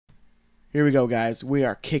Here we go, guys. We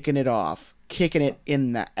are kicking it off. Kicking it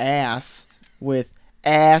in the ass with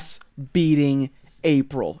Ass Beating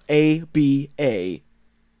April. ABA.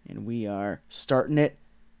 And we are starting it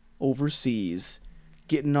overseas.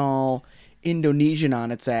 Getting all Indonesian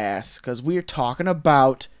on its ass. Because we're talking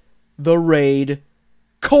about The Raid,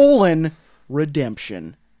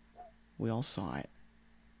 Redemption. We all saw it.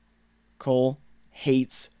 Cole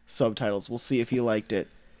hates subtitles. We'll see if he liked it.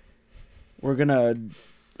 We're gonna...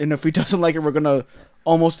 And if he doesn't like it, we're going to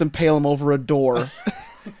almost impale him over a door.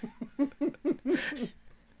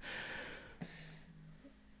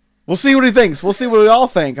 We'll see what he thinks. We'll see what we all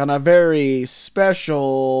think on a very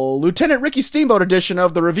special Lieutenant Ricky Steamboat edition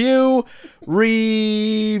of the Review.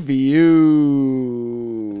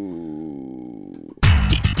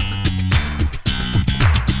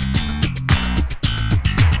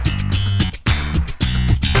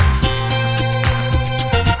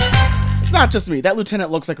 Not just me. That lieutenant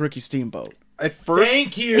looks like Ricky Steamboat. At first,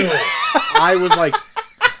 thank you. I was like,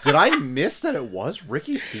 did I miss that it was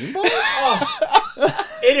Ricky Steamboat?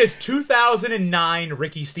 It is 2009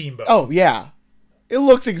 Ricky Steamboat. Oh, yeah. It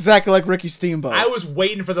looks exactly like Ricky Steamboat. I was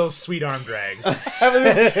waiting for those sweet arm drags.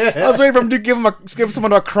 I was waiting for him to give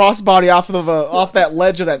someone a crossbody off that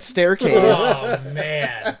ledge of that staircase. Oh,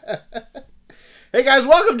 man. Hey, guys,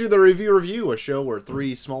 welcome to the Review, a show where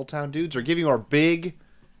three small-town dudes are giving our big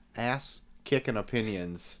ass-kicking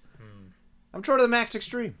opinions. I'm Troy to the Max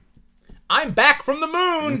Extreme. I'm back from the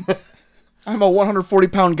moon. I'm a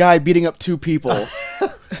 140-pound guy beating up two people.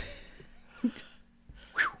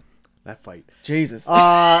 That fight. Jesus.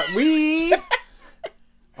 We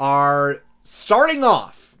are starting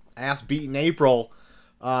off Ass Beating April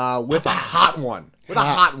with a hot one.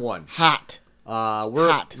 Hot.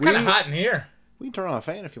 Hot. It's kind of hot in here. We can turn on a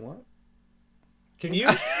fan if you want. Can you?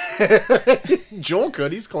 Joel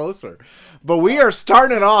could. He's closer. But we are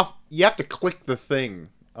starting it off. You have to click the thing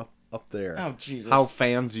up there. Oh, Jesus. How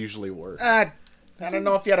fans usually work. I don't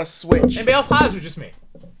know if you had a switch. Anybody else hot, or just me?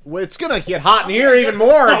 Well, it's going to get hot in here even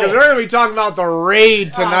more because we're going to be talking about the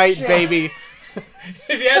Raid tonight, baby.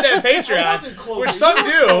 If you had that Patreon, which some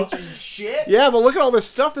do. Shit. Yeah, but look at all this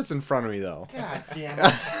stuff that's in front of me, though. God damn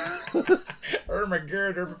it.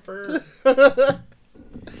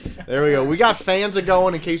 There we go. We got fans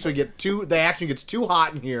going in case the action gets too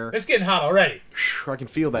hot in here. It's getting hot already. I can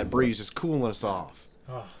feel that breeze just cooling us off.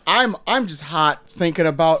 Oh. I'm just hot thinking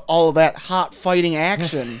about all of that hot fighting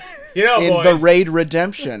action You know, in boys, The Raid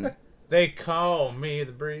Redemption. they call me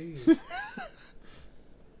the breeze.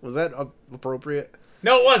 Was that appropriate?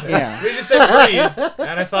 No, it wasn't. Yeah. We just said breeze,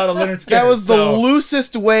 and I thought of Leonard Skinner. That was the so.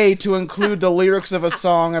 loosest way to include the lyrics of a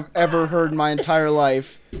song I've ever heard in my entire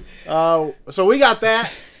life. So we got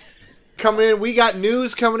that coming in. We got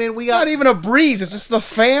news coming in. It's not even a breeze. It's just the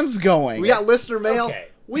fans going. We got listener mail. Okay.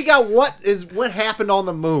 We got what happened on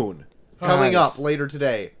the moon coming Nice. up later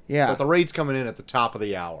today. Yeah. But the raid's coming in at the top of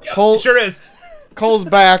the hour. Yep, Cole- it sure is. Cole's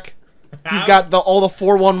back. He's got all the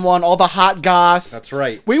 411, all the hot goss. That's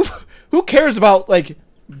right. Who cares about like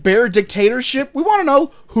bear dictatorship? We want to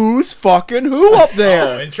know who's fucking who up Oh,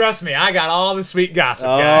 there. and trust me, I got all the sweet gossip,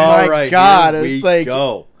 Oh, guys. My right, God, here it's we like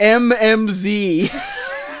go. MMZ.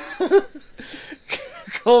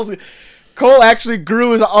 Cole actually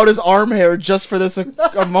grew out his arm hair just for this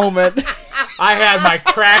a moment. I had my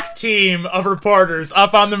crack team of reporters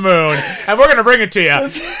up on the moon, and we're gonna bring it to you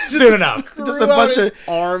soon enough. Just a bunch of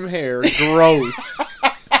arm hair. Gross.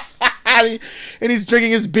 and he's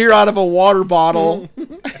drinking his beer out of a water bottle.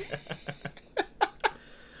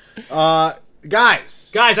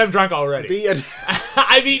 Guys. Guys, I'm drunk already.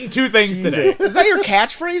 I've eaten 2 things today. Is that your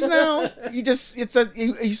catchphrase now? You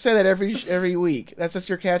say that every week. That's just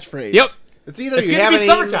your catchphrase. Yep. It's either It's you gonna be haven't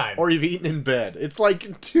summertime. eaten or you've eaten in bed. It's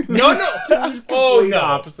like two No. complete Oh, no.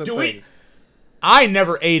 opposite Do we- things. I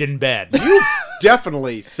never ate in bed. You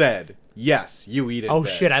definitely said yes. You eat in Oh bed.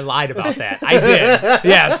 shit, I lied about that. I did.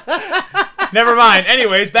 Yes. Never mind.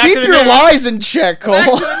 Anyways, back Keep to the your news. lies in check, Back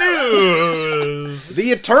Cole. to the news.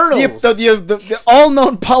 The Eternals. The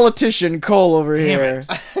all-known politician Cole over Damn here.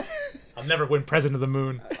 it. I'll never win President of the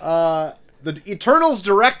Moon. The Eternals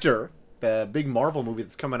director, the big Marvel movie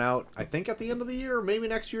that's coming out, I think at the end of the year, or maybe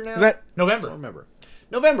next year now. Is that I don't November. remember.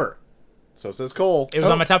 November. So says Cole. It was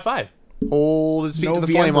on my top 5. Hold his feet to the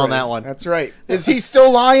flame on that one. That's right. Is he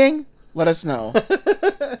still lying? Let us know.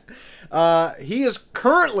 He is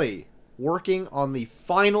currently working on the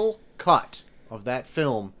final cut of that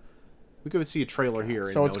film. We could see a trailer here.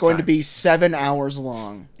 So in it's no going to time. be 7 hours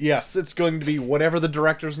long. Yes, it's going to be whatever the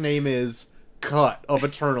director's name is. Cut of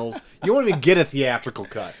Eternals. You won't even get a theatrical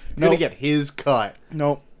cut. You're Nope. gonna get his cut.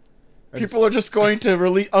 Nope. People are just going to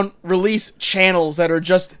release channels that are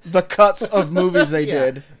just the cuts of movies they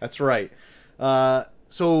Yeah, did. that's right.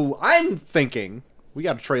 So I'm thinking we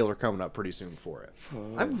got a trailer coming up pretty soon for it.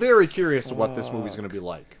 I'm very curious to what this movie's going to be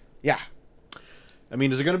like. Yeah. I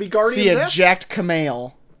mean, is it going to be Guardians? See a jacked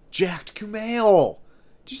Kumail. Jacked Kumail.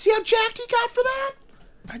 Did you see how jacked he got for that?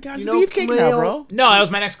 I got his You know beefcake now, Kumail? bro. No, that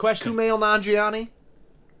was my next question. Kumail Nanjiani?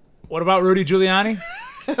 What about Rudy Giuliani?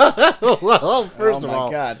 Well, first Oh of my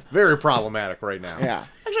all, very very problematic right now. Yeah.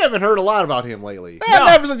 Actually, I haven't heard a lot about him lately. Yeah, No.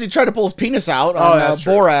 ever since he tried to pull his penis out on that's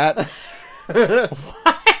true. Borat.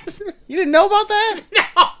 What? You didn't know about that?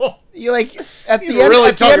 No. You like at He's the end, really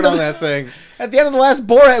at the end tugging of on the, that thing. at the end of the last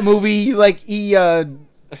Borat movie, he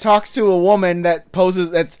talks to a woman that poses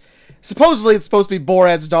that's supposedly it's supposed to be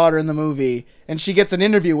Borat's daughter in the movie, and she gets an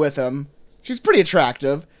interview with him. She's pretty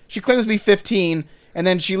attractive. She claims to be 15, and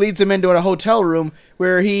then she leads him into a hotel room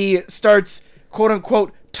where he starts quote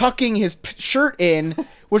unquote tucking his shirt in,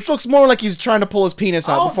 which looks more like he's trying to pull his penis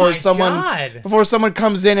out Oh my God. before someone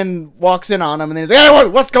comes in and walks in on him, and then he's like, "Hey,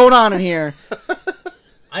 what's going on in here?"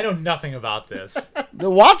 I know nothing about this.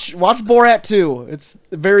 Watch Borat 2. It's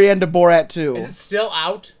the very end of Borat 2. Is it still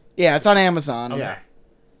out? Yeah, it's on Amazon. Okay. Yeah.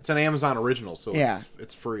 It's an Amazon original, so Yeah.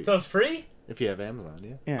 it's free. So it's free? If you have Amazon,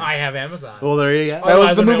 yeah. Yeah. I have Amazon. Well, there you go. That was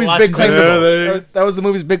Otherwise, the I'm movie's gonna big watch claim. this. That was the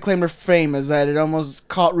movie's big claim to fame, is that it almost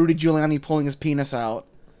caught Rudy Giuliani pulling his penis out.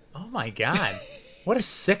 Oh my God. What a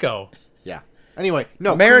sicko. Yeah. Anyway,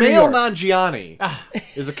 no, Mayor of New Kumail York. Nanjiani Ah,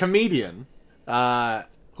 is a comedian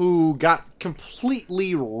who got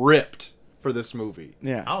completely ripped for this movie.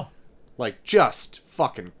 Yeah. oh. Like, just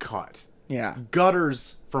fucking cut. Yeah.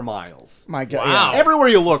 Gutters for miles. My God. Wow. Yeah. Everywhere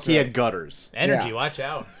you look, he right. had gutters. Energy, Yeah. watch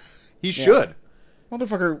out. He should.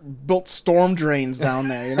 Motherfucker built storm drains down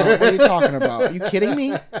there. You know what are you talking about? Are you kidding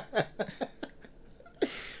me?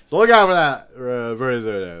 So look out for that.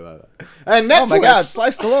 And Netflix, Oh my God, Sly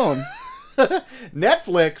Stallone.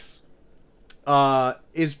 Netflix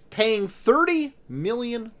is paying $30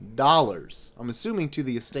 million, I'm assuming to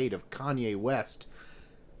the estate of Kanye West,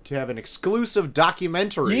 to have an exclusive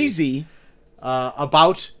documentary Yeezy.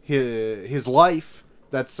 about his life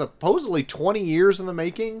that's supposedly 20 years in the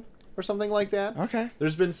making or something like that. Okay.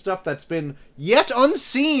 There's been stuff that's been yet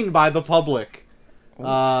unseen by the public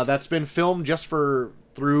that's been filmed just through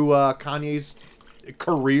Kanye's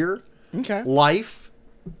career, Okay. life,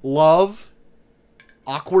 love,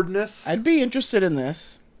 awkwardness. I'd be interested in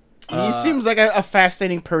this. He seems like a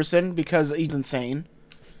fascinating person because he's insane.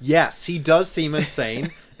 Yes, he does seem insane,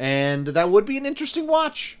 and that would be an interesting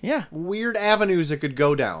watch. Yeah. Weird avenues it could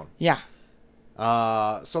go down. Yeah.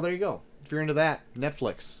 So there you go. If you're into that,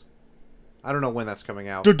 Netflix. I don't know when that's coming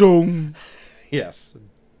out. Da-dong. Yes.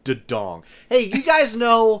 Da-dong. Hey, you guys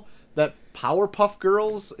know that Powerpuff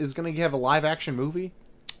Girls is going to have a live-action movie?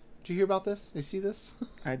 Did you hear about this? You see this?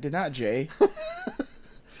 I did not, Jay.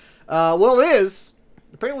 Well, it is.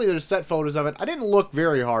 Apparently there's set photos of it. I didn't look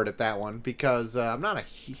very hard at that one because I'm not a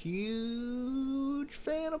huge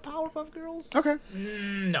fan of Powerpuff Girls. Okay.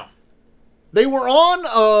 No. They were on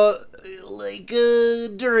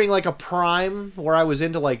during like a prime where I was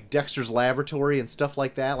into like Dexter's Laboratory and stuff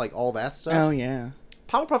like that, like all that stuff. Oh, yeah.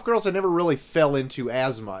 Powerpuff Girls I never really fell into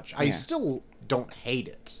as much. I Yeah. still don't hate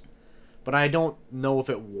it. But I don't know if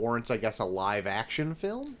it warrants, I guess, a live action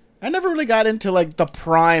film. I never really got into, like, the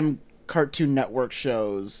prime Cartoon Network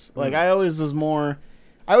shows. Like, I always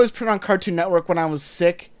put on Cartoon Network when I was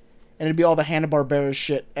sick, and it'd be all the Hanna-Barbera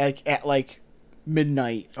shit at like,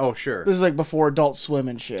 midnight. Oh, sure. This is, like, before Adult Swim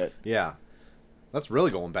and shit. Yeah. That's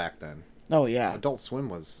really going back then. Oh, yeah. Adult Swim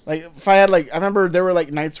was... Like, if I had, like, I remember there were,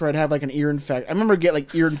 like, nights where I'd have, like, an ear infection. I remember get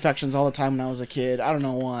like, ear infections all the time when I was a kid. I don't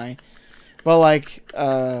know why. But, like,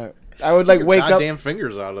 I would, like, Your wake up... goddamn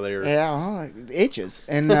fingers out of there. Yeah, well, it itches.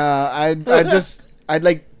 And I'd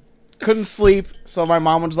like, couldn't sleep, so my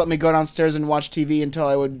mom would just let me go downstairs and watch TV until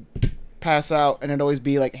I would pass out, and it'd always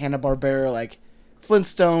be, like, Hanna-Barbera, like,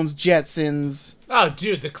 Flintstones, Jetsons, Oh,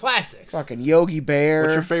 dude, the classics. fucking Yogi Bear.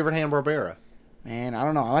 What's your favorite Hanna-Barbera? Man, I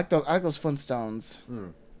don't know. I like those Flintstones.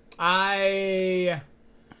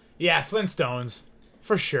 Yeah, Flintstones.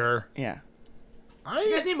 For sure. Yeah.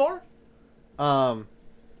 You guys need more?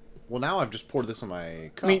 Well, now I've just poured this in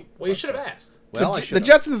my cup. I mean, Well, you should have asked. well, I the should.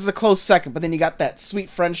 Jetsons is a close second, but then you got that sweet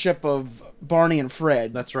friendship of Barney and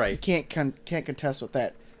Fred. That's You right. can't contest with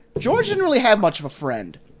that. George didn't really have much of a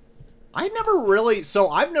friend. I never really... So,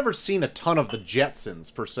 I've never seen a ton of the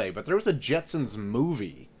Jetsons, per se, but there was a Jetsons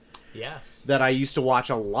movie Yes. that I used to watch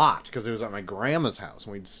a lot because it was at my grandma's house,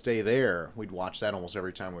 and we'd stay there. We'd watch that almost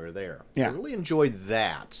every time we were there. Yeah. I really enjoyed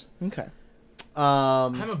that. Okay.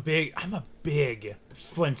 I'm a big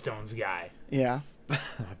Flintstones guy. Yeah.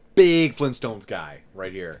 Big Flintstones guy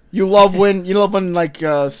right here. You love when like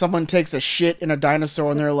someone takes a shit in a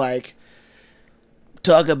dinosaur and they're like,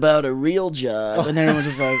 talk about a real job, and then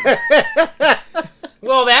everyone's just like,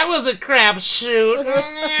 Well, that was a crapshoot.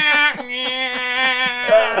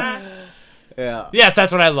 Yeah. Yes,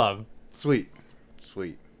 that's what I love. Sweet.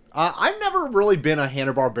 I've never really been a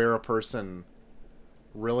Hanna-Barbera person,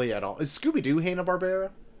 really at all. Is Scooby-Doo Hanna-Barbera?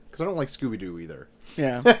 Because I don't like Scooby-Doo either.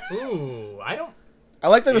 yeah. Ooh, I don't. I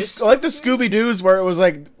like the It's- Scooby Doo's where it was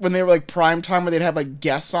like when they were like prime time where they'd have like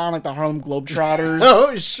guests on like the Harlem Globetrotters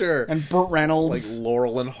Oh, sure. and Burt Like Reynolds.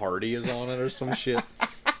 Laurel and Hardy is on it or some shit.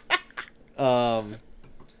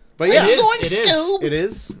 But yeah, It is. it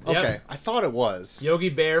is. Yep. Okay, I thought it was. Yogi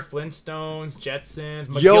Bear, Flintstones, Jetsons,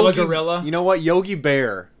 Magilla Gorilla. You know what? Yogi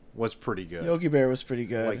Bear was pretty good. Yogi Bear was pretty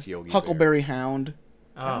good. liked Yogi Huckleberry Hound.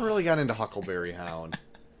 I never really got into Huckleberry Hound.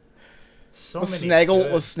 So Was many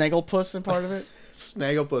good- Snagglepuss in part of it?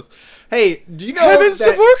 Snagglepuss. Hey, do you know Heavens to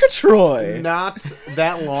that Murgatroyd! not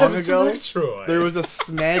that long Heavens to ago Murgatroyd. there was a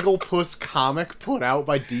Snagglepuss comic put out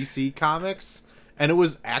by DC Comics, and it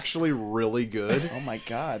was actually really good. Oh my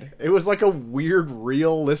god. It was like a weird,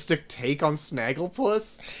 realistic take on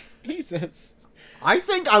Snagglepuss. Jesus. I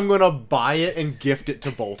think I'm gonna buy it and gift it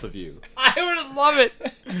to both of you. I would love it.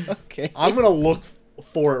 Okay. I'm gonna look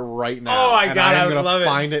for it right now. Oh my and God, I I'm would gonna love it.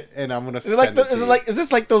 find it and I'm gonna Is it send like it to you. is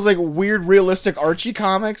this like those like weird realistic Archie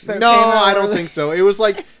comics that No, came out? I don't think so. It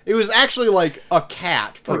was actually like a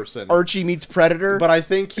cat person. Archie meets Predator. But I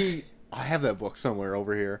think I have that book somewhere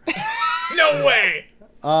over here. No way.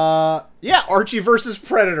 Yeah, Archie versus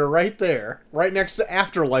Predator right there. Right next to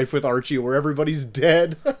Afterlife with Archie where everybody's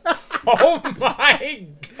dead. Oh my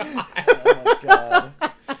god. Oh my god.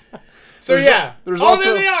 So There's yeah. there's oh, also-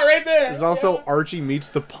 there they are, right there. There's also Yeah. Archie meets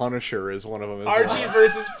the Punisher is one of them as Archie well.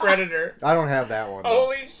 versus Predator. I don't have that one. though.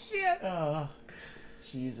 Holy shit. Oh,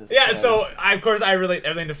 Jesus. Yeah, Christ. so of course I relate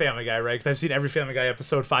everything to Family Guy, right? Because I've seen every Family Guy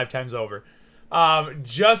episode 5 times over.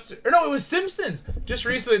 It was Simpsons. Just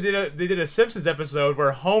recently they did a Simpsons episode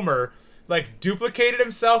where Homer like duplicated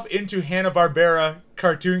himself into Hanna-Barbera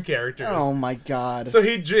cartoon characters. Oh my god. So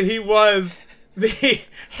he was the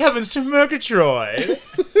Heavens to Murgatroyd.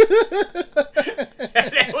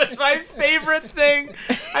 And it was my favorite thing.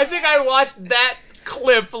 I think I watched that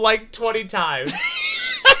clip like 20 times.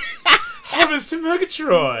 Heavens to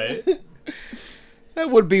Murgatroyd. That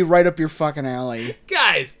would be right up your fucking alley.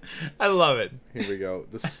 Guys, I love it. Here we go.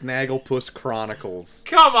 The Snagglepuss Chronicles.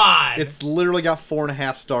 Come on. It's literally got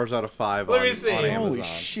 4.5 stars out of 5 Let on, me see. on Amazon. Holy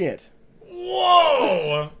shit.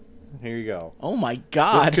 Whoa. Here you go. Oh my This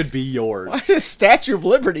god. could be yours. Why is this Statue of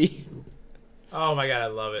Liberty? Oh my god, I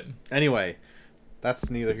love it. Anyway, that's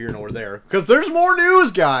neither here nor there. Because there's more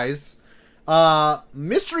news, guys.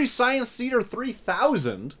 Mystery Science Theater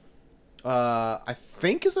 3000, I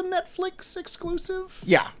think is a Netflix exclusive.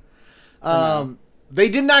 Yeah. They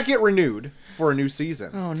did not get renewed for a new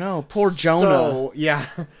season. Oh no, poor Jonah. So, yeah.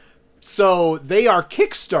 So they are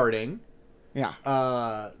kickstarting Yeah.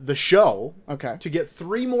 the show Okay. to get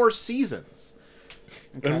 3 more seasons.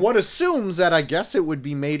 Okay. And what assumes that I guess it would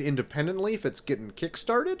be made independently if it's getting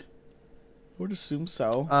kickstarted. Would assume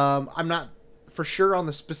so. I'm not for sure on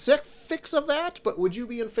the specifics of that, but would you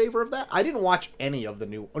be in favor of that? I didn't watch any of the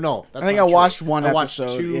new. Oh, no, that's I think not I true. watched one I watched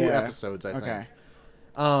episode, 2 yeah. episodes. I think. Okay.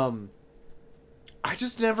 I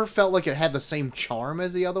just never felt like it had the same charm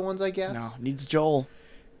as the other ones. I guess No, needs Joel.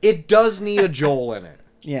 it does need a Joel in it.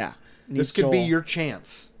 Yeah. This needs could be Joel. your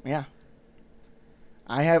chance. Yeah.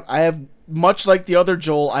 I have much like the other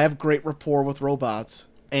Joel, I have great rapport with robots.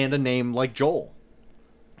 And a name like Joel.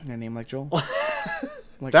 And a name like Joel.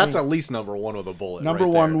 Like That's me. at least number 1 with a bullet. Number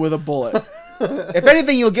right one there. with a bullet. If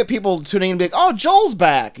anything, you'll get people tuning in and be like, "Oh, Joel's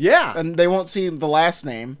back!" Yeah. and they won't see the last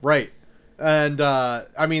name. Right. And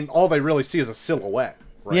I mean, all they really see is a silhouette.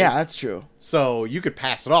 Right? Yeah, that's true. So you could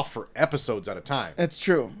pass it off for episodes at a time. That's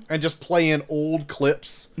true. And just play in old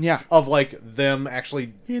clips Yeah. of like them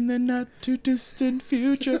actually. In the not too distant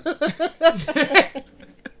future.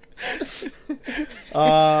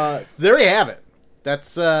 There you have it.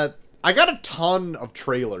 That's I got a ton of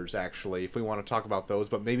trailers actually if we want to talk about those,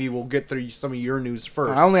 but maybe we'll get through some of your news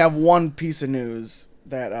first. I only have one piece of news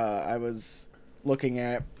that I was looking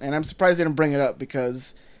at, and I'm surprised they didn't bring it up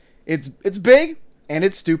because it's big and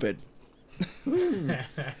it's stupid.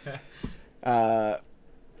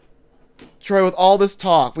 Troy, with all this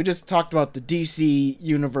talk, we just talked about the DC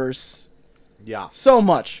universe Yeah. so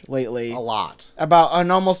much lately. A lot.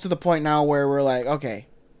 And almost to the point now where we're like, okay,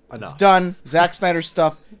 Enough. it's done. Zack Snyder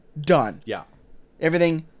stuff done. Yeah.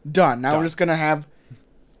 Everything done. Now Done. we're just gonna have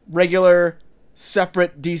regular,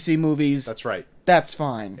 separate DC movies. That's right. That's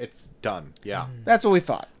fine. It's done. Yeah. That's what we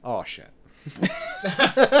thought. Oh shit.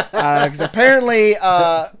 Because apparently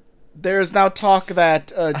there's now talk that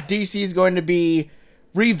DC is going to be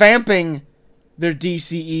revamping their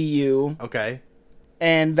DCEU, Okay.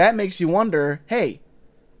 and that makes you wonder, hey,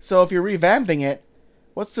 so if you're revamping it,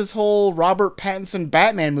 what's this whole Robert Pattinson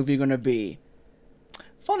Batman movie going to be?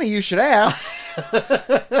 Funny you should ask.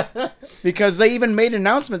 Because they even made an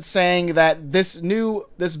announcement saying that this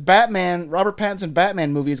Batman, Robert Pattinson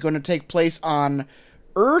Batman movie is going to take place on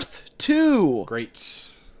Earth 2. Great.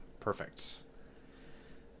 Perfect.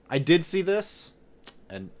 I did see this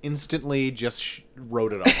and instantly just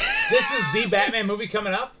wrote it off. This is the Batman movie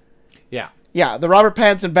coming up, Yeah. Yeah, the Robert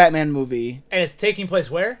Pattinson Batman movie. and it's taking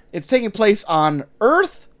place where? It's taking place on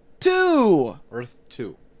Earth 2. Earth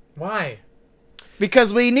 2. Why?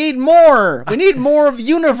 Because we need more. We need more of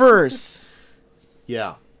universe.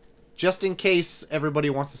 Yeah. Just in case everybody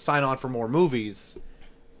wants to sign on for more movies,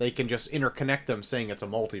 they can just interconnect them saying it's a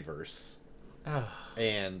multiverse. Ugh.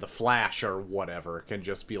 And the Flash or whatever can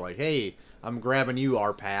just be like, hey, I'm grabbing you,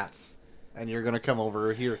 R-Pats, and you're going to come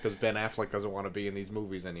over here because Ben Affleck doesn't want to be in these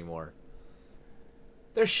movies anymore.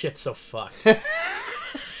 Their shit's so fucked.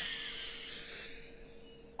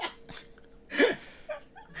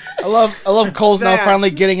 I love Cole's now That-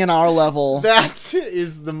 finally getting in our level. That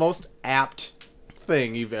is the most apt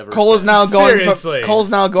thing you've ever Cole is said. now Seriously.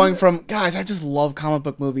 going from guys, I just love comic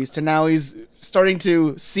book movies to now he's starting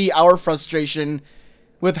to see our frustration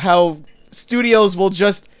with how studios will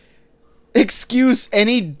just excuse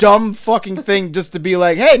any dumb fucking thing just to be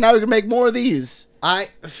like, hey, now we can make more of these.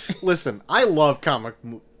 Listen, I love comic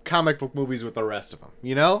book movies with the rest of them,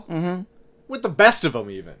 you know? Mm-hmm. With the best of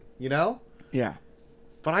them even, you know? Yeah.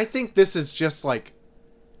 But I think this is just like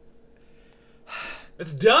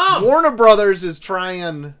It's dumb. Warner Brothers is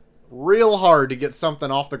trying real hard to get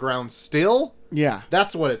something off the ground still. Yeah.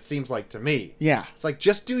 That's what it seems like to me. Yeah. It's like,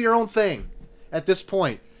 just do your own thing at this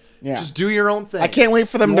point. Yeah. Just do your own thing. I can't wait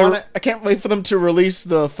for them You to. wanna- I can't wait for them to release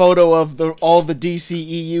the photo of all the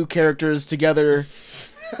DCEU characters together,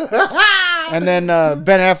 and then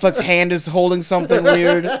Ben Affleck's hand is holding something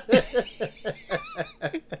weird.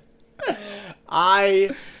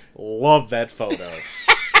 I love that photo.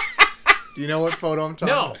 Do you know what photo I'm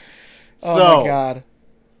talking No. about? Oh So, my god!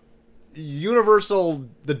 Universal,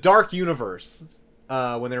 the Dark Universe,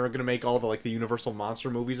 when they were going to make all the Universal monster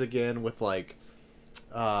movies again with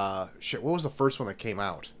shit, what was the first one that came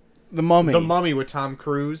out? The Mummy. The Mummy with Tom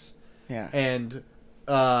Cruise. Yeah. And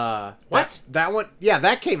What? that one? Yeah,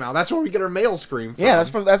 that came out. That's where we get our male scream from. Yeah,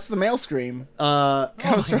 that's the male scream. Comes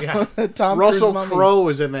my from God. Tom Russell Cruise Mummy. Crowe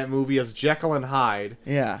is in that movie as Jekyll and Hyde.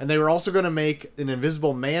 Yeah. And they were also going to make an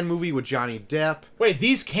Invisible Man movie with Johnny Depp. Wait,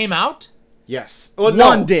 these came out? Yes. Well,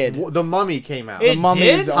 One did. The Mummy came out. It The Mummy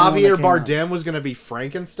did? is the only Javier one that came out. Bardem was going to be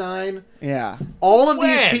Frankenstein. Yeah. All of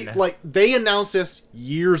When? these people, they announced this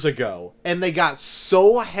years ago, and they got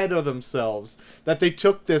so ahead of themselves that they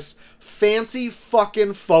took this fancy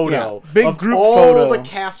fucking photo Yeah, big of group all photo. the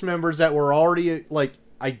cast members that were already,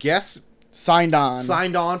 I guess, Signed on.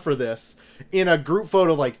 signed on for this in a group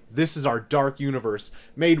photo, this is our dark universe.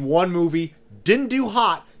 Made one movie, didn't do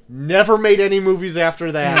hot, never made any movies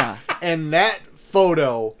after that. Yeah. And that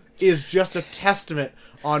photo is just a testament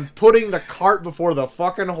on putting the cart before the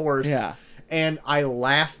fucking horse. Yeah. And I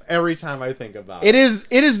laugh every time I think about It is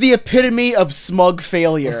the epitome of smug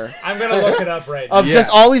failure. I'm gonna look it up right now. Of Yes. just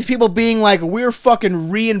all these people being like, we're fucking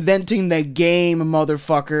reinventing the game,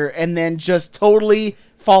 motherfucker, and then just totally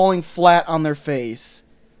falling flat on their face.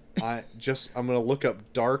 I'm gonna look up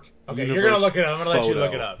Dark Okay, Universe you're gonna look it up. I'm gonna let you photo.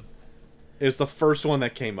 look it up. It's the first one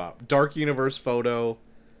that came up. Dark Universe photo.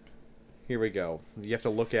 Here we go. You have to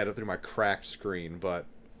look at it through my cracked screen, but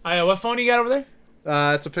What phone you got over there?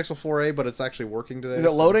 it's a Pixel 4a, but it's actually working today. Is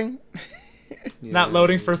it loading? Not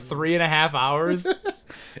loading for 3.5 hours It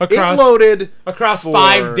across loaded across for-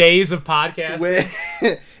 5 days of podcasting.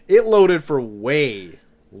 it loaded for way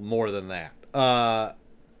more than that.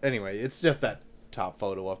 Anyway, it's just that top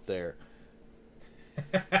photo up there.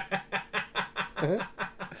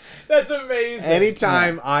 That's amazing.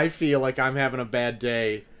 Anytime I feel like I'm having a bad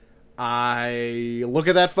day, I look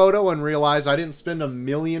at that photo and realize I didn't spend $1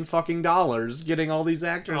 million fucking dollars getting all these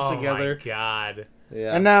actors oh together. my god.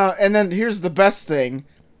 Yeah. And then here's the best thing.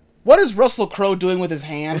 What is Russell Crowe doing with his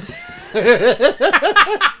hand?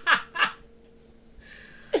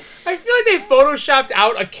 I feel like they photoshopped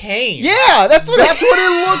out a cane. Yeah, that's what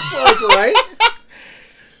it looks like, right?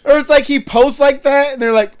 Or it's like he posed like that, and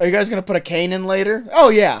they're like, "Are you guys gonna put a cane in later?" Oh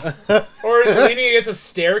yeah. Or is leaning against a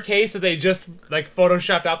staircase that they just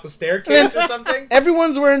photoshopped out the staircase or something.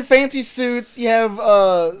 Everyone's wearing fancy suits. You have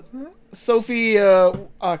Sophie, I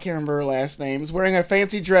can't remember her last name, is wearing a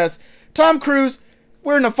fancy dress. Tom Cruise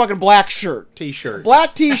wearing a fucking black shirt. T-shirt.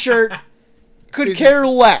 Black t-shirt. Could He's- care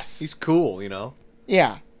less. He's cool, you know.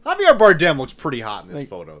 Yeah. Javier Bardem looks pretty hot in this Like-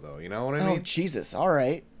 photo, though. You know what I Oh, mean? Jesus. All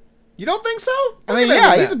right. You don't think so? I Look mean, at that, yeah,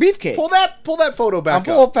 look at he's a that. beefcake. Pull that photo I'll back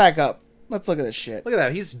pull up. it back up. Let's look at this shit. Look at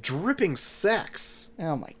that. He's dripping sex.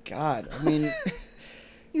 Oh, my God. I mean,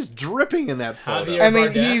 He's dripping in that photo. Javier I mean,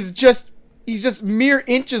 Bardem. he's just mere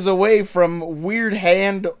inches away from weird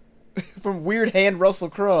hand Russell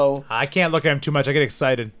Crowe. I can't look at him too much. I get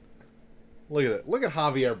excited. Look at that. Look at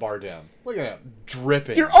Javier Bardem. Look at him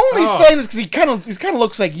dripping. You're only Oh. saying this because he kind of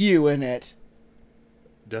looks like you in it.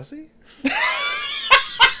 Does he?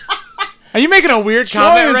 Are you making a weird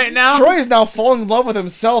comment right now? Troy is now falling in love with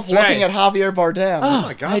himself That's looking right. at Javier Bardem. Oh,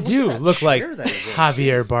 my God, I look do at that look like chair that he's in.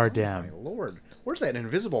 Javier My Bardem. lord. Where's that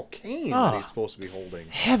invisible cane Oh. that he's supposed to be holding?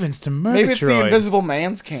 Heavens to Maybe it's the Murgatroyd. Invisible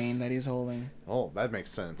Man's cane that he's holding. Oh, that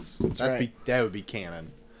makes sense. right. That would be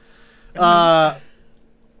canon.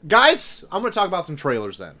 Guys, I'm going to talk about some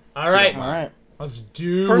trailers then. All right, All right. let's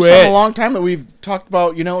do First it. time in a long time that we've talked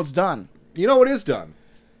about, it's done. You know what is done?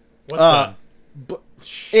 What's done? But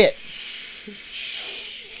It.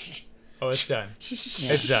 Oh, it's done.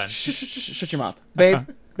 It's done. Shut your mouth. Babe,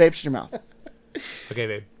 shut your mouth. Okay,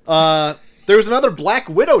 babe. there was another Black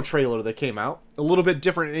Widow trailer that came out. A little bit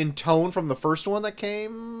different in tone from the first one that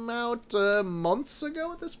came out months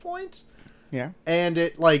ago at this point. Yeah. And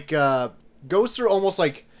it goes through almost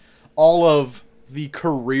like all of the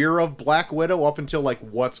career of Black Widow up until like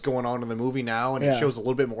what's going on in the movie now, and Yeah. it shows a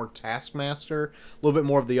little bit more Taskmaster, a little bit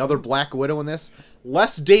more of the other Black Widow in this,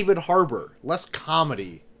 less David Harbour, less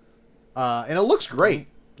comedy, and it looks great.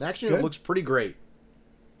 Actually, Good. it looks pretty great.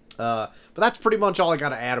 But that's pretty much all I got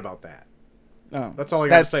to add about that. Oh. That's all I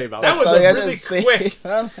got to say about that that. was all I gotta really say quick.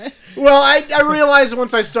 about it. Well, I realized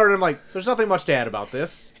once I started, I'm like, there's nothing much to add about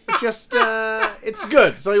this. It just, it's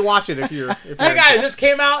good. So you watch it if you're. Hey guys, this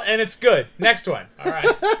came out and it's good. Next one. All right.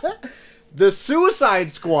 The Suicide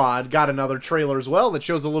Squad got another trailer as well that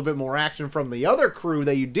shows a little bit more action from the other crew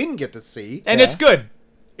that you didn't get to see. And Yeah. it's good.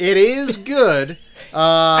 It is good.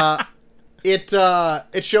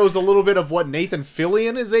 It shows a little bit of what Nathan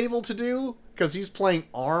Fillion is able to do because he's playing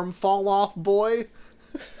Arm Fall Off Boy.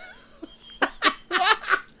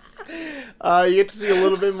 You get to see a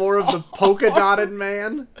little bit more of the polka dotted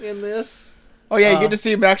man in this. Oh yeah, you get to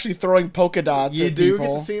see him actually throwing polka dots. You at do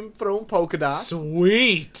people. get to see him throwing polka dots.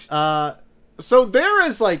 Sweet. So there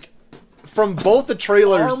is from both the Arm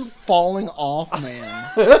trailers. falling off,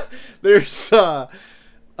 man. There's from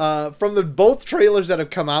both trailers that have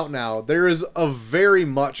come out now, there is a very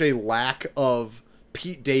much a lack of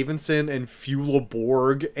Pete Davidson and Fula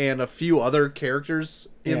Borg and a few other characters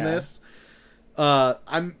in Yeah. this.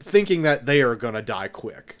 I'm thinking that they are gonna die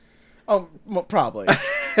quick, Oh, well, probably.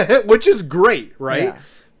 which is great, right? Yeah.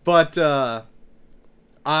 But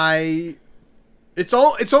it's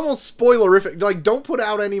almost spoilerific. Like, don't put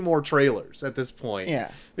out any more trailers at this point. Yeah.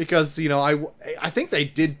 Because I think they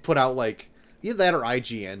did put out like either that or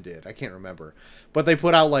IGN did. I can't remember, but they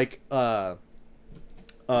put out like a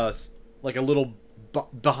little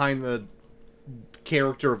behind the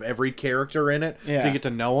character of every character in it, so Yeah. you get to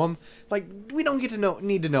know them. Like, we don't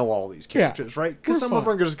need to know all these characters, right? Because We're some of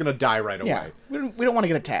fine. them are just gonna die right Yeah. away. We don't want to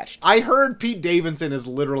get attached. I heard Pete Davidson is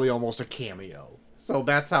literally almost a cameo, so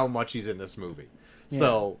that's how much he's in this movie. Yeah.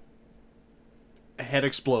 So, head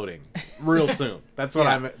exploding real soon. That's what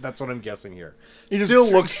Yeah. That's what I'm guessing here. He just Still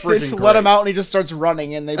looks they freaking just great. let him out and he just starts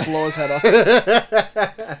running and they blow his head off.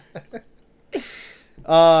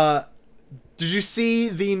 Did you see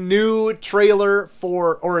the new trailer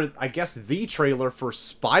for, or I guess the trailer for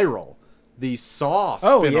Spiral, the Saw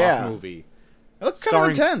Oh, spin-off yeah. movie, It looks kind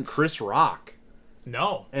starring of intense. Chris Rock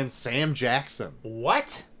No. and Sam Jackson?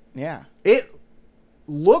 What? Yeah. It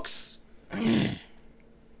looks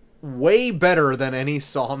way better than any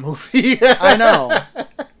Saw movie. I know.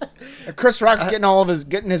 Chris Rock's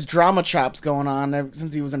getting his drama chops going on ever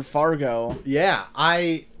since he was in Fargo. Yeah,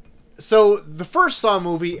 so the first Saw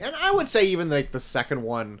movie, and I would say even like the second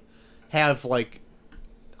one, have like,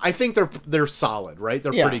 I think they're solid, right?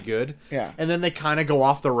 They're Yeah. pretty good. Yeah. And then they kind of go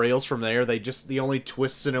off the rails from there. The only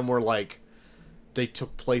twists in them were like they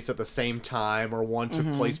took place at the same time, or one took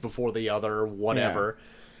place before the other, or whatever.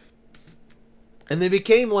 And they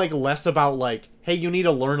became like less about like, hey, you need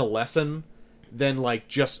to learn a lesson, than like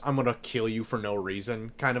just I'm gonna kill you for no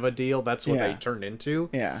reason kind of a deal. That's what they Yeah. turned into.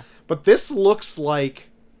 Yeah. But this looks like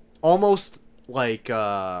almost like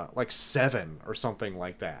Seven or something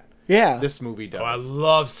like that. Yeah. This movie does. Oh, I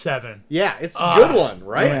love Seven. Yeah, it's a good one,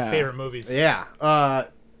 right? One of Yeah. my favorite movies. Yeah.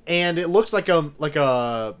 and it looks like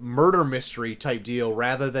a murder mystery type deal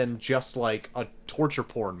rather than just like a torture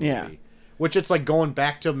porn movie. Yeah. Which it's like going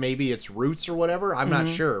back to maybe its roots or whatever. I'm not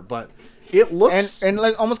sure, but it looks and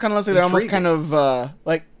like almost kind of looks like they're almost intriguing. kind of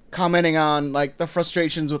like commenting on like the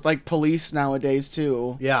frustrations with like police nowadays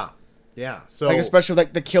too. yeah. So Like especially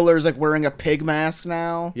like the killer's like wearing a pig mask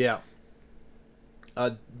now. yeah.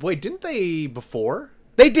 Wait, didn't they before?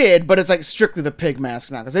 They did, but it's like strictly the pig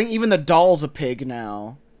mask now because I think even the doll's a pig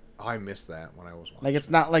now. Oh, I missed that when I was watching. Like it's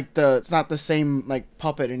not like it's not the same like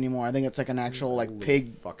puppet anymore. I think it's like an actual like Little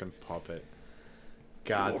pig. fucking puppet.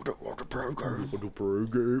 God.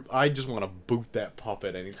 I just want to boot that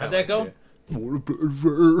puppet anytime. How'd that go?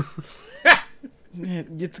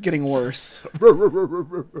 It's getting worse.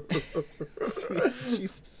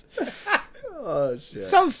 Jesus. Oh shit.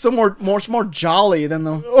 Sounds so more jolly than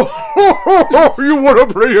the. You want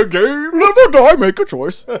to play a game? Never die, make a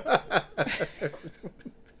choice.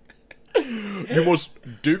 You must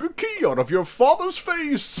dig a key out of your father's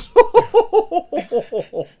face.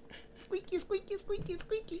 Squeaky, squeaky, squeaky,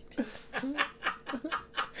 squeaky.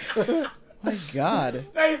 My God.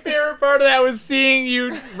 My favorite part of that was seeing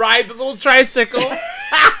you ride the little tricycle.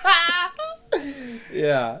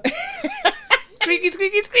 Yeah. Squeaky,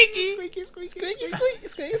 squeaky, squeaky.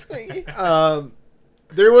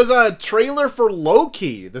 There was a trailer for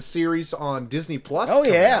Loki, the series on Disney Plus. Oh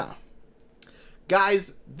coming yeah. out.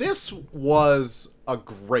 Guys, this was a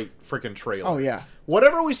great freaking trailer. Oh yeah.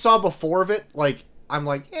 Whatever we saw before of it, like I'm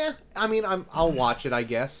like, I mean, I'll watch it, I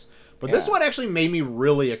guess. But this Yeah. one actually made me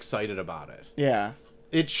really excited about it. Yeah.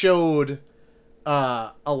 It showed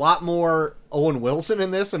a lot more Owen Wilson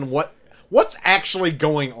in this, and what's actually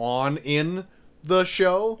going on in the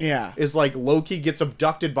show. Yeah. Is like Loki gets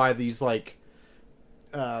abducted by these like,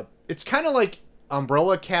 it's kind of like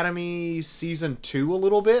Umbrella Academy season 2 a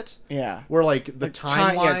little bit. Yeah. Where like the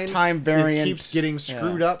timeline, time variant it keeps getting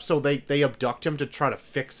screwed up, so they abduct him to try to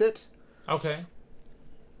fix it. Okay.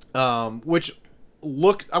 Which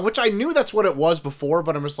I knew that's what it was before,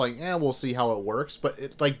 but I'm just like, we'll see how it works. But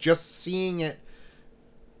it like just seeing it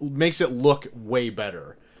makes it look way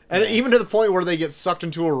better, and even to the point where they get sucked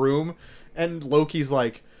into a room, and Loki's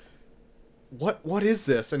like, "What is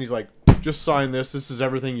this?" And he's like, "Just sign this. This is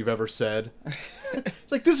everything you've ever said."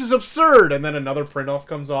 It's like, this is absurd. And then another print off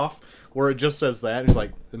comes off where it just says that. And he's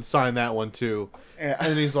like, "Then sign that one too." Yeah.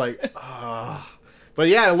 And he's like, "Ah." But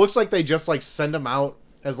yeah, it looks like they just like send him out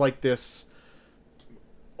as like this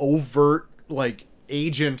overt like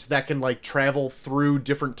agent that can like travel through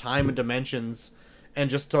different time and dimensions and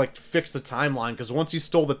just to like fix the timeline, because once he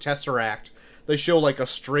stole the Tesseract, they show like a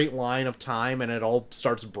straight line of time and it all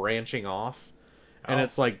starts branching off, and Oh.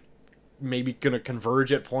 it's like maybe gonna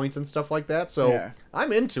converge at points and stuff like that. So Yeah.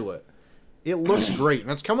 I'm into it. It looks great, and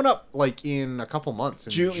it's coming up like in a couple months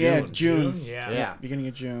in June. June. Yeah. Yeah. Beginning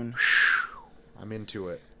of June. I'm into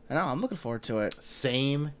it. I know. I'm looking forward to it.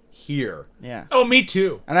 Same here. Yeah. Oh, me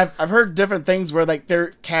too. And I've heard different things where like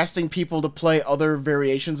they're casting people to play other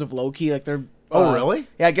variations of Loki. Like they're Oh, really?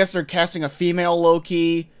 Yeah, I guess they're casting a female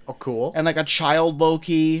Loki Oh, cool. and like a child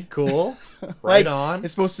Loki. Cool. Right Like, on.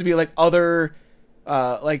 It's supposed to be like other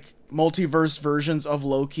like multiverse versions of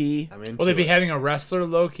Loki. I'm into Will they be it. having a wrestler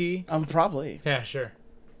Loki? Probably. Yeah, sure.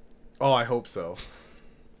 Oh, I hope so.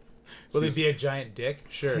 Will he be a giant dick?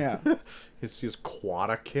 Sure. Yeah. His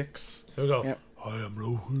quada kicks. He'll go. Yep. I am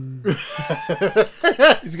Loki.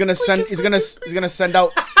 He's gonna send. He's gonna send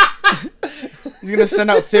out. He's gonna send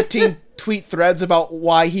out 15 tweet threads about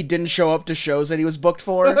why he didn't show up to shows that he was booked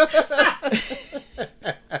for.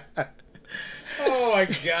 Oh my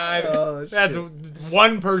god. Oh, That's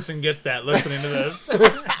one person gets that listening to this.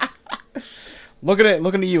 Looking at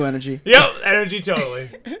you, Energy. Yep, energy totally.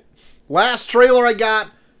 Last trailer I got,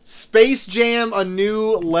 Space Jam: A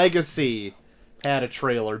New Legacy had a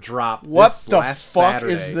trailer drop. What this the last fuck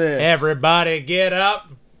is Saturday. this? Everybody get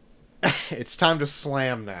up. It's time to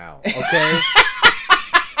slam now, okay?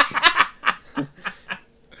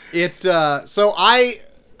 So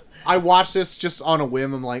I watched this just on a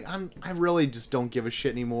whim. I'm like, I really just don't give a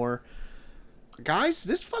shit anymore. Guys,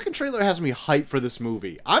 this fucking trailer has me hyped for this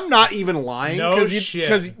movie. I'm not even lying. No 'cause shit.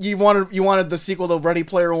 Because you wanted the sequel to Ready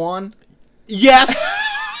Player One. Yes,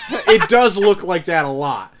 it does look like that a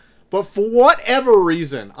lot. But for whatever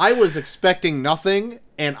reason, I was expecting nothing,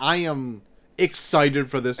 and I am excited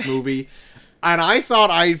for this movie. And I thought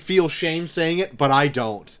I'd feel shame saying it, but I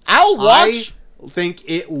don't. I'll watch. I think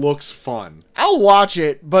it looks fun. I'll watch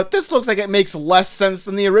it, but this looks like it makes less sense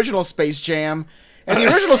than the original Space Jam, and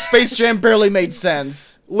the original Space Jam barely made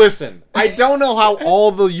sense. Listen, I don't know how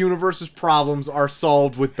all the universe's problems are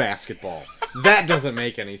solved with basketball. That doesn't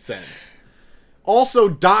make any sense. Also,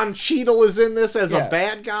 Don Cheadle is in this as Yeah. a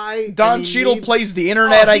bad guy. Don and he Cheadle needs- plays the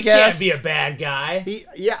internet, I he guess. can't be a bad guy.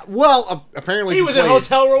 Well, apparently He was in played-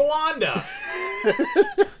 Hotel Rwanda.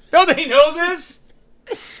 Don't they know this?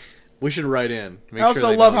 We should write in. Make I also sure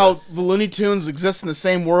they love know how this. the Looney Tunes exist in the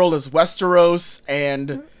same world as Westeros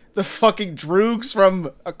and the fucking Droogs from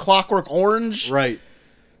A Clockwork Orange. Right.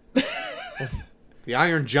 The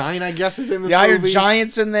Iron Giant, I guess, is in this The Iron movie.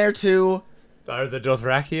 Giant's in there too. Are the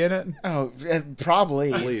Dothraki in it? Oh,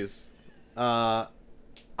 probably. Please.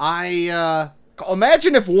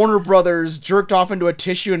 Imagine if Warner Brothers jerked off into a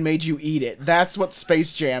tissue and made you eat it. That's what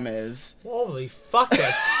Space Jam is. Holy fuck,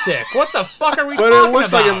 that's sick. What the fuck are we But talking it looks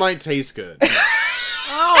about? like it might taste good.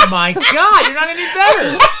 Oh my god, you're not any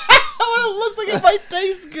better. It looks like it might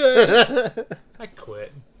taste good. I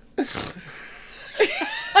quit.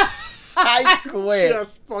 I quit.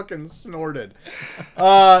 Just fucking snorted.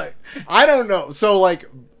 I don't know. So, like,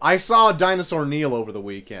 I saw Dinosaur Neil over the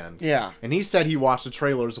weekend. Yeah. And he said he watched the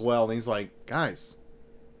trailer as well. And he's like, guys,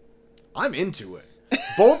 I'm into it.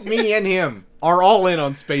 Both me and him are all in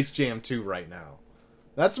on Space Jam 2 right now.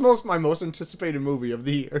 That's my most anticipated movie of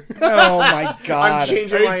the year. Oh my god. I'm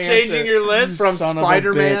changing Are you my changing answer your list? from Son of a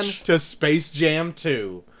Spider-Man bitch. to Space Jam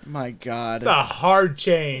 2. My god. It's a hard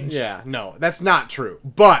change. Yeah, no, that's not true.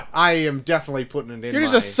 But I am definitely putting it in. You're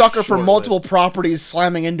just my a sucker for short multiple list. properties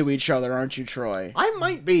slamming into each other, aren't you, Troy? I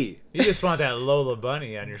might be. You just want that Lola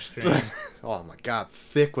Bunny on your screen. Oh my god,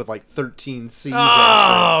 thick with like 13 C's.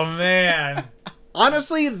 Oh man.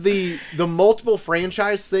 Honestly, the multiple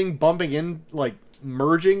franchise thing bumping in, like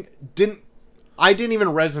merging, didn't even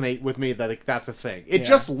resonate with me that like, that's a thing. It Yeah.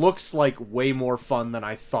 just looks like way more fun than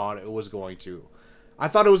I thought it was going to. I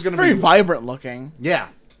thought it was going to Very be vibrant looking. Yeah.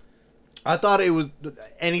 I thought it was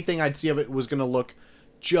anything I'd see of it was going to look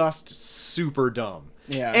just super dumb.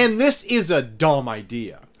 Yeah. And this is a dumb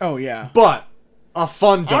idea, Oh yeah. but a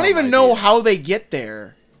fun dumb I don't even idea. know how they get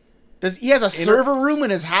there. He has a server room in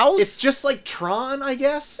his house? It's just like Tron, I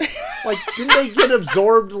guess. Like, didn't they get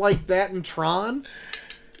absorbed like that in Tron?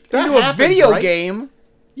 That into a happens, video right? game.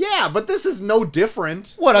 Yeah, but this is no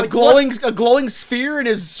different. What, Like, a glowing sphere in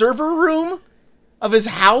his server room of his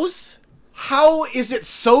house? How is it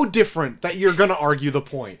so different that you're gonna argue the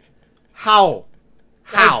point? How?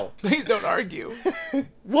 How? Please don't argue.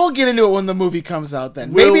 We'll get into it when the movie comes out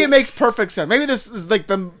then. Will- Maybe it makes perfect sense. Maybe this is like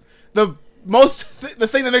the the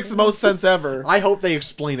thing that makes the most sense ever. I hope they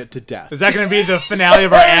explain it to death. Is that going to be the finale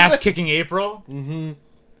of our ass kicking April?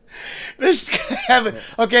 They're just gonna have it.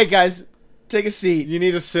 Okay, guys, take a seat. You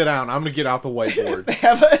need to sit down. I'm gonna get out the whiteboard.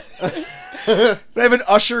 They have an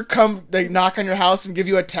usher come, they knock on your house and give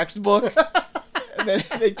you a textbook, and then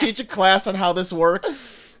they teach a class on how this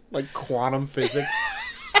works. Like quantum physics.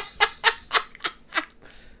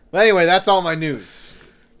 But anyway, that's all my news.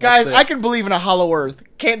 Guys, That's it. I can believe in a hollow earth.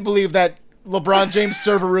 Can't believe that LeBron James'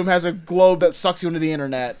 server room has a globe that sucks you into the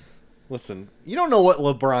internet. Listen, you don't know what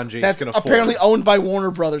LeBron James That's can afford. apparently owned by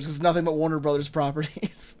Warner Brothers. It's nothing but Warner Brothers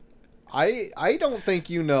properties. I don't think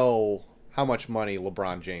you know how much money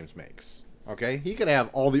LeBron James makes. Okay? He could have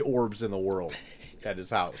all the orbs in the world at his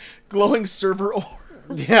house. Glowing server ore.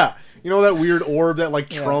 Yeah. You know that weird orb that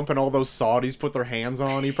like Yeah. Trump and all those Saudis put their hands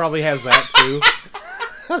on? He probably has that too.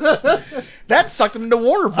 That sucked him into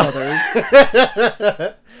Warner Brothers.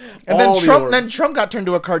 And All then the Trump, orbs. then Trump got turned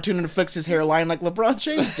to a cartoon and flicks his hairline like LeBron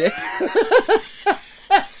James did.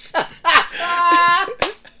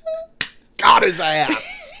 Got his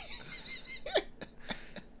ass.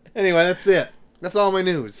 Anyway, that's it. That's all my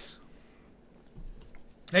news.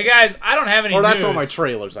 Hey guys, I don't have any Or that's news. all my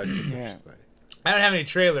trailers, I should Yeah. say. I don't have any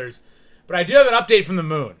trailers, but I do have an update from the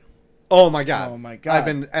moon. Oh my god. Oh my God. I've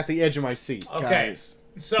been at the edge of my seat. Okay. Guys.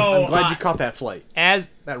 So I'm glad you caught that flight. as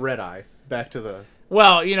That red eye. Back to the...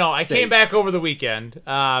 well, you know, I States. came back over the weekend.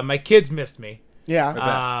 My kids missed me. Yeah.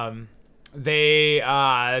 bet. They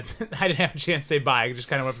I didn't have a chance to say bye. I just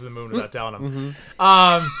kind of went up to the moon without telling them.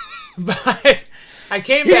 But I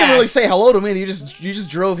came You back. didn't really say hello to me. You just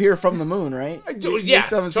drove here from the moon, right? You Yeah,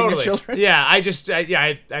 still haven't seen your totally. children? Yeah, I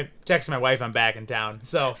texted my wife I'm back in town.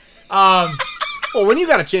 So, Well, when you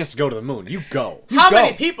got a chance to go to the moon, you go. how go.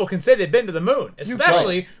 many people can say they've been to the moon,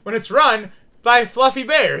 especially when it's run by fluffy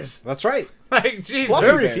bears? That's right. Like, Jesus, Fluffy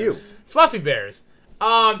Very bears. fluffy bears.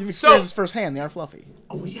 You've So, experienced this firsthand. They are fluffy.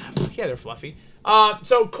 oh yeah, fuck yeah, they're fluffy.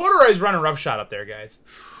 So Corduroy's running roughshod up there, guys.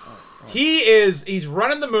 He's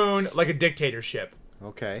running the moon like a dictatorship.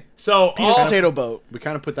 Okay. So Penis all, We potato boat.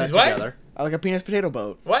 kind of put that He's what? together. I like a penis potato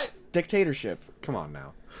boat. what? Dictatorship. Come on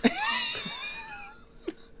now.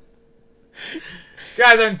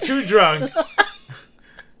 Guys, I'm too drunk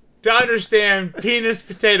to understand penis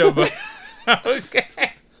potato boat. Okay.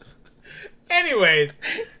 Anyways,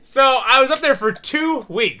 so I was up there for 2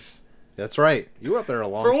 weeks. That's right. You were up there a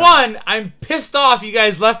long For time. one, I'm pissed off you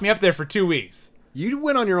guys left me up there for 2 weeks. You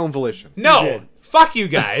went on your own volition. No, did. fuck you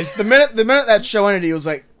guys. The minute that show ended, he was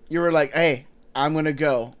like, you were like, hey, I'm gonna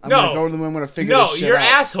go. I'm gonna go to the moon. I'm gonna figure this No, shit you're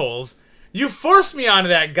out. assholes. You forced me onto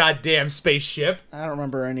that goddamn spaceship. I don't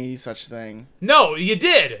remember any such thing. No, you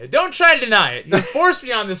did. Don't try to deny it. You forced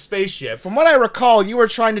me on this spaceship. From what I recall, you were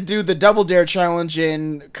trying to do the Double Dare challenge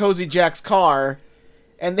in Cozy Jack's car,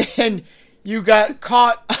 and then you got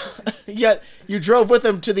caught. Yet you drove with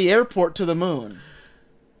him to the airport to the moon.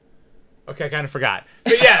 Okay, I kind of forgot.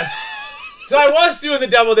 But yes. So I was doing the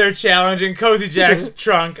Double Dare challenge in Cozy Jack's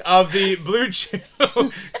trunk of the Blue Chew.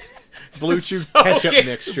 Blue Chew Soaking- ketchup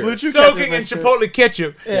mixture. Blue Chew Soaking in mixture. Chipotle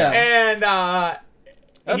ketchup. Yeah. And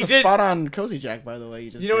That's he a did- spot on Cozy Jack, by the way.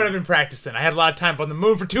 You know what I've been practicing? I had a lot of time up on the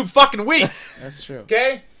moon for 2 fucking weeks. That's true.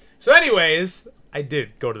 Okay? So anyways, I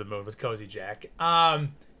did go to the moon with Cozy Jack.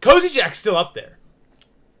 Cozy Jack's still up there.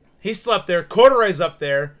 He's still up there. Corduroy's up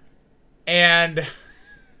there. And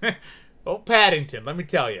Paddington, let me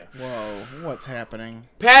tell you. Whoa, what's happening?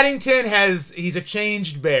 Paddington he's a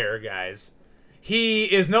changed bear, guys. He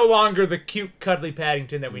is no longer the cute, cuddly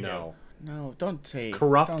Paddington that we know. No. No, don't say.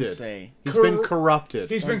 Corrupted. Don't say. He's been corrupted.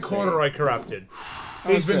 He's been Don't say. corduroy corrupted.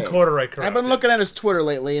 Don't He's been say. corduroy corrupted. I've been looking at his Twitter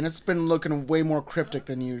lately, and it's been looking way more cryptic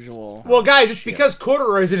than usual. Well, guys, it's because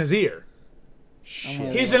corduroy's in his ear.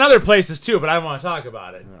 Shit. He's in other places too, but I don't want to talk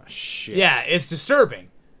about it. Oh, shit. Yeah, it's disturbing.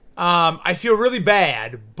 I feel really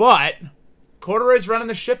bad, but corduroy's running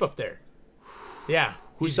the ship up there. Yeah.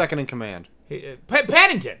 Who's second in command?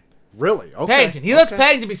 Paddington. Really? Okay. Paddington. He lets Okay.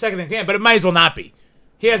 Paddington be second in command, but it might as well not be.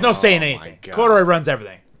 He has no say in my anything. God. Corduroy runs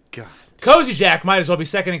everything. God. Cozy Jack might as well be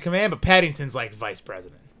second in command, but Paddington's like vice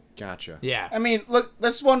president. Gotcha. Yeah. I mean, look,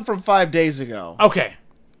 this one from 5 days ago. Okay.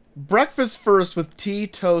 Breakfast first with tea,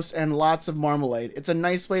 toast, and lots of marmalade. It's a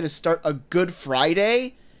nice way to start a Good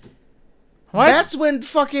Friday. What? That's when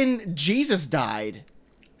fucking Jesus died.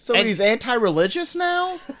 So And- he's anti-religious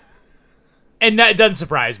now? And that doesn't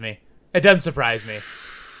surprise me. It doesn't surprise me.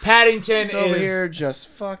 Paddington He's over is. here just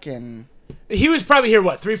fucking... He was probably here,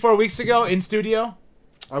 what, 3-4 weeks ago in studio?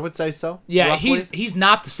 I would say so. Yeah, roughly. he's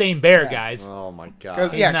not the same bear, Yeah. guys. Oh my god.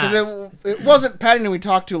 Cause, He's yeah, not. because it wasn't Paddington we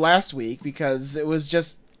talked to last week, because it was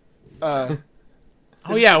just... Oh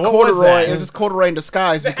yeah, what corduroy. was that? It was just corduroy in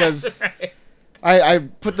disguise, because That's right.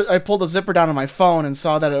 I pulled the zipper down on my phone and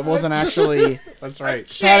saw that it wasn't actually That's right.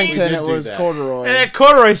 Paddington, We did it do was that. corduroy. And that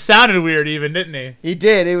corduroy sounded weird, even, didn't he? He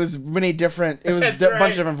did. It was many different. It was That's a bunch right.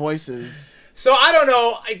 of different voices. So I don't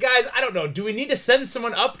know, guys. I don't know. Do we need to send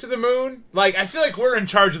someone up to the moon? Like, I feel like we're in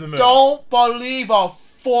charge of the moon. Don't believe a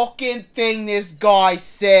fucking thing this guy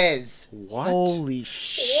says. What? Holy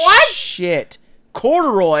What? shit.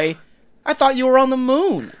 Corduroy? I thought you were on the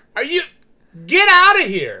moon. Are you? Get out of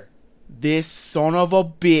here! This son of a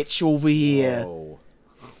bitch over here Whoa.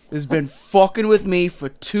 has been fucking with me for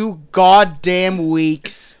 2 goddamn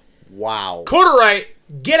weeks. Wow. Corduroy,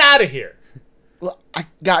 get out of here! Well, I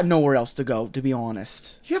got nowhere else to go, to be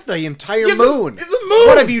honest. You have the entire You have the- moon. you have the moon!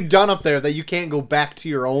 What have you done up there that you can't go back to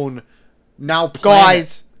your own now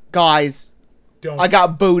planet? Guys, Don't. I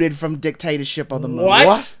got booted from dictatorship of the moon.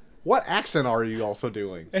 What? What accent are you also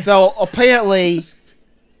doing? So apparently,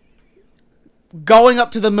 going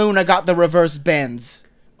up to the moon, I got the reverse bends.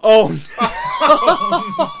 Oh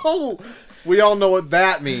no. We all know what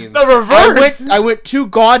that means. The reverse. I went too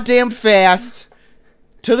goddamn fast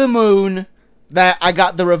to the moon that I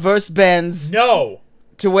got the reverse bends No.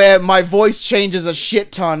 to where my voice changes a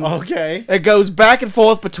shit ton. Okay. It goes back and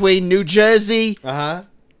forth between New Jersey, Uh-huh.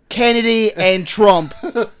 Kennedy, and Trump.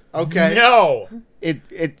 Okay. No.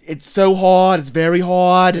 It's so hard. It's very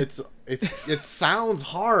hard. It sounds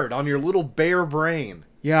hard on your little bear brain.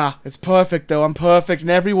 Yeah, it's perfect though. I'm perfect in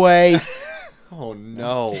every way. Oh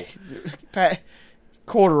no.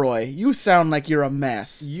 Corduroy, you sound like you're a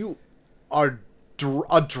mess. You are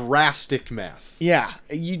a drastic mess. Yeah,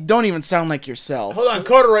 you don't even sound like yourself. Hold on,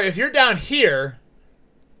 Corduroy. If you're down here,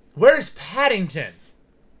 where's Paddington?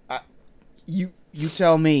 You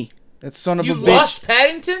tell me. That son of You a bitch. lost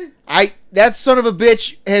Paddington? That son of a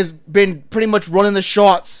bitch has been pretty much running the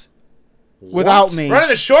shots without What? me. Running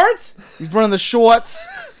the shorts? He's running the shorts.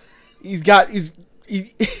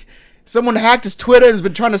 Someone hacked his Twitter and has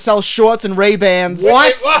been trying to sell shorts and Ray-Bans.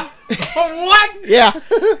 Wait, what? Yeah.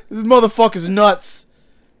 This motherfucker's nuts.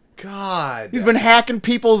 God. He's been hacking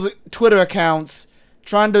people's Twitter accounts,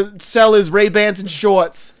 trying to sell his Ray-Bans and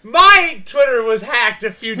shorts. My Twitter was hacked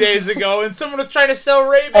a few days ago, and someone was trying to sell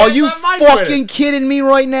Ray-Bans Are you on my fucking Twitter. kidding me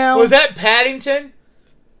right now? Was that Paddington?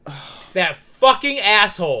 That fucking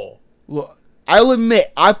asshole. Look, I'll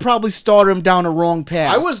admit, I probably started him down the wrong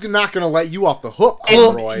path. I was not going to let you off the hook,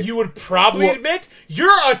 And Roy. you would probably Well- admit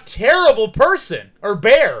you're a terrible person. Or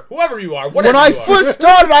bear. Whoever you are. Whatever When I you are. first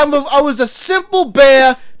started, I was a simple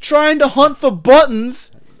bear trying to hunt for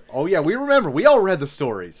buttons. Oh, yeah, we remember. We all read the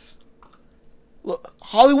stories. Look,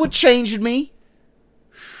 Hollywood changed me.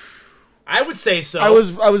 I would say so. I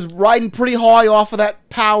was riding pretty high off of that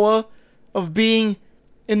power of being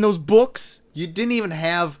in those books. You didn't even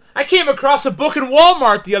have... I came across a book in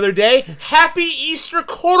Walmart the other day. Happy Easter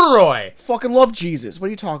Corduroy. Fucking love Jesus. What are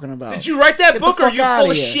you talking about? Did you write that Get the book or are fuck you outta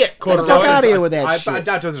full of here. shit, Get the Corduroy? fuck outta here with that I shit.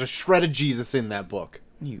 doubt there's a shred of Jesus in that book.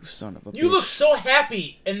 You son of a You bitch. look so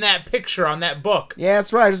happy in that picture on that book. Yeah,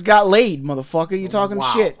 that's right. I just got laid, motherfucker. You talking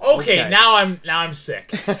Wow. shit. Okay, Okay. now I'm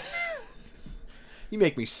sick. You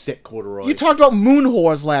make me sick, Corduroy. You talked about moon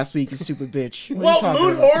whores last week, you stupid bitch. What are you Well, talking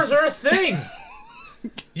moon about? whores are a thing.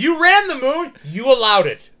 You ran the moon. You allowed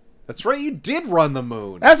it. That's right, you did run the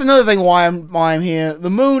moon. That's another thing why I'm here. The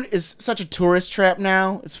moon is such a tourist trap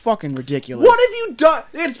now. It's fucking ridiculous. What have you done?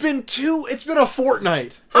 It's been a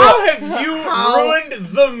fortnight. How have you How- ruined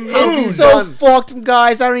the moon? It's so fucked,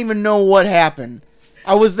 guys. I don't even know what happened.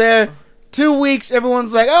 I was there 2 weeks.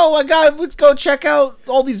 Everyone's like, "Oh my god, let's go check out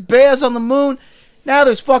all these bears on the moon." Now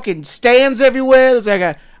there's fucking stands everywhere. There's like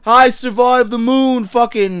a "I survived the moon."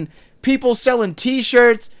 Fucking people selling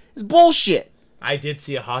T-shirts. It's bullshit. I did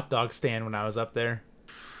see a hot dog stand when I was up there.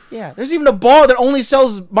 Yeah, there's even a bar that only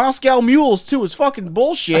sells Moscow mules too. It's fucking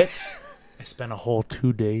bullshit. I spent a whole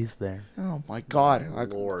 2 days there. Oh my god,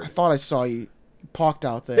 Lord. I thought I saw you parked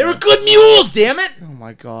out there. They were good mules, damn it! Oh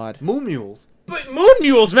my god. Moon mules. But moon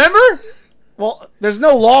mules, remember? Well, there's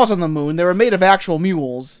no laws on the moon. They were made of actual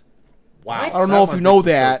mules. Wow. I don't know if might you be know so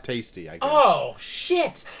that. Tasty, I guess. Oh,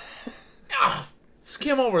 shit.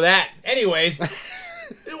 Skim over that. Anyways,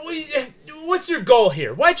 what's your goal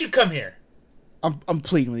here? Why'd you come here? I'm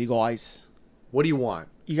pleading with you guys. What do you want?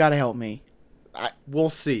 You gotta help me. We'll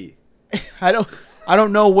see. I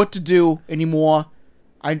don't know what to do anymore.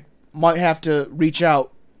 I might have to reach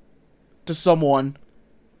out to someone.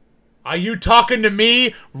 Are you talking to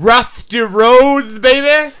me, Rusty Rhodes,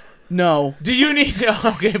 baby? No. Do you need...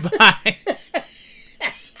 Okay, bye.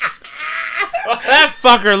 Well, that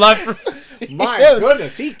fucker left... My Yes.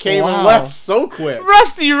 goodness, he came and Wow. left so quick.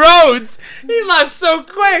 Rusty Rhodes! He left so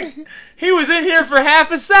quick! He was in here for half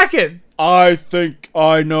a second! I think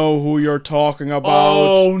I know who you're talking about.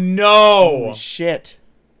 Oh, no! Shit.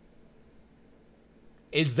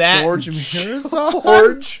 Is that George Mirazon?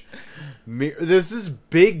 George. This is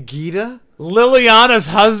Big Gita. Liliana's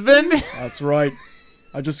husband? That's right.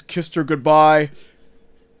 I just kissed her goodbye.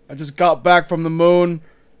 I just got back from the moon.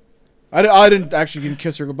 I didn't actually even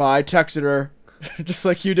kiss her goodbye. I texted her. Just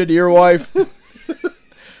like you did to your wife.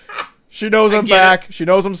 She knows I'm get it. back. She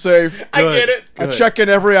knows I'm safe. I get it. I Good. check in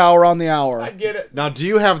every hour on the I hour. get it. Now, do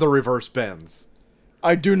you have the reverse bends?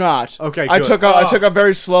 I do not. Okay, I good. took a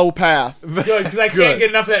very slow path. Good, because I can't Good. get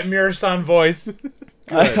enough of that Mirasan voice.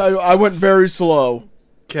 I went very slow.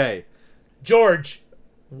 Okay. George,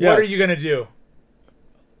 what Yes. are you gonna do?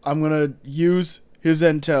 I'm gonna use his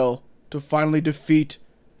intel to finally defeat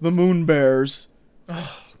the Moon Bears.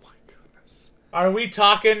 Are we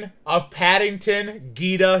talking a Paddington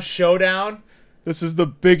Gita showdown? This is the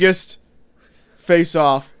biggest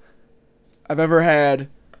face-off I've ever had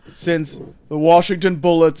since the Washington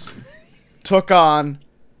Bullets took on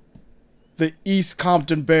the East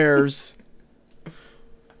Compton Bears.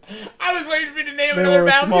 I was waiting for you to name They another were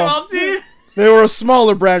basketball small. team. They were a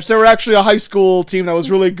smaller branch. They were actually a high school team that was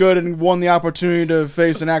really good and won the opportunity to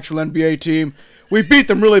face an actual NBA team. We beat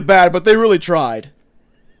them really bad, but they really tried.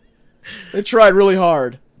 They tried really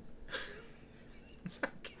hard.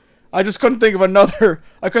 I just couldn't think of another.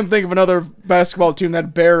 I couldn't think of another basketball team that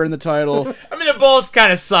had Bear in the title. I mean, the Bullets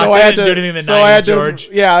kind of suck. So They I had didn't to. do anything in the So 90s, I had to. George.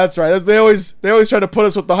 Yeah, that's right. They always try to put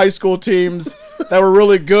us with the high school teams that were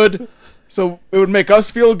really good, so it would make us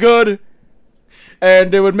feel good,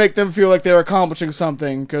 and it would make them feel like they were accomplishing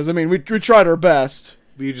something. Because I mean, we tried our best.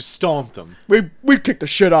 You just stomped them. We kicked the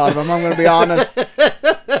shit out of them. I'm gonna be honest.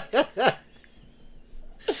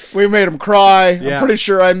 We made them cry. Yeah. I'm pretty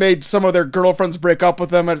sure I made some of their girlfriends break up with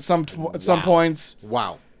them at some points.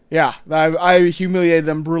 Wow. Yeah, I humiliated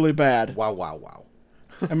them really bad. Wow, wow, wow.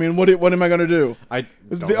 I mean, what am I gonna do? I This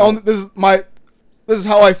is don't the know. only. This is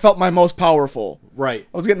how I felt my most powerful. Right.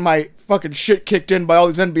 I was getting my fucking shit kicked in by all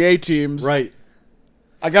these NBA teams. Right.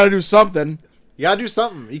 I got to do something. You gotta do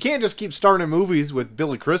something. You can't just keep starting movies with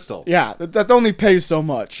Billy Crystal. Yeah, that only pays so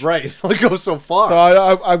much. Right. It only goes so far. So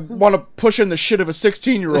I want to push in the shit of a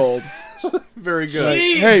 16-year-old. Very good.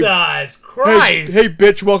 Jesus Hey, Christ. hey,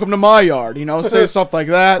 bitch, welcome to my yard. You know, say stuff like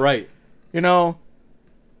that. Right. You know,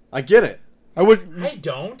 I get it. I would. I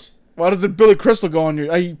don't. Why doesn't Billy Crystal go on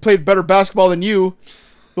your? He played better basketball than you,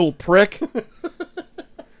 little prick.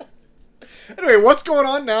 Anyway, what's going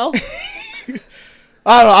on now?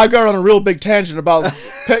 I don't know. I got on a real big tangent about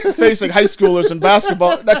facing high schoolers in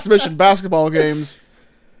basketball exhibition basketball games.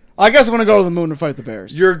 I guess I'm gonna go to the moon and fight the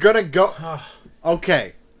Bears. You're gonna go.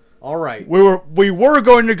 Okay. All right. We were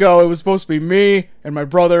going to go. It was supposed to be me and my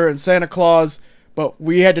brother and Santa Claus, but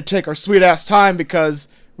we had to take our sweet ass time because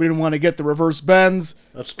we didn't want to get the reverse bends.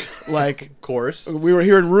 That's Like, of course. we were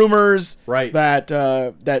hearing rumors Right. that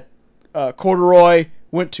Corduroy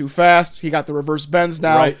went too fast. He got the reverse bends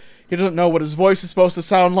now. Right. He doesn't know what his voice is supposed to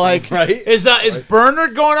sound like. Right. Is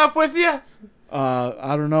Bernard going up with you?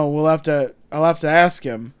 I don't know. I'll have to ask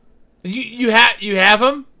him. You have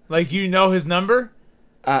him? Like you know his number?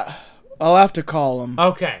 I'll have to call him.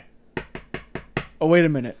 Okay. Oh, wait a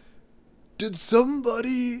minute. Did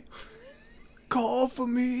somebody call for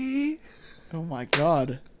me? Oh my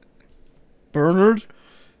God. Bernard?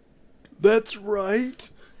 That's right.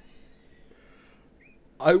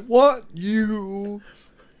 I want you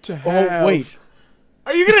to have Oh, wait.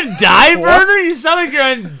 Are you gonna die, Bernard? You sound like you're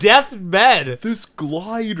on deathbed. this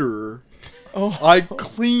glider. Oh, I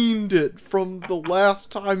cleaned it from the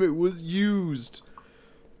last time it was used.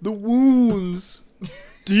 The wounds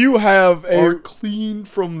do you have are a cleaned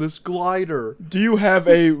from this glider.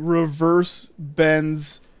 reverse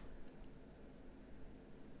bends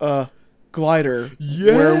glider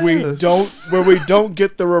where Yes. we don't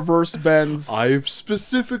get the reverse bends I've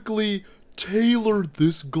specifically tailored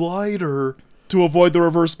this glider to avoid the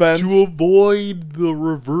reverse bends? to avoid the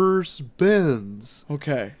reverse bends.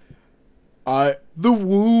 Okay. The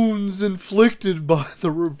wounds inflicted by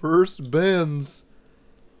the reverse bends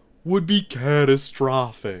would be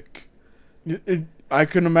catastrophic. I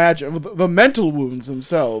can imagine the mental wounds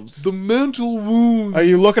themselves. The mental wounds Are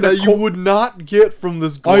you looking at that you would not get from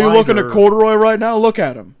this Are glider. you looking at Corduroy right now? Look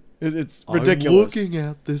at him. It's ridiculous. I'm looking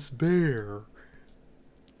at this bear.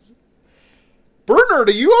 Bernard,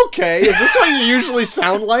 are you okay? Is this what you usually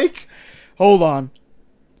sound like? Hold on.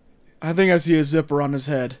 I think I see a zipper on his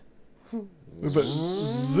head.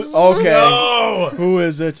 Okay. No! Who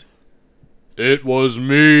is it? It was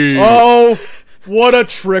me. Oh, what a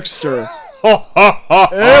trickster.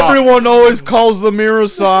 Everyone always calls the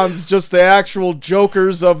Mirasans just the actual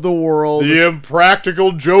jokers of the world. The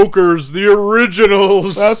impractical jokers, the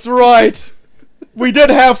originals. That's right. We did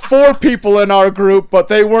have 4 people in our group, but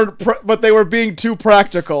they weren't. But they were being too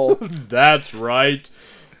practical. That's right.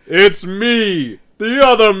 It's me, the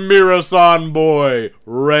other Mirasan boy,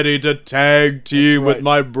 ready to tag team right. with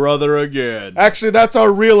my brother again. Actually, that's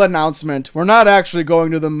our real announcement. We're not actually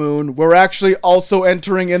going to the moon. We're actually also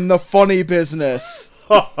entering in the funny business.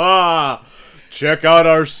 Ha ha! Check out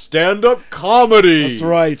our stand-up comedy. That's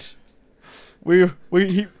right. We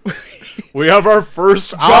have our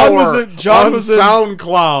first John was hour in- John on was in-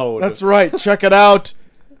 SoundCloud. That's right. Check it out.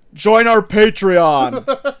 Join our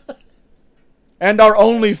Patreon. And our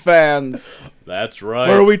OnlyFans, That's right.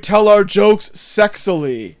 where we tell our jokes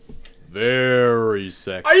sexily. Very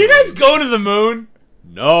sexy. Are you guys going to the moon?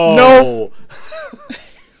 No. No.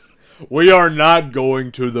 We are not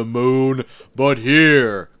going to the moon, but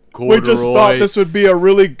here, Corduroy, We just thought this would be a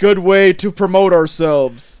really good way to promote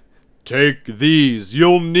ourselves. take these.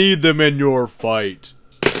 You'll need them in your fight.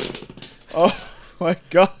 Oh my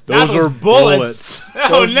God. That Those was are bullets. Oh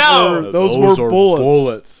Those no! were- Those were are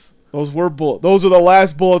bullets. Those were Those are the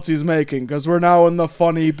last bullets he's making, because we're now in the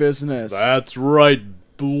funny business. That's right.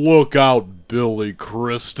 Look out, Billy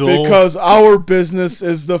Crystal. Because our business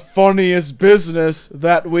is the funniest business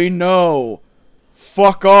that we know.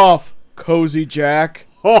 Fuck off, Cozy Jack.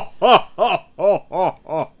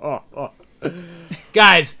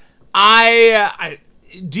 Guys, I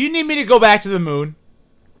do you need me to go back to the moon?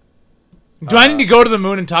 Do I need to go to the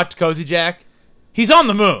moon and talk to Cozy Jack? He's on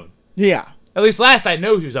the moon. Yeah. At least last I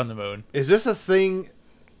knew he was on the moon. Is this a thing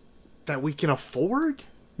that we can afford?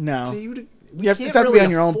 No. We You have, can't it's got to really be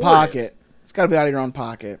on your own afford pocket. it. It's got to be out of your own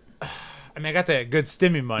pocket. I mean, I got that good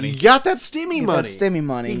stimmy money. You got that steamy money. That stimmy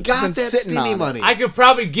money. You You've got been that sitting on steamy it. money. I could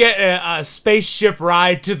probably get a spaceship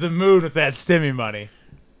ride to the moon with that stimmy money.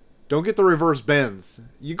 Don't get the reverse bends.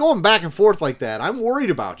 You going back and forth like that. I'm worried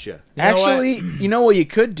about you. You know what? Actually, you know what you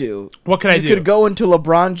could do? What can I You do? could go into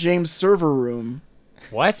LeBron James' server room.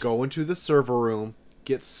 What? Go into the server room,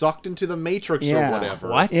 get sucked into the Matrix Yeah. or whatever.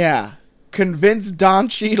 What? Yeah. Convince Don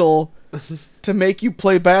Cheadle to make you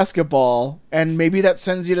play basketball, and maybe that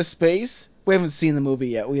sends you to space? We haven't seen the movie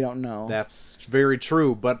yet. We don't know. That's very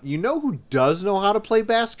true. But you know who does know how to play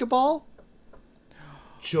basketball?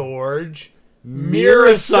 George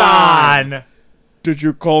Mirasan. Did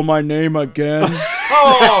you call my name again?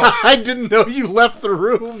 Oh, I didn't know you left the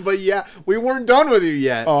room, but yeah, we weren't done with you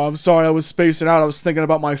yet. Oh, I'm sorry. I was spacing out. I was thinking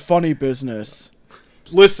about my funny business.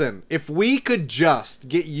 Listen, if we could just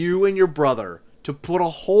get you and your brother to put a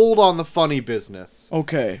hold on the funny business,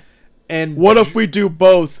 Okay. and What if we do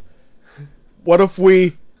both? What if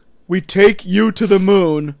we take you to the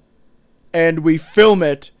moon and we film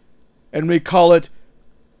it and we call it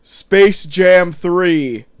Space Jam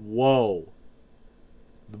 3? Whoa.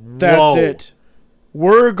 That's Whoa. it.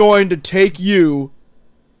 We're going to take you,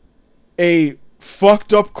 a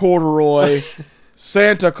fucked up corduroy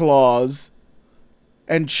Santa Claus,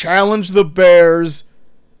 and challenge the Bears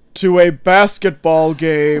to a basketball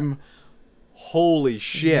game. Holy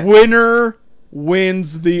shit. Winner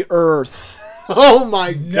wins the Earth. Oh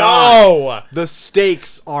my god. no. The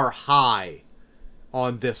stakes are high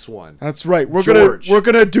on this one. That's right. George. We're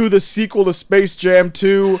gonna do the sequel to Space Jam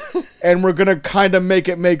 2, and we're gonna kind of make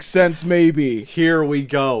it make sense, maybe. Here we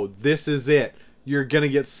go. This is it. You're gonna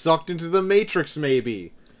get sucked into the Matrix,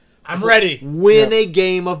 maybe. I'm ready. Win a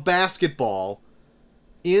game of basketball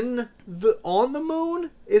on the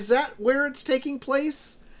moon? Is that where it's taking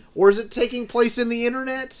place? Or is it taking place in the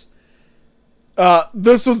internet?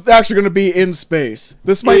 This was actually gonna be in space.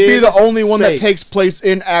 This might be In the only one that space. takes place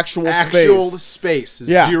in actual space.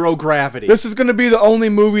 Yeah. Zero gravity. This is gonna be the only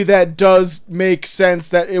movie that does make sense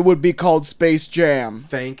that it would be called Space Jam.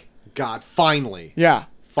 Thank God. Finally. Yeah.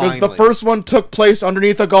 Because the Finally. first one took place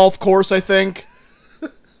underneath a golf course, I think.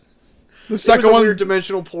 The Second second one, weird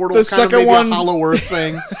dimensional portal. the kind of second maybe one's- a Hollow Earth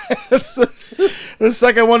thing. the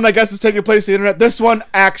second one, I guess, is taking place on the internet. This one,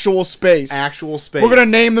 actual space. Actual space. We're gonna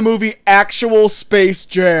name the movie Actual Space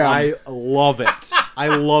Jam. I love it. I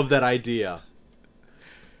love that idea.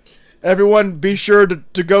 Everyone, be sure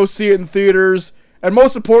to go see it in theaters, and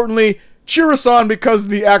most importantly, cheer us on because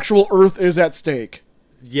the actual Earth is at stake.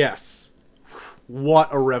 Yes. What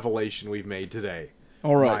a revelation we've made today.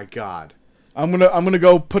 All right, My God. I'm gonna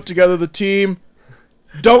go put together the team.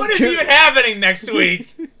 Don't What is kill. even happening next week?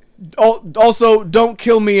 Also, don't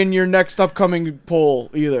kill me in your next upcoming poll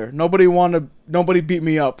either. Nobody beat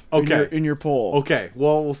me up. Okay. In your poll. Okay,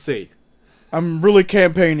 well, we'll see. I'm really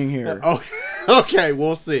campaigning here. Oh, okay,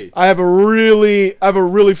 we'll see. I have a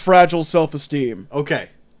really fragile self-esteem. Okay.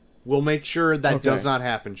 We'll make sure that Okay. does not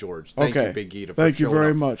happen, George. Thank Okay. you, Big Gita, for Thank you showing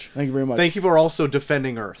very up. much. Thank you very much. Thank you for also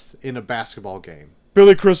defending Earth in a basketball game.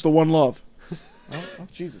 Billy Crystal, one love. oh,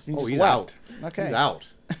 Jesus. He Oh, just he's left. out. Okay. He's out.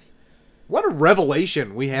 What a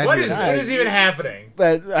revelation we had What here is today. what is even happening?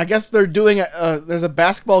 I guess they're doing there's a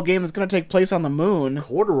basketball game that's going to take place on the moon.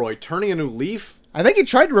 Corduroy turning a new leaf? I think he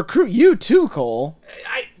tried to recruit you too, Cole.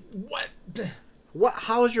 What? What?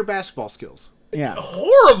 How is your basketball skills? Yeah.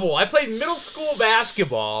 Horrible. I played middle school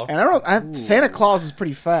basketball. And Santa Claus is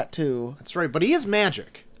pretty fat too. That's right, but he is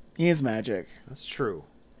magic. He is magic. That's true.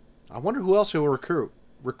 I wonder who else he'll recruit.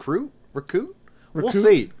 Recruit? We'll Raccoon?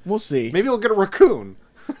 see. We'll see. Maybe we'll get a raccoon.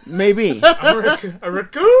 Maybe. A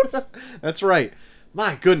raccoon? That's right.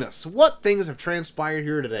 My goodness, what things have transpired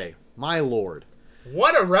here today? My lord.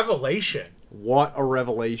 What a revelation. What a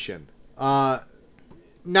revelation.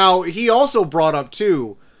 Now, he also brought up,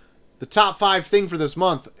 too, the top 5 thing for this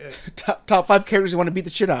month top 5 characters you want to beat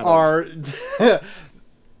the shit out of.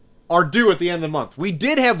 are due at the end of the month. We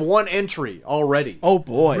did have one entry already. Oh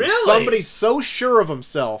boy. Really? Somebody's so sure of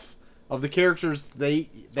himself, of the characters they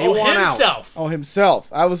want himself. Oh, himself.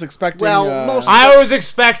 I was expecting. Well, most- I was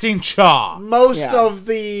expecting Chaw. out. Most Yeah. of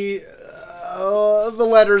the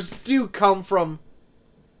letters do come from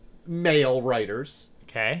male writers.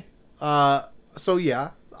 Okay. So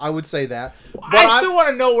yeah, I would say that. But I still want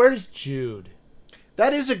to know, where's Jude?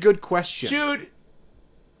 that is a good question. Jude,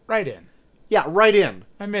 write in. Yeah, write in.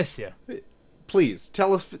 I miss you. Please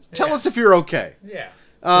tell us if you're okay. Yeah.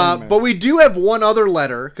 But we do have one other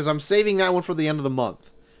letter because I'm saving that one for the end of the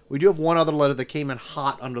month. We do have one other letter that came in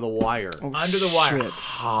hot under the wire. Oh, Under the wire. shit.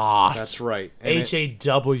 Hot. That's right. And it-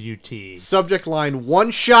 HAWT. subject line: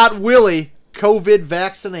 One shot Willie COVID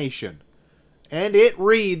vaccination, and it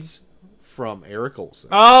reads from Eric Olson.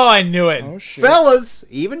 Oh, I knew it. Oh shit. Fellas,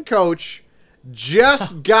 even Coach,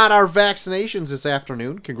 just got our vaccinations this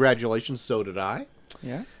afternoon. Congratulations, so did I.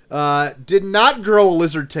 Yeah. Did not grow a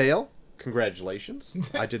lizard tail. Congratulations.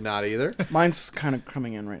 I did not either. Mine's kind of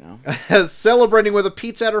coming in right now. Celebrating with a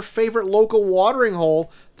pizza at her favorite local watering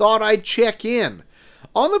hole, thought I'd check in.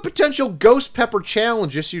 On the potential ghost pepper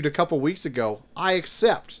challenge issued a couple weeks ago, I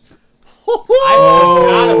accept. I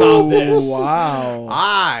forgot about this. Wow.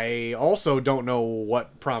 I also don't know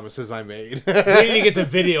what promises I made. We need to get the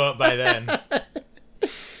video up by then.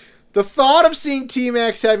 The thought of seeing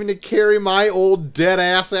T-Max having to carry my old dead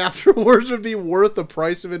ass afterwards would be worth the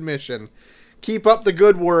price of admission. Keep up the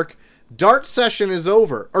good work. Dart season is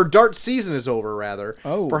over.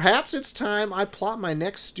 Oh. Perhaps it's time I plot my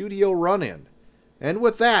next studio run-in. And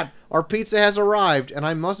with that, our pizza has arrived, and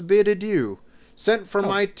I must bid adieu. Sent from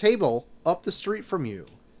my table up the street from you.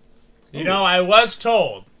 You know, I was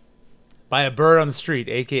told by a bird on the street,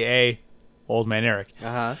 a.k.a. Old Man Eric,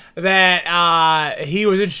 Uh-huh. that he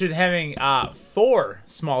was interested in having 4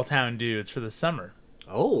 small-town dudes for the summer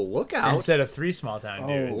Oh, look out. instead of 3 small-town Oh,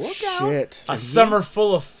 dudes. look out. shit. A summer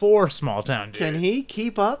full of 4 small-town dudes. Can he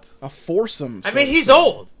keep up? A foursome. I mean, he's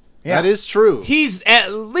old. Yeah. That is true. He's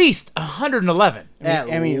at least 111.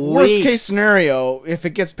 At I mean, least. worst case scenario, if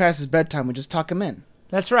it gets past his bedtime, we just tuck him in.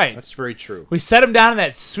 That's right. That's very true. We set him down in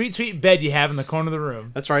that sweet, sweet bed you have in the corner of the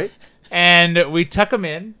room, That's right. and we tuck him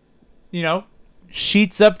in, you know,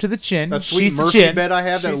 sheets up to the chin. That sweet sheets to Murphy chin. bed I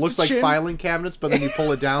have that Sheets looks to like chin. filing cabinets, but then you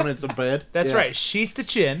pull it down and it's a bed. That's Yeah. right. Sheets to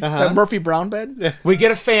chin. Uh-huh. That Murphy Brown bed? We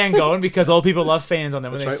get a fan going because old people love fans on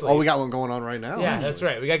them when That's they right. sleep. Oh, we got one going on right now. Yeah, that's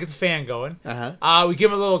right. We gotta get the fan going. Uh-huh. We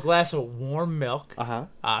give him a little glass of warm milk.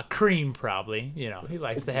 Uh-huh. Cream, probably. You know, he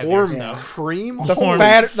likes to have Warm stuff. cream? The, Warm.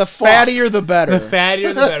 the fattier the better. The fattier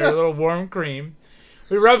the better. A little warm cream.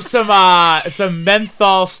 We rub some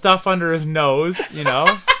menthol stuff under his nose. You know,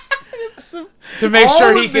 to make All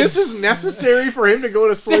sure of he can. this is necessary for him to go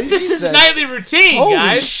to sleep? This is his Jesus. nightly routine, Holy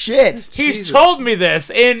guys. shit. He's Jesus. told me this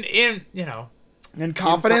in you know, In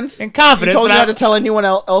confidence? in confidence. He told but you not I'm- to tell anyone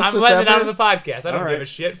else I'm this letting ever? it out on the podcast. I don't All give right. a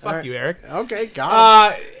shit. Fuck All right. you, Eric. Okay,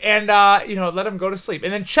 got it. And you know, let him go to sleep,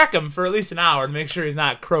 and then check him for at least an hour to make sure he's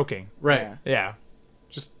not croaking. Right. Yeah. Yeah.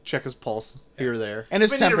 Just check his pulse here or there. And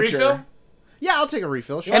his We need a temperature. refill? Yeah, I'll take a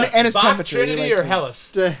refill. Sure. And his Bach, temperature. He Trinity, likes or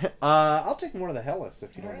his- Hellas? I'll take one of the Hellas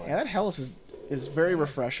if you don't Yeah, mind. that Hellas is very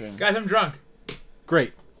refreshing. Guys, I'm drunk.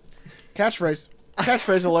 Great. Catchphrase.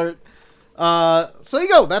 Catchphrase alert. So there you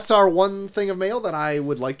go. That's our one thing of mail that I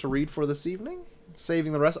would like to read for this evening.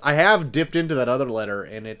 Saving the rest. I have dipped into that other letter,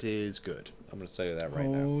 and it is good. I'm going to say that right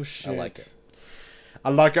now. Oh, shit. I like it. I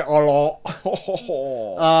like it a lot.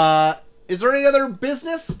 Is there any other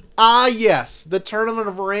business? Yes. The Tournament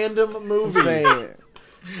of Random Movies. Say it.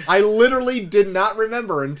 I literally did not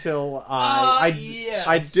remember until I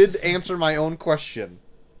yes. did answer my own question.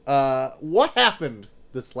 What happened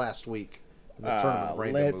this last week in the Tournament of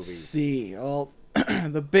Random Let's Movies? see. Well,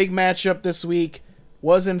 the big matchup this week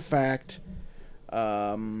was, in fact,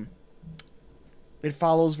 It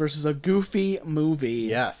Follows versus a Goofy Movie.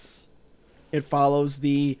 Yes. It follows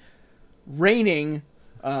the reigning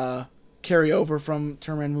carryover from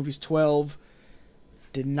Tournament Movies 12.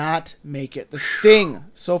 Did not make it. The Sting,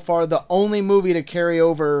 so far the only movie to carry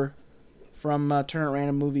over from Tournament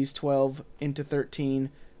Random Movies 12 into 13.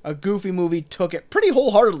 A Goofy Movie took it pretty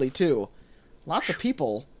wholeheartedly, too. Lots of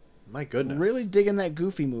people My goodness. really digging that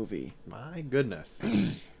Goofy Movie. My goodness.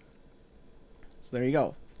 So there you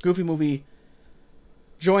go. Goofy Movie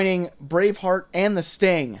joining Braveheart and The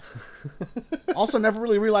Sting. Also, never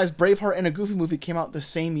really realized Braveheart and a Goofy Movie came out the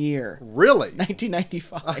same year. Really?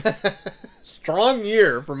 1995. Strong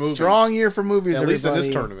year for movies. Strong year for movies, At least in this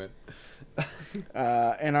everybody. tournament.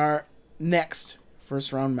 And our next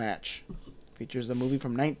first round match features a movie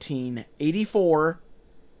from 1984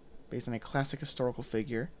 based on a classic historical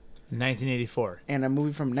figure, 1984. and a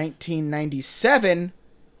movie from 1997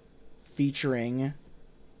 featuring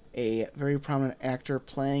a very prominent actor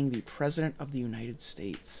playing the President of the United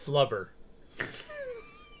States. Flubber.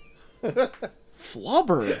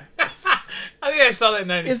 Flubber? I think I saw that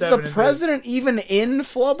in Is 97. the president even in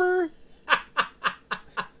Flubber?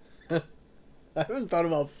 I haven't thought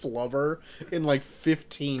about Flubber in like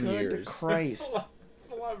 15 Good years. Christ.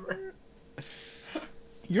 Flubber.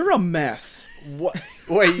 You're a mess. What?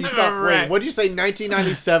 Wait, you saw? Right. Wait, what did you say?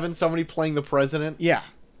 1997? Somebody playing the president, Yeah.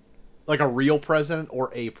 like a real president or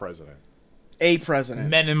a president? A president.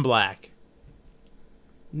 Men in Black.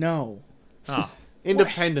 No. Oh.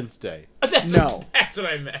 Independence Day. That's No. What, that's what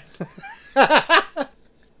I meant.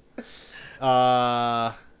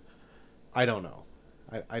 I don't know.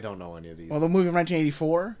 I don't know any of these. Well, the movie from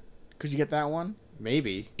 1984. Could you get that one?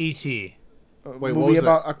 Maybe. E.T. A Wait, what movie was it?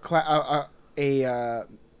 about a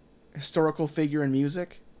historical figure in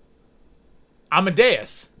music.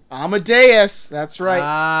 Amadeus. Amadeus. That's right.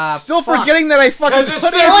 Ah, Still fuck. forgetting that I fucking Because it's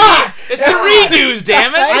put the, it on. it's the redos,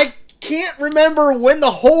 damn it. I can't remember when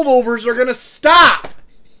the holdovers are gonna stop.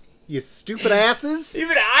 You stupid asses!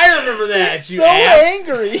 Even I remember that, you So ass.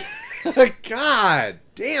 angry. God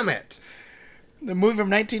damn it! The movie from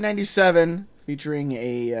 1997 featuring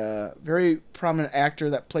a very prominent actor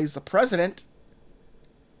that plays the president.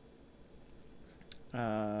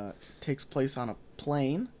 Takes place on a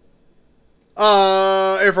plane.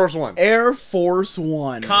 Air Force One. Air Force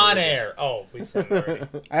One. Con Air. Oh, we said it already.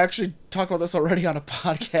 I actually talked about this already on a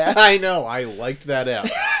podcast. I know. I liked that out.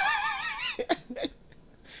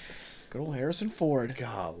 Good old Harrison Ford.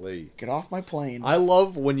 Golly. Get off my plane. I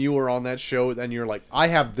love when you were on that show and you're like, I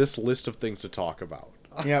have this list of things to talk about.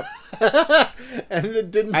 Yep. And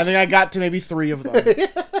it didn't. I think I got to maybe 3 of them.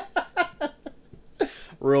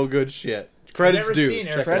 Real good shit. Credits never due. seen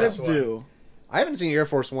Air Check it Credits out. One. due. I haven't seen Air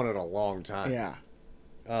Force One in a long time. Yeah.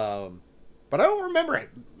 But I don't remember it.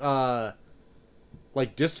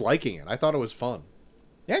 Like disliking it. I thought it was fun.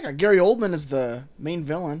 Yeah, I got Gary Oldman as the main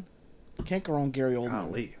villain. Can't go wrong, Gary Oldman.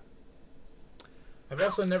 Golly. I've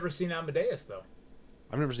also never seen Amadeus, though.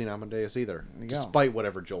 I've never seen Amadeus either. There you go. Despite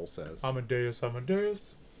whatever Joel says. Amadeus. Rock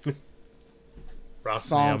me,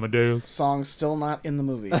 Song. Amadeus. Song's still not in the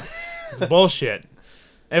movie. It's bullshit.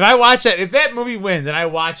 If I watch that, if that movie wins and I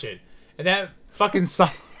watch it, and that fucking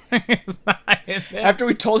song is not in there, After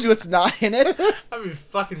we told you it's not in it, I'd be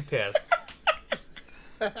fucking pissed.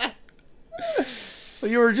 so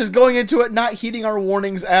you were just going into it not heeding our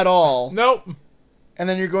warnings at all, Nope. and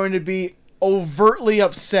then you're going to be overtly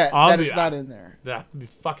upset I'll that be- it's not in there. I'd be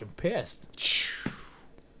fucking pissed.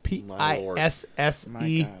 My lord.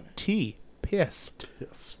 P-I-S-S-E-T. Pissed.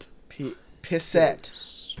 Pissed. Pissette.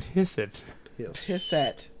 Pissed.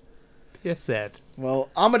 Pissette. Pissed. Well,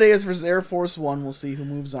 Amadeus vs. Air Force One. We'll see who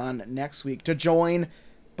moves on next week to join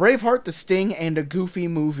Braveheart, The Sting, and A Goofy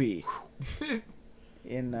Movie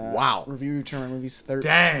in Wow. Review Return Movies 13.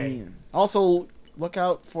 Dang. Also, look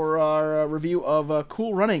out for our review of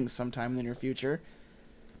Cool Runnings sometime in the near future.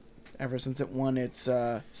 Ever since it won its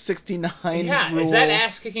 69 Yeah, rule. is that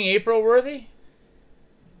ass-kicking April worthy?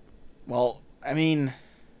 Well, I mean,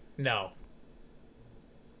 No.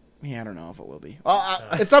 yeah, I don't know if it will be.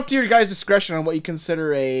 It's up to your guys' discretion on what you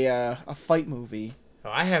consider a fight movie. Oh,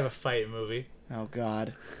 I have a fight movie. Oh,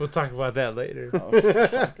 God. We'll talk about that later.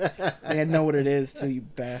 I know what it is, too, you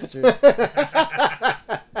bastard.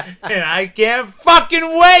 And I can't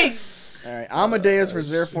fucking wait! All right, Amadeus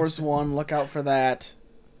vs. Air Force One. Look out for that.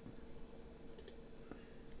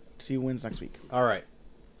 See who wins next week. All right.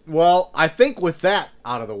 Well, I think with that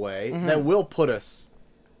out of the way, that will put us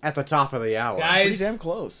at the top of the hour. Guys, Pretty damn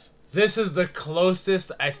close. this is the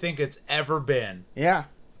closest I think it's ever been Yeah.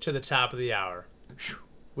 to the top of the hour.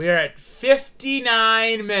 We are at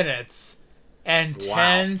 59 minutes and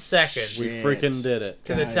 10 seconds We Shit. freaking did it.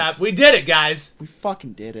 to the guys. top. We did it, guys. We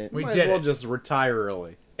fucking did it. We Might did as well it. just retire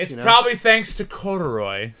early. It's you know? probably thanks to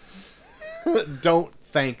Corduroy. Don't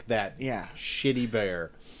thank that Yeah. shitty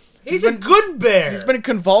bear. He's a good bear. He's been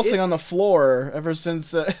convulsing on the floor ever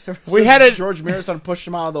since, We had a- George Marison pushed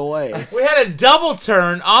him out of the way. We had a double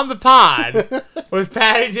turn on the pod with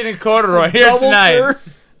Paddington and Corduroy here Double tonight. turn?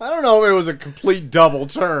 I don't know if it was a complete double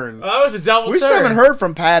turn. Well, that was a double We turn. still haven't heard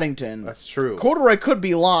from Paddington. That's true. Corduroy could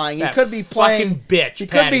be lying. That He could be playing. fucking bitch. He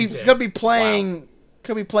Paddington. could be playing.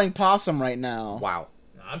 Could be playing possum right now. Wow.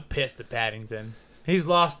 I'm pissed at Paddington. He's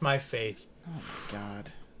lost my faith.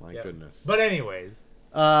 God. My Yep. goodness. But anyways,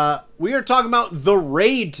 We are talking about The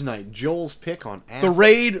Raid tonight. Joel's pick on Ass. The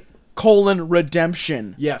Raid: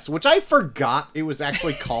 Redemption. Yes, which I forgot it was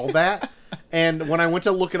actually called that. And when I went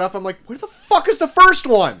to look it up, I'm like, where the fuck is the first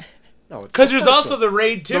one? No, it's because the there's first also one. the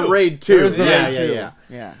Raid 2. The Raid 2. There's the yeah, Raid yeah, 2.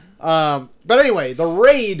 yeah. Yeah. But anyway, The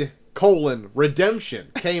Raid: Redemption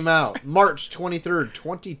came out March 23rd,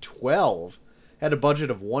 2012. Had a budget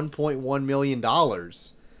of $1.1 million.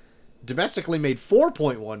 Domestically made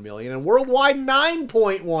 $4.1 million and worldwide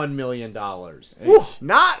 $9.1 million. Whew,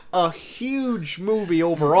 not a huge movie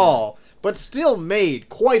overall, but still made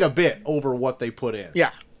quite a bit over what they put in. Yeah.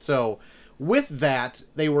 So with that,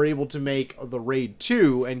 they were able to make The Raid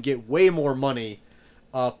 2 and get way more money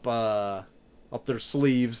up their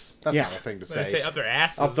sleeves. That's Yeah. not a thing to Say say. up their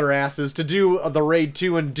asses. Up their asses to do The Raid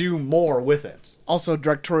 2 and do more with it. Also,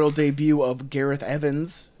 directorial debut of Gareth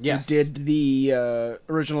Evans. Yes. Who did the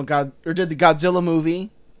original did the Godzilla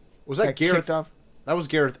movie. Was that Got Gareth? kicked off. That was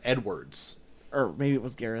Gareth Edwards. Or maybe it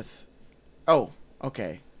was Gareth. Oh,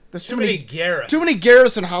 okay. There's Too many Garrets. Too many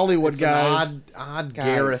Gareths in Hollywood, It's guys. an odd Guys.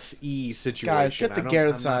 Gareth-y situation. Guys, get the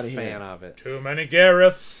Gareths I'm not outta a here. fan of it. Too many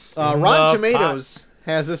Gareths. Rotten Tomatoes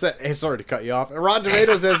has this at... Hey, sorry to cut you off. Rotten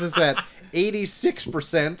Tomatoes has this at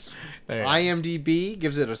 86%. There you go. IMDb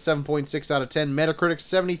gives it a 7.6 out of 10. Metacritic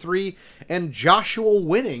 73. And Joshua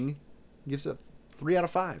Winning gives it 3 out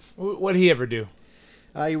of 5. What'd he ever do?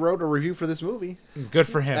 He wrote a review for this movie. Good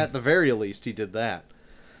for him. At the very least, he did that.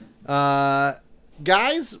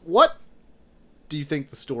 Guys, what do you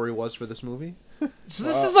think the story was for this movie? So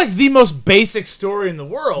this is like the most basic story in the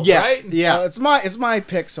world, Yeah, right? yeah. It's my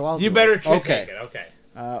pick, so I'll. You do better it. take Okay. it.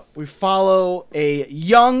 Okay. We follow a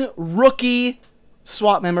young rookie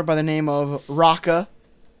SWAT member by the name of Raka.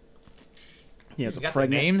 He has You a got the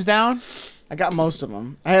pregnant. names down? I got most of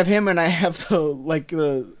them. I have him, and I have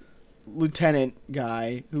the lieutenant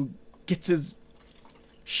guy who gets his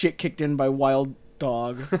shit kicked in by Wild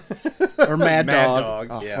Dog or Mad, Mad Dog.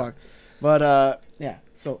 Dog, Oh yeah. fuck. But yeah.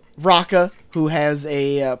 So Raka, who has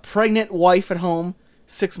a pregnant wife at home,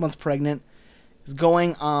 6 months pregnant, is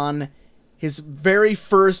going on his very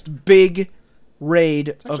first big raid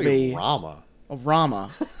It's of actually a Rama.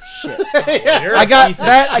 Rama. Shit. You're I a got piece of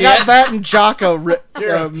that. I got shit. that and Jaka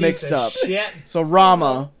You're a piece mixed of up. Shit. So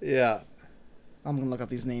Rama. Yeah. I'm gonna look up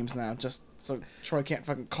these names now, just so Troy can't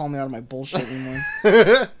fucking call me out of my bullshit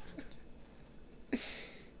anymore.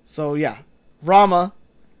 So yeah, Rama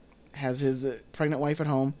has his pregnant wife at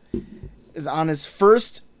home, is on his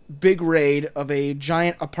first big raid of a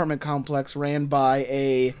giant apartment complex ran by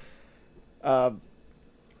a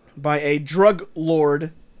drug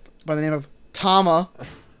lord by the name of Tama,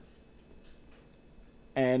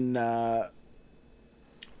 and Rama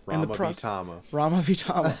process- Vitama. Rama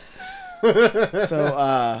Vitama.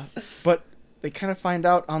 So, but they kind of find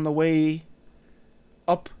out on the way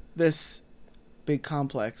up this big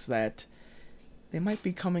complex that they might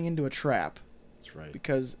be coming into a trap That's right.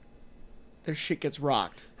 because their shit gets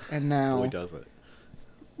rocked. And Boy, now does it.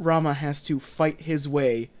 Rama has to fight his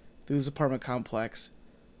way through this apartment complex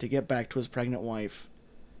to get back to his pregnant wife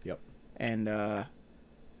Yep. and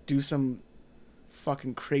do some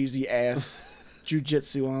fucking crazy ass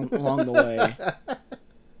jujitsu along the way.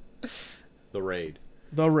 The raid.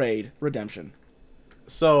 The Raid Redemption.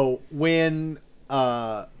 So when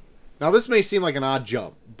now this may seem like an odd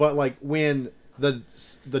jump, but like when the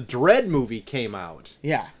Dredd movie came out,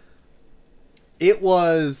 Yeah. it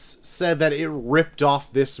was said that it ripped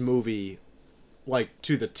off this movie like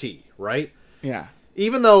to the T, right? Yeah.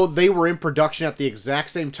 Even though they were in production at the exact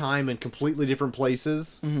same time in completely different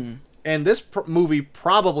places, and this movie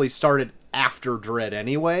probably started after Dredd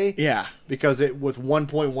anyway. Yeah. Because it with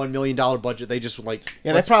 $1.1 million budget, they just like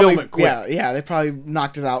Yeah, let's they probably film it quick. yeah, they probably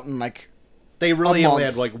knocked it out in like They really a only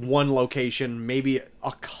month. had like one location, maybe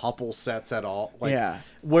a couple sets at all. Like, Yeah.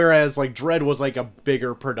 Whereas like Dredd was like a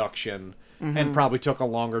bigger production and probably took a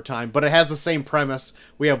longer time, but it has the same premise.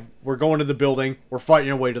 We're going to the building, we're fighting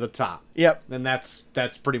our way to the top, Yep. and that's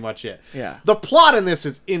pretty much it. Yeah. The plot in this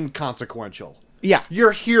is inconsequential. Yeah.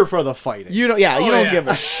 You're here for the fighting. You don't you Oh, don't yeah. give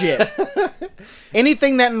a shit.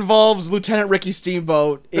 Anything that involves Lieutenant Ricky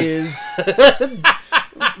Steamboat is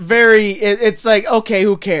very it's like okay,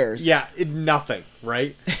 who cares? Yeah, nothing,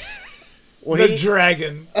 right? When The he-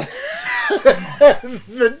 dragon.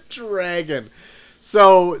 the dragon.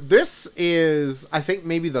 So this is, I think,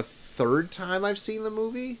 maybe the third time I've seen the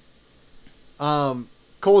movie.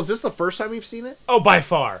 Cole, is this the first time you've seen it? Oh, by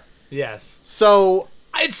far. Yes. So,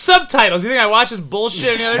 It's subtitles. You think I watch this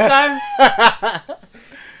bullshit any other time?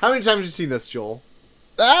 how many times have you seen this, Joel?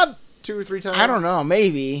 2 or 3 times? I don't know,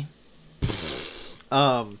 maybe.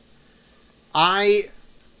 I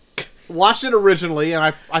watched it originally,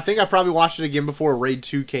 and I think I probably watched it again before Raid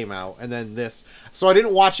 2 came out, and then this. So I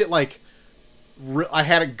didn't watch it like I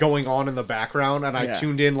had it going on in the background, and I Yeah.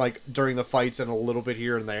 tuned in like during the fights and a little bit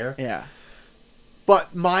here and there. Yeah.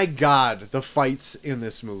 But my God, the fights in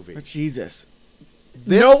this movie. But Jesus.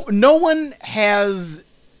 This, No one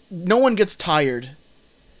gets tired.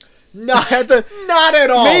 not not at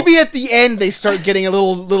all. Maybe at the end they start getting a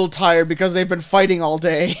little tired because they've been fighting all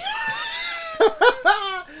day.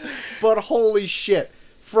 but holy shit!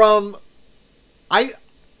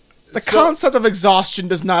 The concept of exhaustion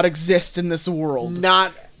does not exist in this world.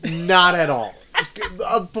 not at all.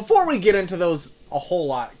 Before we get into those a whole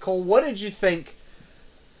lot, Cole, what did you think?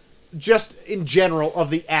 Just in general of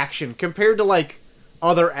the action compared to like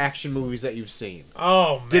other action movies that you've seen.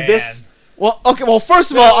 Oh, man. Did this? Well, okay. Well,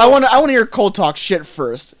 first of all, I want to hear Cole talk shit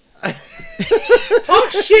first.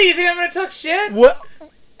 Talk shit? You think I'm going to talk shit? What?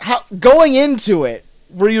 How going into it?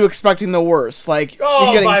 Were you expecting the worst? Like Oh,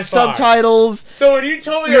 you're getting by far. subtitles. So when you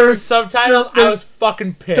told me there were subtitles, I was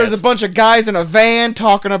fucking pissed. There's a bunch of guys in a van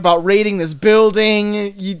talking about raiding this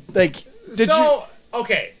building. You like?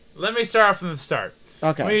 Okay, let me start off from the start.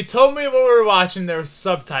 Okay. When you told me what we were watching, there were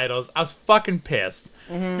subtitles, I was fucking pissed.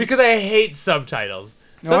 Because I hate subtitles.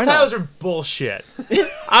 No, I know. Subtitles are bullshit.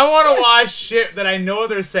 I want to watch shit that I know what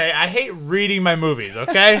they're saying. I hate reading my movies,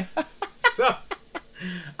 okay? So,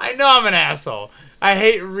 I know I'm an asshole. I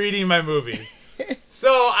hate reading my movies.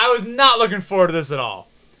 So, I was not looking forward to this at all.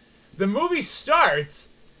 The movie starts,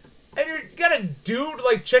 and you got a dude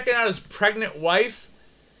like checking out his pregnant wife.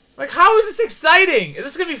 Like, how is this exciting? Is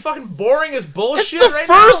this gonna be fucking boring as It's bullshit the right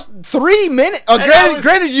first 3 minutes. And I Granted, was-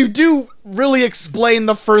 granted, you do really explain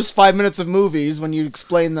the first 5 minutes of movies when you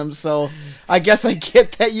explain them, so I guess I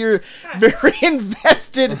get that you're very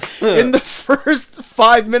invested in the first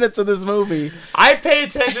 5 minutes of this movie. now? I pay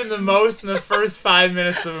attention the most in the first 5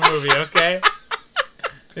 minutes of a movie. Okay.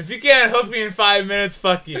 If you can't hook me in 5 minutes,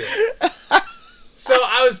 fuck you. So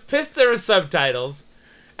I was pissed there were subtitles.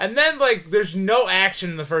 And then, like, there's no action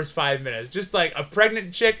in the first 5 minutes. Just, like, a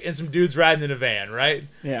pregnant chick and some dudes riding in a van, right?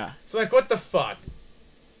 Yeah. So, like, what the fuck?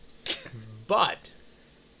 But,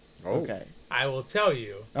 Oh. Okay. I will tell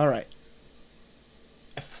you, All right.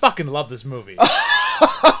 I fucking love this movie.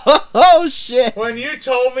 Oh shit. When you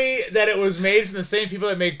told me that it was made from the same people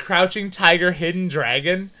that made Crouching Tiger, Hidden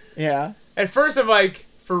Dragon, Yeah. at first I'm like,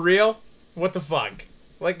 for real? What the fuck?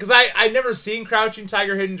 Like, because I never seen Crouching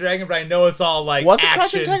Tiger, Hidden Dragon, but I know it's all, like, Was it action.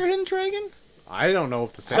 Crouching Tiger, Hidden Dragon? I don't know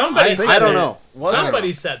if the same. Somebody I said don't that. know. Was it?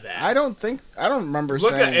 Somebody said that. I don't remember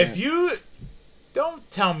Look, saying if it. you... Don't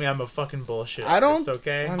tell me I'm a fucking bullshit I don't- artist,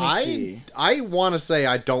 okay? let me see. I want to say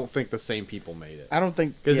I don't think the same people made it I don't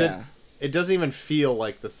think because yeah. it doesn't even feel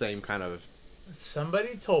like the same kind of.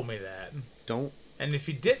 Somebody told me that. Don't And if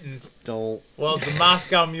you didn't, don't. well, the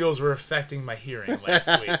Moscow Mules were affecting my hearing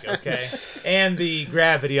last week, okay? And the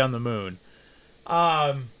gravity on the moon.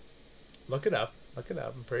 Look it up. Look it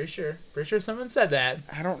up. I'm pretty sure someone said that.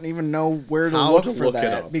 I don't even know where to How look to for look it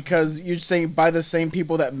that up. because you're saying by the same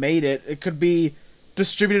people that made it. It could be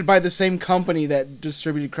distributed by the same company that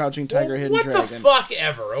distributed Crouching Tiger, Hidden What Dragon. the fuck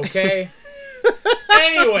ever, okay?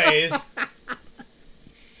 Anyways,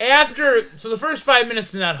 so the first 5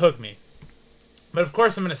 minutes did not hook me. But of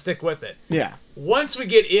course I'm going to stick with it. Yeah. Once we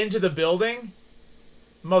get into the building,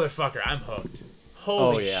 motherfucker, I'm hooked.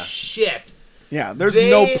 Holy yeah. shit. Yeah, there's They-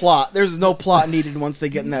 no plot. There's no plot needed once they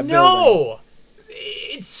get in that building. No!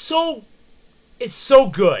 It's so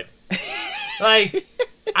good. Like,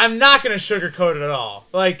 I'm not going to sugarcoat it at all.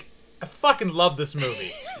 Like, I fucking love this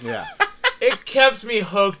movie. Yeah. It kept me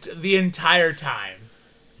hooked the entire time.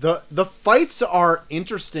 The fights are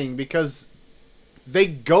interesting because they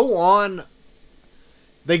go on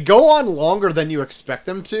longer than you expect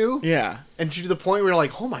them to, Yeah. and to the point where you're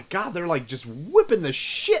like, oh my god, they're like just whipping the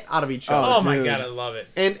shit out of each other. Oh my dude. god, I love it.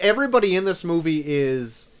 And everybody in this movie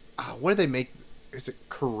is what do they make? Is it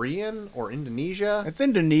Korean or Indonesia? It's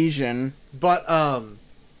Indonesian. But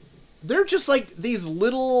they're just like these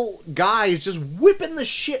little guys just whipping the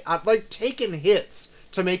shit out, like taking hits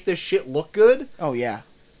to make this shit look good. Oh yeah.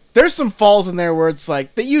 There's some falls in there where it's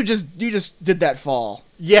like that you just did that fall.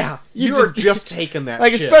 Yeah, You you're just- just taking that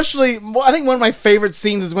Like shit. especially I think one of my favorite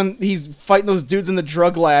scenes is when he's fighting those dudes in the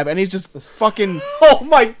drug lab and he's just fucking Oh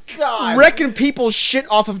my god. wrecking people's shit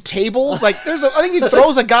off of tables. Like I think he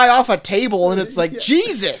throws a guy off a table and it's like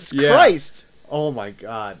Jesus Yeah. Christ. Oh my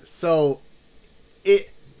god. So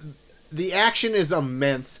the action is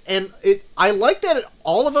immense, and I like that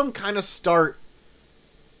all of them kind of start.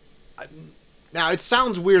 Now it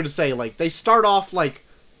sounds weird to say, like they start off like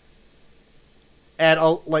at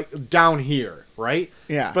like down here, right?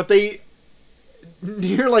 Yeah. But they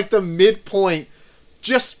near like the midpoint,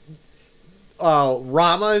 just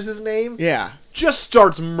Rama is his name. Yeah. Just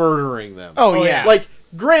starts murdering them. Oh, yeah. Like,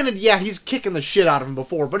 granted, yeah, he's kicking the shit out of them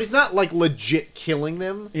before, but he's not like legit killing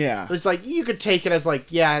them. Yeah. It's like you could take it as like,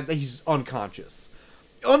 yeah, he's unconscious.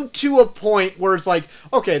 To a point where it's like,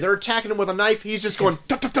 okay, they're attacking him with a knife. He's just going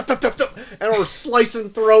tup, tup, tup, tup, tup, tup, and or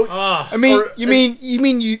slicing throats. Ah. I mean, Or- you mean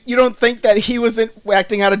you don't think that he wasn't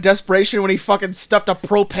acting out of desperation when he fucking stuffed a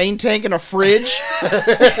propane tank in a fridge?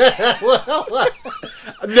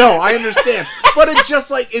 No, I understand, but it's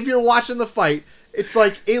just like if you're watching the fight, it's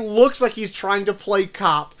like it looks like he's trying to play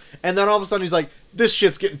cop, and then all of a sudden he's like, "This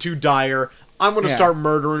shit's getting too dire. I'm gonna Yeah. start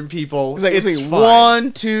murdering people." He's like, it's it's like, fine.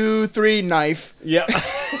 1, 2, 3, knife. Yeah.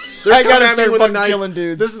 I gotta start fucking killing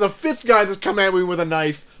dudes. This is the fifth guy that's come at me with a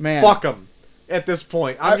knife. Man. Fuck him. At this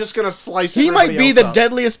point, I'm just gonna slice. He might everybody be else the up.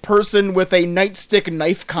 deadliest person with a nightstick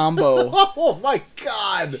knife combo. Oh my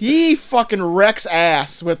god! He fucking wrecks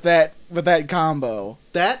ass with that combo.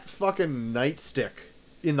 That fucking nightstick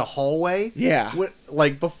in the hallway. Yeah.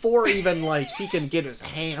 Like before even like he can get his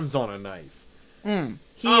hands on a knife. Mm.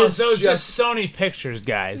 He Oh, is so it's just Sony Pictures,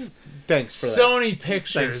 guys. Thanks for that. Sony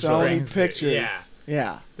Pictures. Sony brings it. Pictures. Yeah.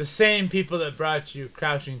 Yeah. The same people that brought you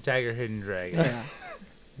Crouching Tiger, Hidden Dragon. Yeah.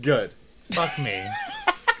 Good. Fuck me.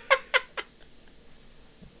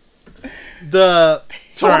 The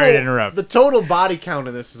total, Sorry to interrupt. The total body count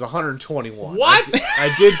in this is 121. What?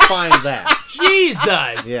 I did find that.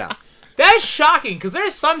 Jesus. Yeah. That's shocking, because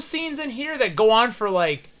there's some scenes in here that go on for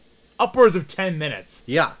like upwards of 10 minutes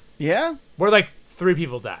Yeah. Yeah. where like 3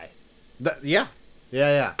 people die. Yeah.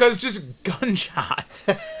 Yeah. Because it's just gunshots.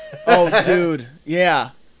 Oh, dude.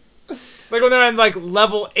 Yeah. Like when they're on like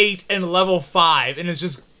level 8 and level 5 and it's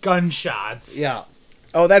just gunshots. Yeah.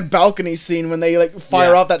 Oh, that balcony scene when they like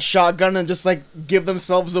fire Yeah. off that shotgun and just like give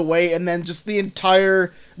themselves away, and then just the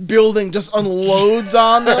entire building just unloads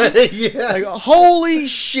on them. Yeah. Like, holy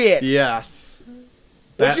shit! Yes.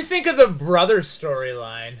 What'd you think of the brother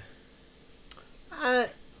storyline?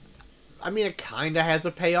 I mean, it kind of has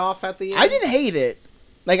a payoff at the end. I didn't hate it.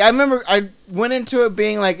 Like, I remember I went into it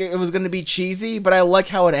being like it was going to be cheesy, but I like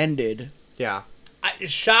how it ended. Yeah.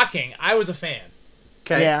 It's shocking. I was a fan.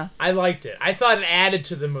 Okay. Yeah. I liked it. I thought it added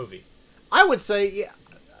to the movie. I would say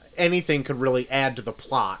anything could really add to the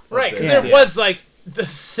plot. of Right, because this. it was like the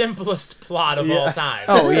simplest plot of all time.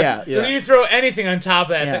 Oh, yeah. Yeah. So you throw anything on top of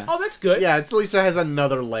that, it's Yeah. like, oh, that's good. Yeah, it's at least it has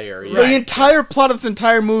another layer. Yeah. The entire plot of this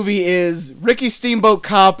entire movie is Ricky Steamboat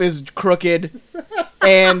Cop is crooked,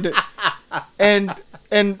 and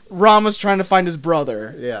Rama's trying to find his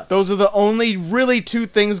brother. Yeah. Those are the only really 2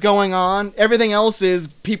 things going on. Everything else is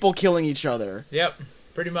people killing each other. Yep,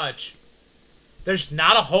 pretty much. There's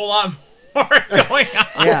not a whole lot more going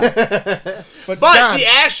on. Yeah. But But the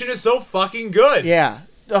action is so fucking good. yeah.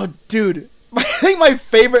 Oh, dude. I think my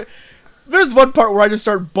favorite. There's one part where I just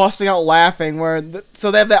start busting out laughing.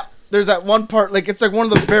 So they have that. There's that one part, like it's like one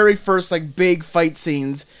of the very first like big fight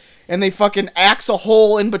scenes, and they fucking axe a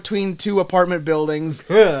hole in between 2 apartment buildings,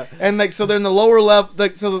 and like so they're in the lower level.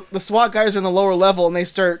 Like so the SWAT guys are in the lower level, and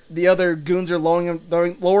the other goons are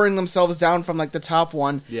lowering themselves down from like the top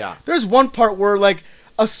one. Yeah. There's one part where like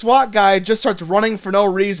a SWAT guy just starts running for no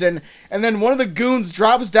reason, and then one of the goons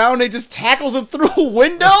drops down and he just tackles him through a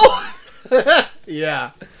window.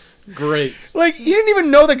 Yeah. Great. Like, he didn't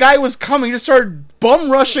even know the guy was coming. He just started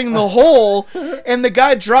bum rushing the hole, and the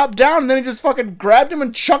guy dropped down, and then he just fucking grabbed him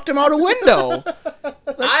and chucked him out a window.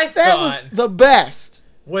 I That was thought the best.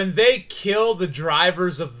 when they kill the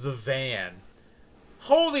drivers of the van,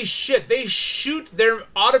 holy shit, they shoot their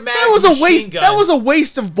automatic That was a machine waste. gun. That was a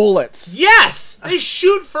waste of bullets. Yes! They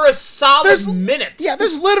shoot for a solid There's- minute. Yeah,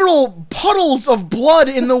 there's literal puddles of blood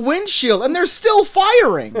in the windshield, and they're still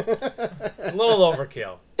firing. A little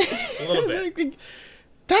overkill. A little bit.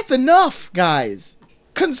 That's enough, guys.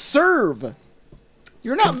 Conserve.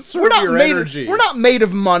 We're not your made. energy. We're not made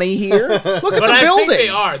of money here. Look at But the I building. think they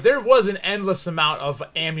are. There was an endless amount of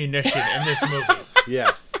ammunition in this movie.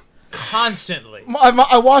 Yes. Constantly.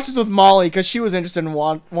 I watched this with Molly because she was interested in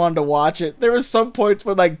wanted to watch it. There was some points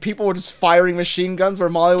where like people were just firing machine guns where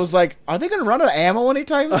Molly was like, "Are they gonna run out of ammo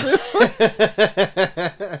anytime soon?"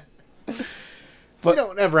 You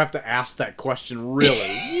don't ever have to ask that question,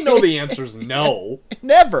 really. You know the answer's no.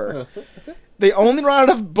 Never. They only run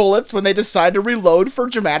out of bullets when they decide to reload for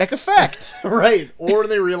dramatic effect. Right. Or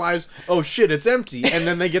they realize, oh shit, it's empty, and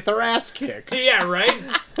then they get their ass kicked. Yeah, right?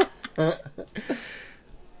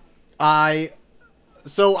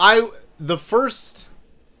 The first,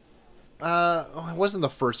 it wasn't the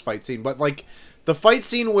first fight scene, but like the fight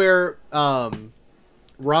scene where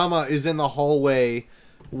Rama is in the hallway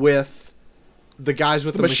with the guys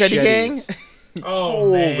with the Machete machetes. gang? Oh,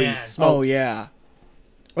 Holy man. smokes. Oh yeah.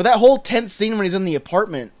 Or that whole tense scene when he's in the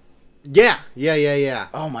apartment. Yeah.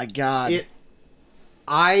 Oh my god.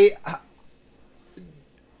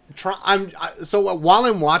 So while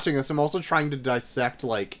I'm watching this, I'm also trying to dissect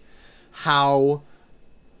like how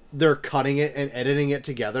they're cutting it and editing it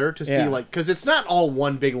together to see Yeah. like, because it's not all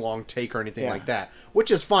one big long take or anything Yeah. like that,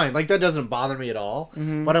 which is fine. Like that doesn't bother me at all.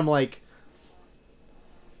 But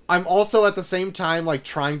I'm also at the same time like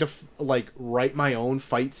trying to like write my own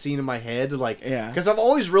fight scene in my head, like Yeah. because I've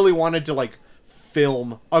always really wanted to like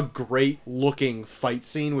film a great looking fight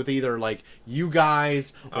scene with either like you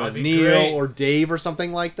guys or that'd be Neil great. or Dave or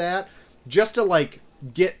something like that, just to like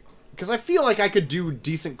get, because I feel like I could do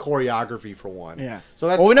decent choreography for one. Yeah. So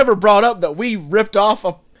that's Well, we never brought up that we ripped off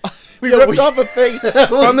a Yeah, we- off a thing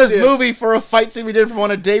from this did. movie for a fight scene we did for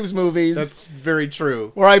one of Dave's movies. that's very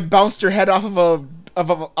true. where I bounced her head off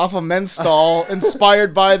of a men's stall,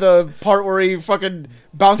 inspired by the part where he fucking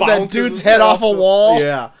bounced that Bounces dude's his head off a the- wall.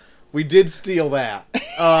 Yeah, we did steal that.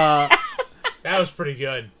 That was pretty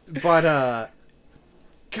good. But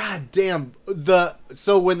god damn,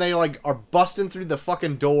 so when they like are busting through the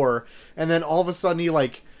fucking door, and then all of a sudden he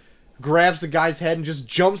like grabs the guy's head and just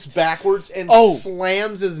jumps backwards and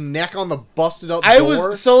slams his neck on the busted up door. I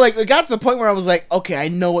was so like, it got to the point where I was like, okay, I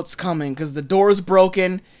know what's coming because the door's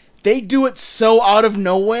broken. They do it so out of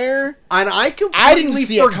nowhere. And I didn't completely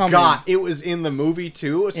see it coming. forgot it was in the movie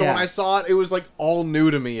too. So Yeah. when I saw it, it was like all new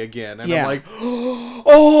to me again. And Yeah. I'm like,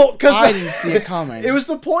 oh, because I didn't see it coming. It was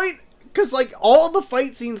the point because like all the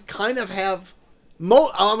fight scenes kind of have, I'm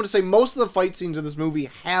gonna say most of the fight scenes in this movie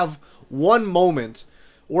have one moment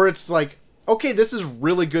where it's like, okay, this is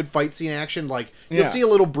really good fight scene action. Like you'll Yeah. see a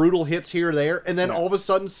little brutal hits here or there, and then all of a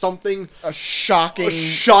sudden something A shocking.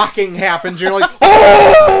 shocking happens. You're like,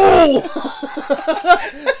 oh,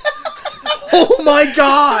 oh my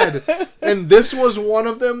god! And this was one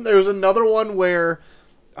of them. There was another one where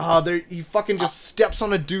he fucking just steps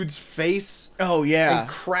on a dude's face Oh yeah. and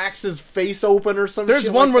cracks his face open or something. There's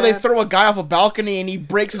one where they throw a guy off a balcony and he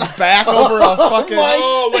breaks his back over a fucking.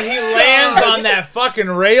 Oh, when he lands on that fucking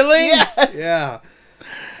railing? Yes. Yeah.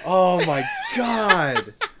 Oh my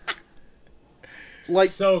god. Like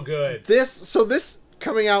So good. this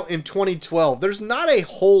coming out in 2012. There's not a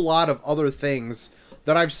whole lot of other things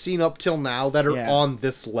that I've seen up till now that are Yeah. on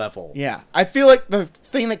this level. Yeah, I feel like the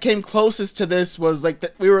thing that came closest to this was like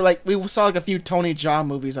that we saw like a few Tony Jaa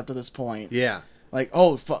movies up to this point. Yeah. Like,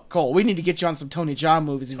 oh fuck, Cole, we need to get you on some Tony Jaa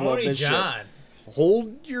movies if you love Tony this John.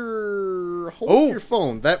 Hold your Oh. your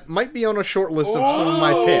phone. That might be on a short list of some of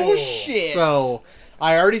my Oh, picks. shit. So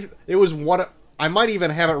it was one. I might even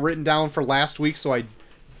have it written down for last week, so I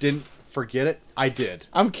didn't forget it. I did.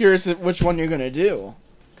 I'm curious at which one you're gonna do,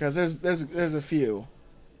 because there's a few.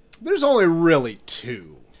 There's only really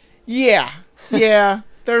two. Yeah, yeah.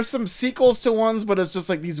 There's some sequels to ones, but it's just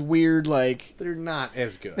like these weird like They're not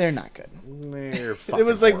as good. they're not good. They're It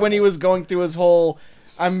was like when he horrible. was going through his whole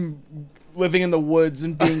I'm living in the woods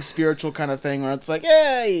and being spiritual kind of thing, where it's like,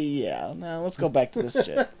 yeah, no, let's go back to this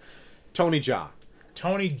shit. Tony Jaa.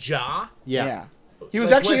 Tony Jaa? Yeah. He was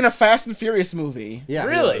Like, actually in a what's- Fast and Furious movie. Yeah. he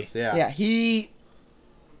Really? was, Yeah. Yeah,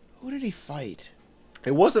 who did he fight?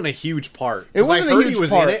 It wasn't a huge part. It 'Cause wasn't I a heard huge he was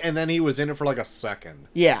part. in it, and then he was in it for like a second.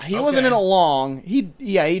 Yeah, he wasn't in Okay. it long.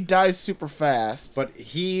 He dies super fast. But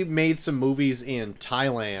he made some movies in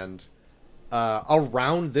Thailand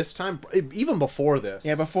around this time, even before this.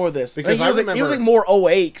 Yeah, before this. Because he was I like, he was like remember- more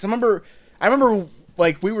 08. Cause I remember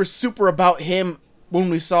like we were super about him when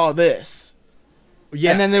we saw this.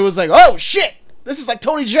 Yes. And then there was like, oh shit, this is like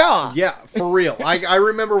Tony Jaa. Yeah, for real. I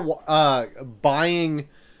remember buying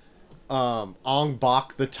Ong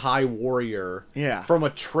Bak the Thai Warrior Yeah. from a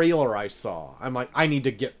trailer I saw. I'm like, I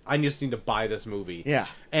just need to buy this movie. Yeah.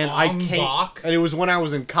 And Ong Bak? and it was when I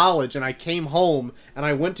was in college, and I came home and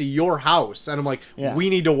I went to your house, and I'm like, Yeah. we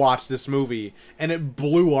need to watch this movie, and it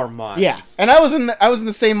blew our minds. Yeah, and I was in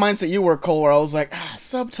the same mindset you were, Cole, where I was like,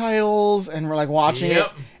 subtitles, and we're like watching Yep.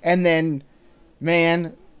 it, and then,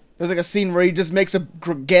 man, there's like a scene where he just makes a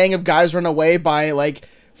gang of guys run away by like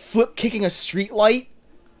flip kicking a street light,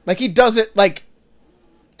 like he does it like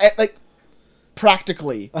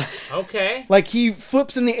practically, Okay. like he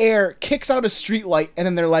flips in the air, kicks out a street light, and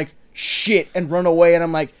then they're like shit and run away, and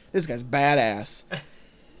I'm like, this guy's badass.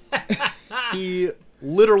 He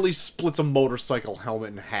literally splits a motorcycle helmet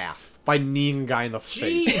in half by kneeing a guy in the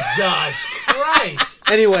face. Jesus Christ.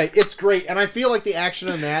 Anyway, it's great, and I feel like the action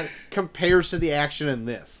in that compares to the action in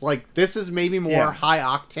this. Like, this is maybe more Yeah. high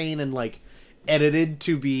octane and like edited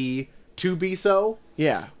to be so,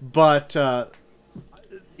 Yeah. but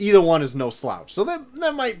either one is no slouch. So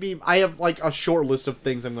that might be. I have like a short list of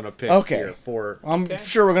things I'm gonna pick Okay. here for. I'm Okay.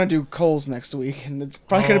 sure we're gonna do Cole's next week, and it's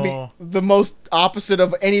probably Oh. gonna be the most opposite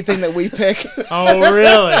of anything that we pick. Oh,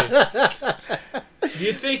 really?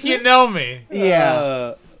 You think you know me?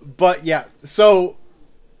 Yeah. But yeah, so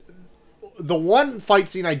the one fight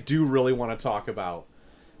scene I do really want to talk about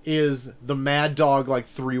is the Mad Dog like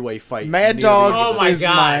 3-way fight. Mad near the Dog end of Oh this. my is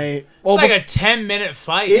God. my well, It's like bef- a 10-minute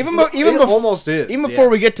fight. even It bef- almost is. even yeah. before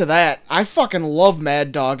we get to that, I fucking love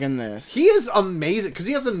Mad Dog in this. He is amazing because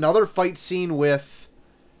he has another fight scene with.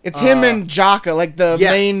 It's him and Jaka, like the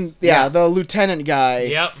yes, main, yeah. the lieutenant guy.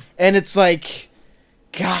 Yep. And it's like,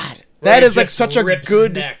 God, Where that he is like just such a rips his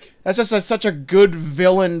good. neck. That's just such a good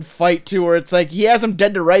villain fight too, where it's like he has him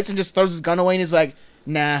dead to rights and just throws his gun away and he's like,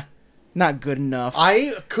 nah, not good enough.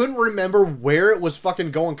 I couldn't remember where it was fucking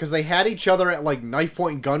going because they had each other at like knife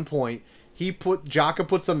point and gun point. Jaka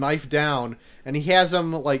puts the knife down and he has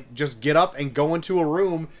him like just get up and go into a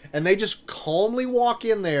room and they just calmly walk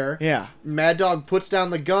in there. Yeah. Mad Dog puts down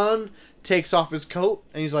the gun, takes off his coat,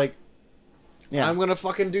 and he's like, Yeah. I'm gonna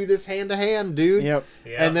fucking do this hand to hand, dude. Yep.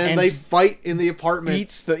 Yeah. And then And they fight in the apartment,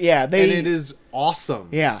 Beats the they and it is awesome.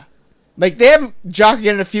 Yeah. Like, they have Jock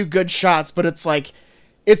getting a few good shots, but it's like,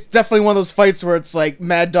 it's definitely one of those fights where it's like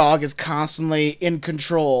Mad Dog is constantly in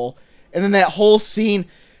control. And then that whole scene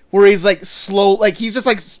where he's like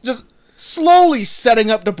he's just slowly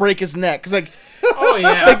setting up to break his neck. Cause like, Oh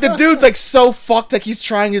yeah. Like the dude's like so fucked, like he's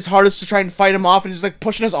trying his hardest to try and fight him off, and he's like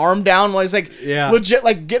pushing his arm down while he's like legit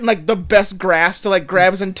like getting like the best grasp to like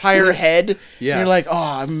grab his entire head. Yes. And you're like,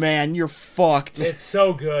 oh man, you're fucked. It's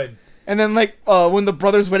so good. And then like when the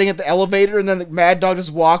brother's waiting at the elevator, and then the Mad Dog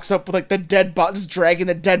just walks up with like the dead body, just dragging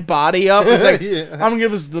the dead body up. It's like, I'm gonna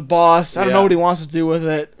give this to the boss. I don't know what he wants to do with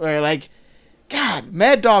it. Or like, God,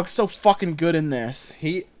 Mad Dog's so fucking good in this.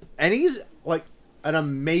 He's like an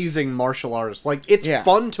amazing martial artist. Like it's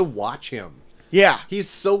fun to watch him. Yeah. He's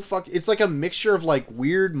so it's like a mixture of like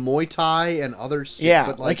weird Muay Thai and other stuff. Yeah.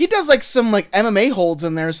 But like he does like some like MMA holds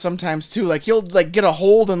in there sometimes too. Like he'll like get a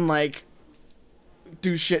hold and like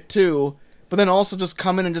do shit too, but then also just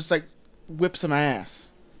come in and just like whip some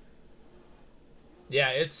ass. Yeah,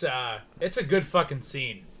 it's a good fucking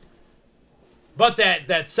scene. But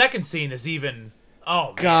that second scene is even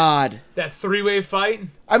God. That three-way fight.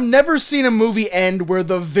 I've never seen a movie end where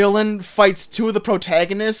the villain fights two of the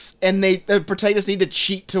protagonists and the protagonists need to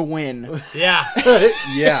cheat to win. Yeah.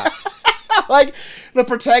 Yeah. Like the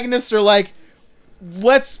protagonists are like,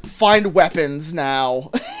 let's find weapons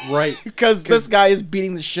now. Right. Because this guy is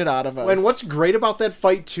beating the shit out of us. And what's great about that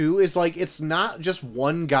fight too is like it's not just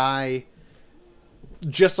one guy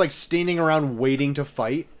just like standing around waiting to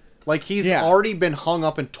fight. Like he's already been hung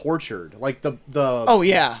up and tortured. Like the oh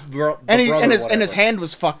yeah, and his hand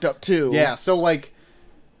was fucked up too. Yeah, so like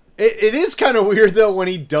it is kind of weird though when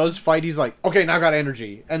he does fight. He's like, okay, now I got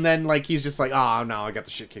energy, and then like he's just like, oh no, I got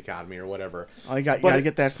the shit kicked out of me or whatever. Oh, you gotta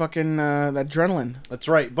get that fucking that adrenaline. That's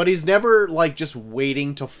right, but he's never like just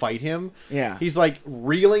waiting to fight him. Yeah, he's like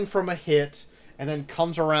reeling from a hit, and then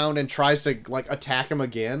comes around and tries to like attack him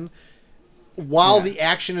again. While the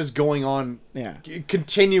action is going on,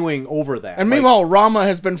 continuing over that. And meanwhile, Rama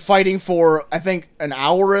has been fighting for, I think, an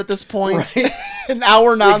hour at this point. Right? An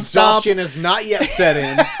hour nonstop. Exhaustion has not yet set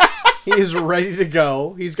in. He is ready to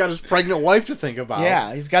go. He's got his pregnant wife to think about.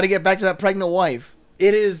 Yeah, he's got to get back to that pregnant wife.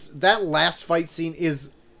 That last fight scene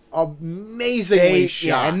is amazingly shot.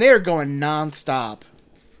 Yeah, and they're going nonstop.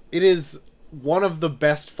 It is one of the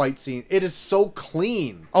best fight scenes. It is so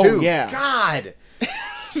clean, too. Oh, yeah. God.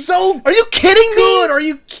 So are you kidding good. me? Are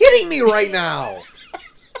you kidding me right now?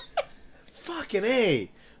 Fucking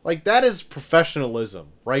A. Like, that is professionalism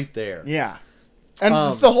right there. Yeah. And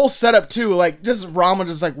just the whole setup, too. Like, just Rama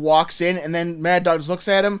just, like, walks in, and then Mad Dog just looks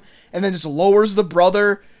at him, and then just lowers the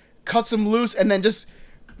brother, cuts him loose, and then just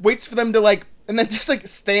waits for them to, like, and then just, like,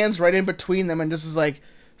 stands right in between them and just is like,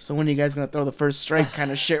 so when are you guys gonna throw the first strike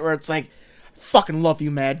kind of shit, where it's like, fucking love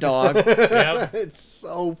you, Mad Dog. Yep. It's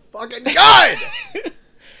so fucking good.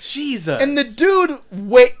 Jesus. And the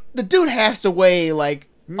dude has to weigh like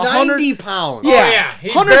 90 pounds. Yeah, oh, yeah.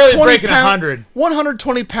 He's barely breaking 100.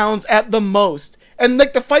 120 pounds at the most. And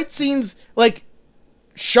like the fight scenes like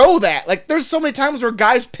show that. Like there's so many times where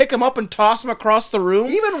guys pick him up and toss him across the room.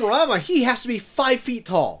 Even Rama, he has to be 5 feet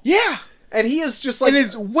tall. Yeah. And he is just like and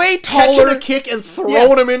is way taller, catching a kick and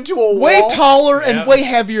throwing him into a wall. Way taller and way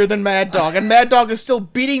heavier than Mad Dog, and Mad Dog is still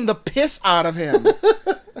beating the piss out of him.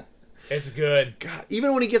 It's good. God,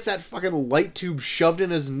 even when he gets that fucking light tube shoved in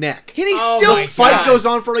his neck, and the fight goes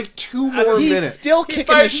on for like 2 more minutes. He's still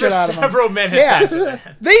kicking the shit out of him. Several minutes. Yeah, after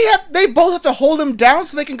that. they both have to hold him down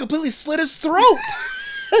so they can completely slit his throat.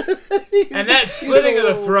 And that slitting of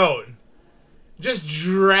the throat, just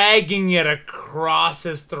dragging it across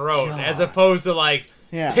his throat, as opposed to like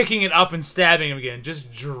picking it up and stabbing him again,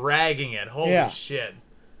 just dragging it. Holy shit.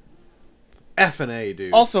 F&A,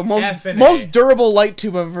 dude. Also, most durable light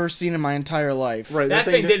tube I've ever seen in my entire life. Right, that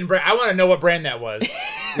thing didn't break. I want to know what brand that was.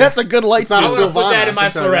 That's a good light tube. I want to put that in my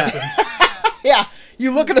fluorescence. Yeah,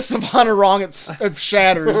 you look at a Savannah wrong, it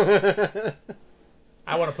shatters.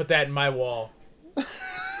 I want to put that in my wall.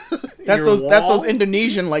 That's those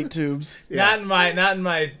Indonesian light tubes. Yeah. Not in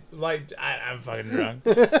my light. I'm fucking drunk.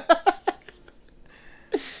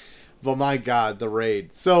 But my God, the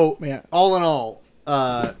raid. So all in all,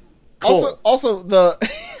 Also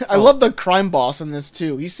I love the crime boss in this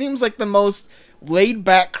too. He seems like the most laid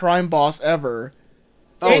back crime boss ever.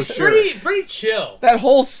 Oh, he's pretty chill. That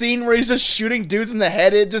whole scene where he's just shooting dudes in the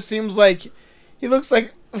head, it just seems like he looks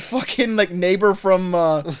like a fucking like neighbor from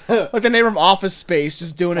like the neighbor from Office Space,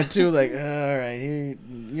 just doing it too. Like, all right,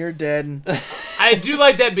 you're dead. I do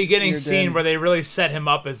like that beginning scene where they really set him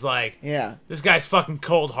up as like, this guy's fucking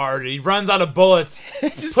cold hearted. He runs out of bullets,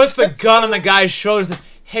 puts the gun on the guy's shoulders.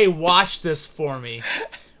 Hey, watch this for me.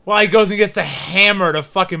 While he goes and gets the hammer to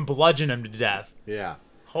fucking bludgeon him to death. Yeah.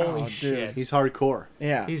 Holy shit. Dude. He's hardcore.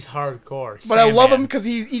 Yeah. He's hardcore. But I love him because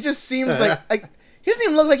he just seems like he doesn't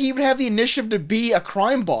even look like he would have the initiative to be a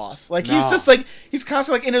crime boss. Like he's just like he's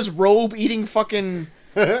constantly like in his robe eating fucking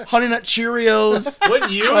Honey Nut Cheerios.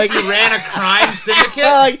 Wouldn't you Like- if you ran a crime syndicate?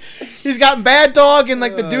 Like he's got Bad Dog and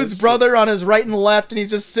like the dude's brother on his right and left, and he's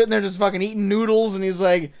just sitting there just fucking eating noodles, and he's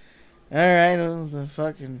like, all right, the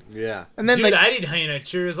fucking. Yeah. And then Dude, like I'd eat Honey Nut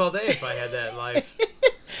Cheerios all day if I had that life.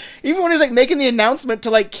 even when he's like making the announcement to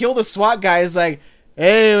like kill the SWAT guy, he's like,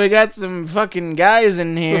 hey, we got some fucking guys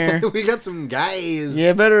in here. We got some guys.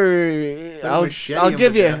 You better. I'll machete him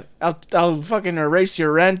give to you. death. I'll fucking erase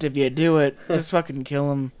your rent if you do it. Just fucking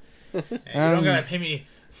kill him. And you don't gotta pay me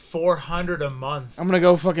 $400 a month. I'm gonna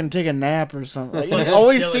go fucking take a nap or something. Like, he Plus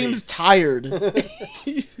always utilities. seems tired.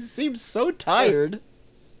 He seems so tired.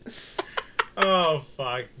 Oh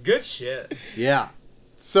fuck, good shit. Yeah.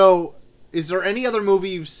 So, is there any other movie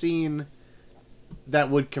you've seen that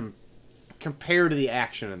would compare to the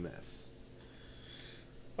action in this?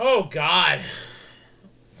 Oh god,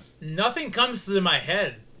 nothing comes to my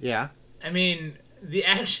head. Yeah. I mean, the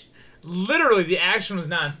action, literally, the action was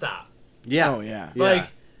nonstop. Yeah. Oh yeah. Yeah. Like,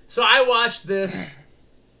 so I watched this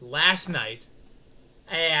last night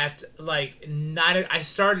at like 9. I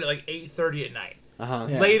started at like 8:30 at night. Uh-huh.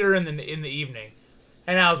 Yeah. Later in the evening,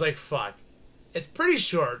 and I was like, "Fuck, it's pretty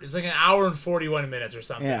short. It's like an hour and 41 minutes or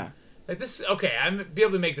something." Yeah. Like this, okay, I'm be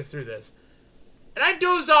able to make it through this. And I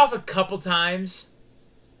dozed off a couple times,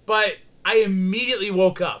 but I immediately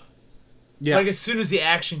woke up. Yeah. Like as soon as the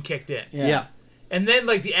action kicked in, Yeah. Yeah. and then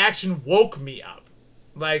like the action woke me up.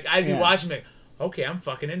 Like I'd be Yeah. watching, like, okay, I'm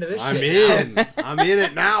fucking into this. I'm shit now. in. I'm in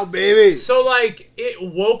it now, baby. So like it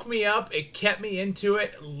woke me up, it kept me into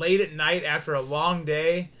it late at night after a long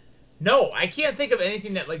day. No, I can't think of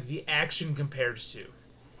anything that like the action compares to.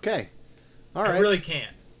 Okay. All I right. really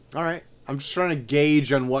can't. All right. I'm just trying to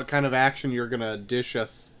gauge on what kind of action you're gonna dish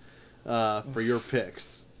us for your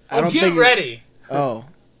picks. I don't Get think ready. Oh,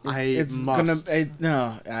 It's gonna.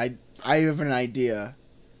 No, I have an idea.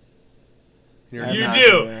 You're I'm You not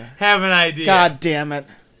do gonna- have an idea. God damn it.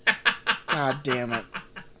 God damn it.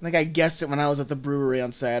 I think I guessed it when I was at the brewery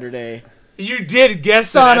on Saturday. You did guess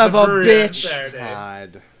Son it at of the a brewery on bitch. Saturday.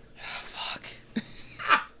 God. Fuck.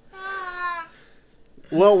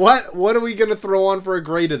 Well, what are we gonna throw on for a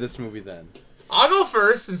grade of this movie then? I'll go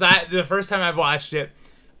first since the first time I've watched it.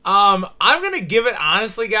 I'm gonna give it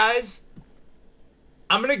honestly, guys.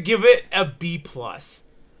 I'm gonna give it a B plus.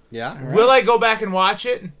 Yeah. Right. Will I go back and watch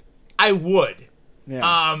it? I would.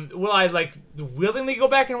 Yeah. Will I like willingly go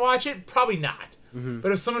back and watch it? Probably not. Mm-hmm.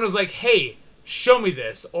 But if someone was like, "Hey, show me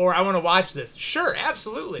this," or "I want to watch this," sure,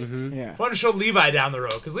 absolutely. Yeah. I want to show Levi down the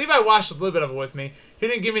road because Levi watched a little bit of it with me. He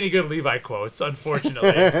didn't give me any good Levi quotes, unfortunately.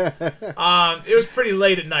 It was pretty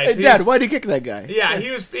late at night. Hey, so he Dad, was- why'd you kick that guy? yeah, he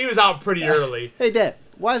was out pretty early. Hey, Dad.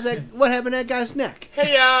 Why is that? What happened to that guy's neck?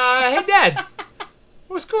 Hey, Dad.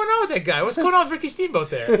 What's going on with that guy? What's going on with Ricky Steamboat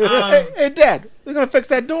there? Hey, Dad, they're gonna fix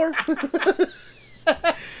that door?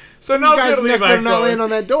 So no You guys' good neck Levi better not quotes. land on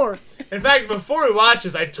that door. In fact, before we watched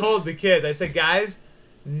this, I told the kids, I said, guys,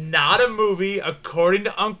 not a movie, according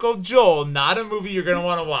to Uncle Joel, not a movie you're going to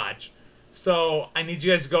want to watch. So I need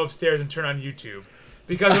you guys to go upstairs and turn on YouTube.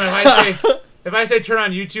 Because if I say turn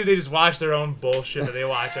on YouTube, they just watch their own bullshit that they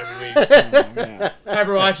watch every week. Yeah.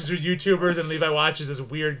 Pepper watches with YouTubers, and Levi watches as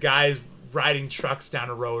weird guys riding trucks down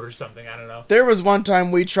a road or something. I don't know. There was one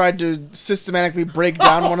time we tried to systematically break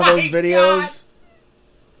down one of those my videos.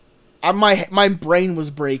 My brain was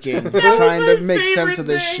breaking was trying to my make sense favorite of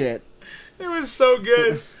this thing. shit. It was so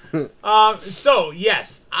good. So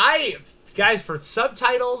yes, guys, for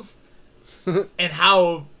subtitles and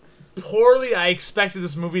how poorly I expected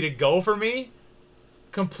this movie to go for me,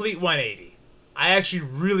 complete 180. I actually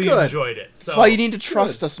really Good. enjoyed it. So That's why you need to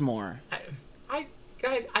trust us more.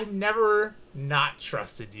 guys, I've never not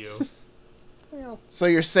trusted you. So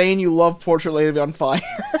you're saying you love Portrait Lady on Fire?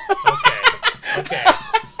 Okay.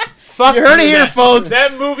 Fuck You heard it here, that- folks.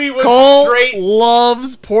 That movie was Cole straight.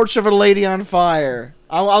 loves Portrait of a Lady on Fire.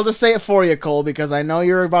 I'll just say it for you, Cole, because I know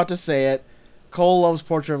you're about to say it. Cole loves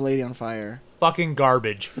Portrait of a Lady on Fire. Fucking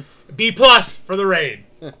garbage. B plus for the raid.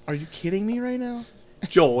 Are you kidding me right now?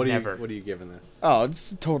 Joel, what Never. are you giving this? Oh,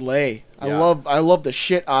 it's a total A. Yeah. I love the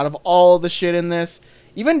shit out of all the shit in this.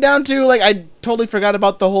 Even down to like I totally forgot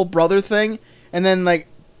about the whole brother thing, and then like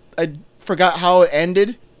I forgot how it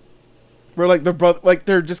ended. Where like the brother, like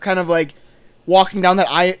they're just kind of like walking down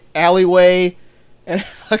that alleyway, and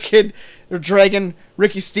fucking they're dragging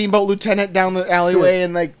Ricky Steamboat Lieutenant down the alleyway,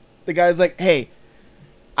 and like the guy's like, "Hey,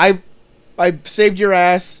 I saved your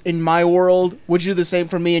ass in my world. Would you do the same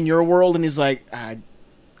for me in your world?" And he's like, I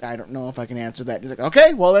don't know if I can answer that. He's like,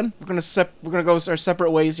 "Okay, well then we're gonna go our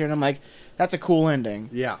separate ways here." And I'm like, "That's a cool ending."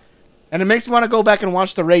 Yeah. And it makes me want to go back and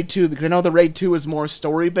watch the Raid 2 because I know the Raid 2 is more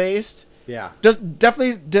story based. Yeah.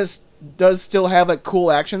 Definitely just does still have like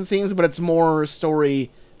cool action scenes, but it's more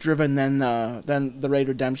story driven than the Raid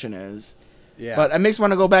Redemption is. Yeah. But it makes me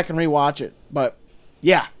want to go back and rewatch it. But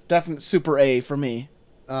yeah, definitely super A for me.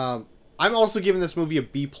 I'm also giving this movie a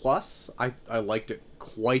B+. I liked it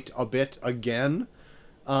quite a bit again.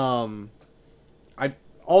 All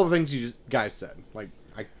the things you guys said. Like,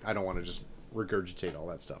 I don't want to just regurgitate all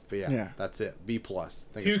that stuff. But yeah. That's it. B+.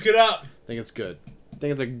 Puke it up. Think it's good.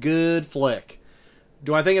 Think it's a good flick.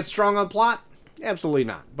 Do I think it's strong on plot? Absolutely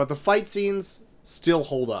not. But the fight scenes still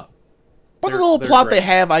hold up. But the little plot great. they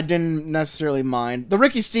have, I didn't necessarily mind. The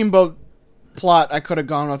Ricky Steamboat plot I could have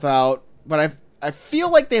gone without, but I feel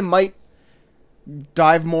like they might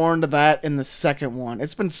dive more into that in the second one.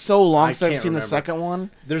 It's been so long since I've can't seen remember. the second one.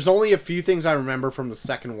 There's only a few things I remember from the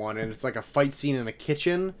second one, and it's like a fight scene in a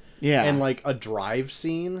kitchen. Yeah. And like a drive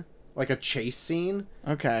scene, like a chase scene.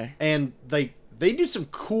 Okay. And they do some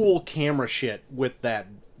cool camera shit with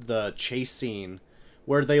the chase scene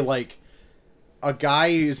where they like a guy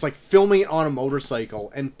is like filming it on a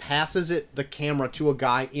motorcycle and passes the camera to a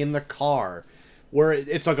guy in the car where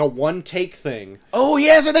it's like a one take thing. Oh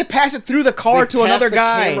yeah, so they pass it through the car to another The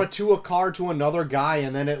guy. camera to a car to another guy,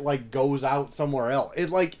 and then it like goes out somewhere else.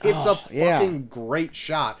 It's a fucking great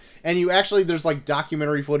shot. And there's like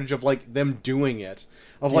documentary footage of like them doing it,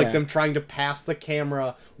 of like them trying to pass the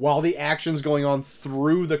camera while the action's going on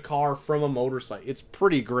through the car from a motorcycle. It's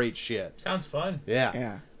pretty great shit. Sounds fun.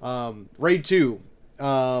 Yeah. Raid 2.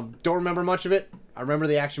 Don't remember much of it. I remember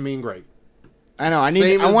the action being great. I know. It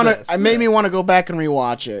made me want to go back and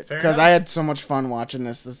rewatch it because I had so much fun watching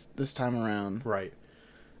this time around. Right.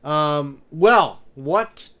 Well,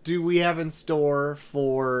 what do we have in store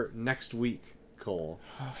for next week, Cole?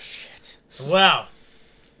 Oh shit! Well,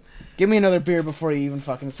 give me another beer before you even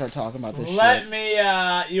fucking start talking about this shit. let me.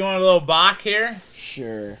 You want a little Bach here?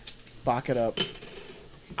 Sure. Bach it up.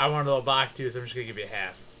 I want a little Bach too, so I'm just gonna give you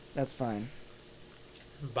half. That's fine.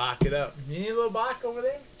 Bach it up. You need a little Bach over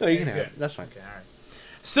there? No, you can Good. have it. That's fine. Okay, all right.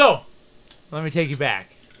 So, let me take you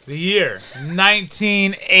back. The year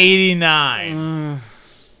 1989.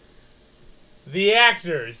 The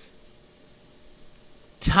actors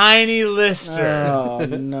Tiny Lister Oh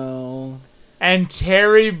no. and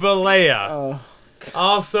Terry Bollea, Oh.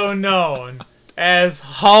 also known as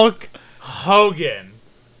Hulk Hogan.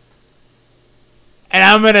 And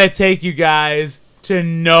I'm going to take you guys to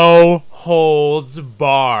No Holds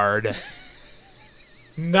Barred.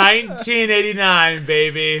 1989,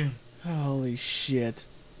 baby. Holy shit.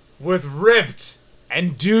 With Ripped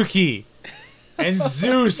and Dookie and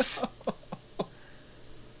Zeus.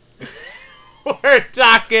 We're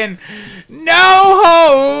talking No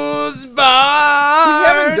Holds Barred. We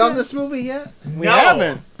haven't done this movie yet? We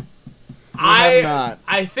haven't. have not.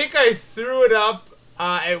 I think I threw it up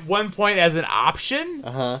at one point as an option,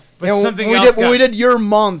 Uh-huh. but Yeah, something when else we did your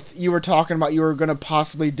month, you were talking about you were going to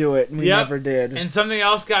possibly do it, and we Yep. never did. and something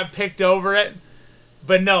else got picked over it.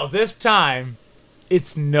 But no, this time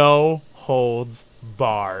it's No Holds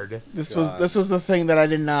Barred. This God. was the thing that I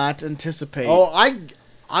did not anticipate. Oh,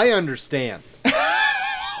 I understand.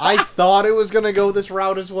 I thought it was going to go this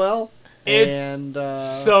route as well. It's And,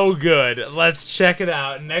 so good. Let's check it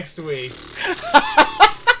out next week.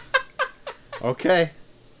 Okay.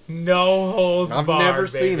 No Holds I've Barred. never baby.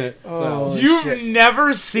 seen it. So. Oh, You've shit.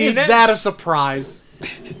 never seen Is it? that a surprise?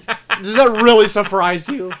 Does that really surprise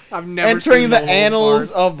you? I've never Entering seen the No Holds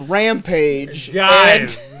annals Barred. of Rampage.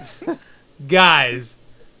 Guys, guys,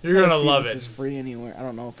 you're and- gonna See, love this it. is free anywhere. I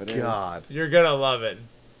don't know if it is. God. You're gonna love it.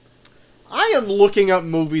 I am looking up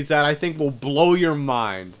movies that I think will blow your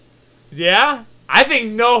mind. Yeah, I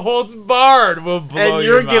think No Holds Barred will blow And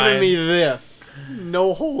your you're mind. giving me this.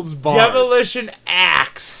 No Holds Barred. Demolition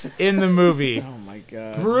Axe in the movie. Oh my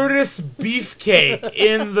god. Brutus Beefcake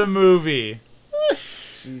in the movie.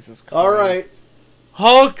 Jesus Christ. All right.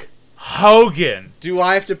 Hulk Hogan. Do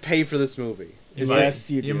I have to pay for this movie? You Is might. this,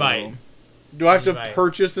 Yes, you do. You might. do I have to Right.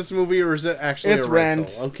 purchase this movie, or is it actually It's a rental?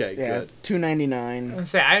 rent. Okay, Yeah, good. $2.99. I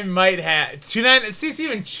say I might have $2.99. See, it's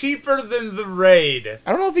even cheaper than the Raid.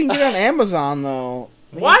 I don't know if you can get it on Amazon though.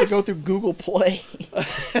 They What? have to go through Google Play.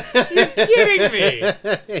 You're kidding me.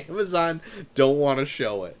 Amazon don't want to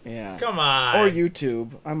show it. Yeah. Come on. Or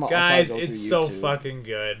YouTube. I'll Guys, probably go it's through so YouTube. fucking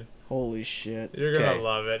good. Holy shit. You're gonna Okay.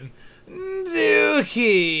 love it.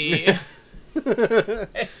 Dookie.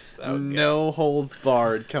 It's so good. No Holds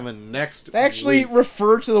Barred coming next They actually week.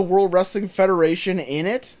 refer to the World Wrestling Federation in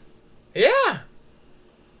it. Yeah.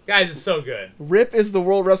 Guys, it's so good. Rip is the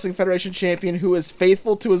World Wrestling Federation champion who is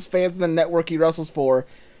faithful to his fans and the network he wrestles for.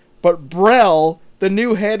 But Brell, the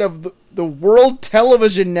new head of the World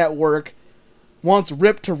Television Network, wants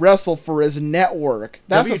Rip to wrestle for his network.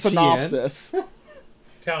 That's a WTN? synopsis.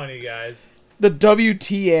 Telling you guys, The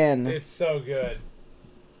WTN. it's so good.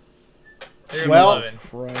 You're gonna Well, love it.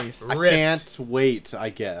 Christ. I Ripped. can't wait, I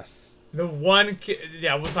guess. The one,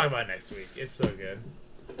 yeah, we'll talk about it next week. It's so good.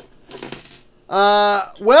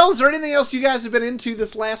 Well, is there anything else you guys have been into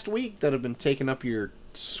this last week that have been taking up your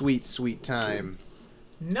sweet, sweet time?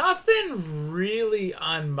 Nothing really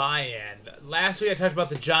on my end. Last week I talked about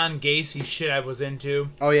the John Gacy shit I was into.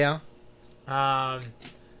 Oh, yeah?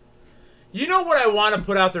 You know what I want to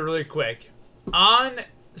put out there really quick?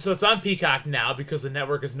 So it's on Peacock now because the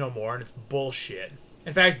network is no more and it's bullshit.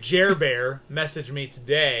 In fact, Jer Bear messaged me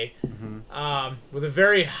today with a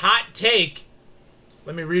very hot take.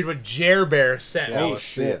 Let me read what Jer Bear sent Yeah, me. let's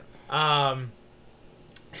see it.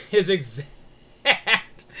 His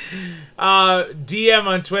exact DM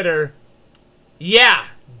on Twitter. Yeah,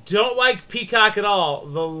 don't like Peacock at all.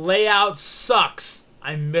 The layout sucks.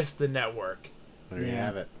 I miss the network. There you Yeah.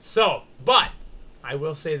 have it. So, but I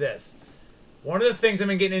will say this. One of the things I've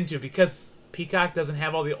been getting into, because Peacock doesn't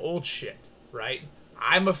have all the old shit, right?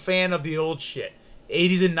 I'm a fan of the old shit.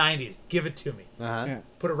 80s and 90s. Give it to me. Uh-huh. Yeah.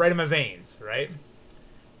 Put it right in my veins, right?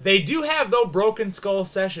 They do have, though, Broken Skull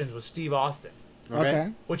Sessions with Steve Austin,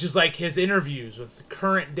 Okay. which is like his interviews with the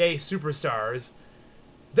current day superstars.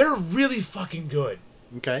 They're really fucking good.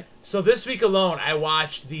 Okay. So this week alone, I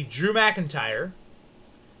watched the Drew McIntyre,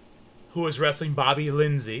 who was wrestling Bobby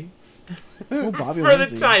Lindsay Oh, Bobby for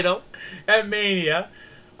Lindsay. the title at Mania.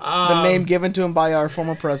 The name given to him by our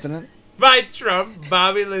former president. By Trump,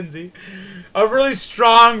 Bobby Lindsay. A really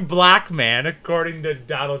strong black man, according to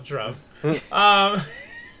Donald Trump.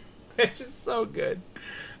 Which is so good.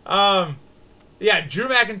 Yeah, Drew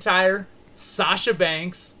McIntyre, Sasha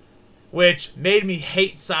Banks, which made me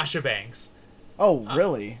hate Sasha Banks. Oh,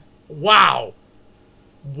 really? Wow.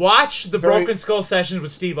 Watch the Very- Broken Skull Sessions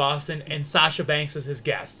with Steve Austin and Sasha Banks as his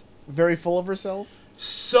guest. Very full of herself?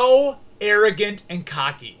 So arrogant and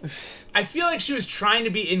cocky. I feel like she was trying to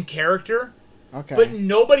be in character, Okay. but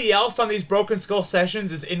nobody else on these Broken Skull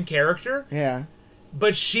Sessions is in character. Yeah.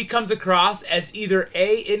 But she comes across as either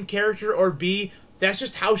A, in character, or B, that's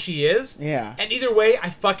just how she is. Yeah. And either way,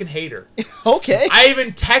 I fucking hate her. Okay. I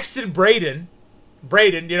even texted Braden,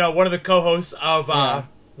 you know, one of the co-hosts of Yeah.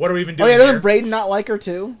 What Are We Even Oh, Doing yeah, Here? doesn't Braden not like her,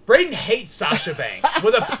 too? Braden hates Sasha Banks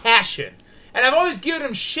with a passion. And I've always given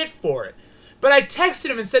him shit for it. But I texted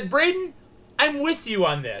him and said, Braden, I'm with you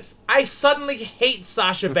on this. I suddenly hate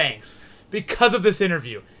Sasha Banks because of this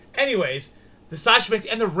interview. Anyways, the Sasha Banks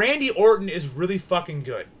and the Randy Orton is really fucking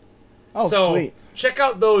good. Oh, So sweet. check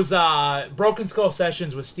out those Broken Skull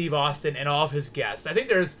Sessions with Steve Austin and all of his guests. I think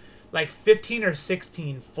there's like 15 or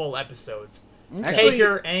 16 full episodes. Actually,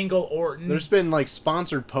 Taker, Angle, Orton. there's been like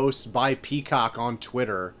sponsored posts by Peacock on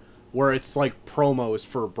Twitter where it's like promos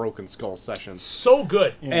for Broken Skull Sessions. so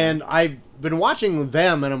good. Yeah. And I've been watching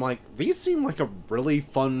them and I'm like, these seem like a really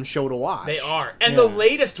fun show to watch. They are. And Yeah. the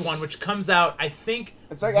latest one, which comes out, I think,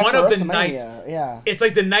 It's like one after of the WrestleMania, nights. Yeah. It's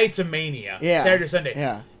like the Nights of Mania, Yeah. Saturday, Sunday,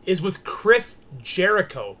 Yeah. is with Chris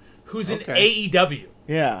Jericho, who's in Okay. AEW.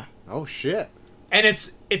 Yeah. Oh shit. And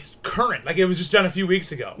it's current. Like, it was just done a few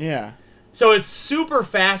weeks ago. Yeah. So it's super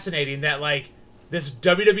fascinating that, like, this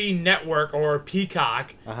WWE Network or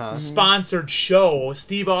Peacock Uh-huh. sponsored show,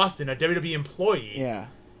 Steve Austin, a WWE employee, Yeah.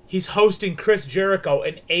 he's hosting Chris Jericho,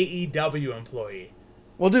 an AEW employee.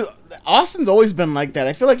 Well, dude, Austin's always been like that.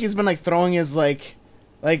 I feel like he's been, like, throwing his, like,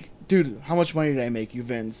 dude, how much money did I make you,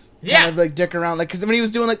 Vince? Yeah. Kind of, like, dick around. Like, because when he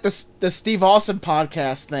was doing, like, the Steve Austin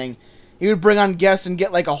podcast thing, he would bring on guests and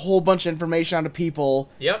get, like, a whole bunch of information out of people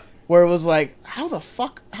Yep. where it was like, how the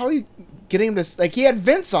fuck, how are you getting him to, like, he had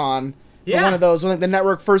Vince on for Yeah. one of those when, like, the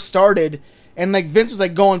network first started, and, like, Vince was,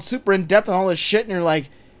 like, going super in-depth on all this shit, and you're like,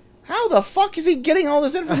 how the fuck is he getting all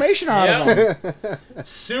this information out of him?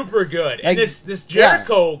 Super good. Like, And this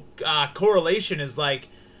Jericho correlation is like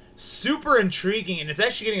super intriguing, and it's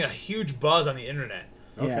actually getting a huge buzz on the internet.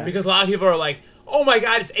 Yeah. Because a lot of people are like, oh my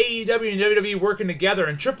god, it's AEW and WWE working together,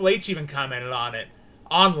 and Triple H even commented on it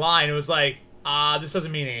online. It was like, this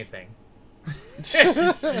doesn't mean anything.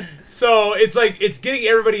 So it's like, it's getting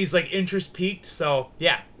everybody's like interest peaked. So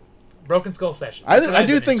yeah, Broken Skull Session. That's what I I've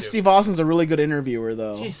do been think into. Steve Austin's a really good interviewer,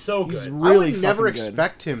 though. He's so good. He's I really would never fucking good.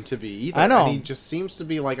 expect him to be either. I know. And he just seems to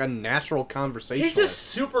be like a natural conversationalist. He's just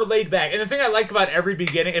super laid back. And the thing I like about every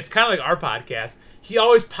beginning, it's kind of like our podcast, he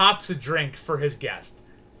always pops a drink for his guest.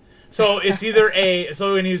 So it's either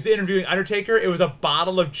so when he was interviewing Undertaker, it was a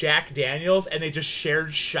bottle of Jack Daniels, and they just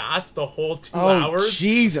shared shots the whole 2 Oh, hours.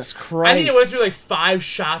 Jesus I Christ. think they went through like 5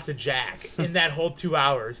 shots of Jack in that whole 2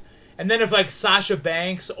 hours. And then if like Sasha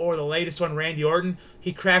Banks or the latest one, Randy Orton,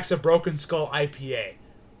 he cracks a Broken Skull IPA.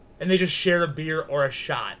 And they just share a beer or a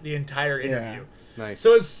shot the entire interview. Nice.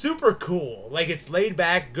 So it's super cool. Like, it's laid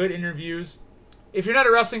back, good interviews. If you're not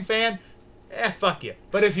a wrestling fan, fuck you.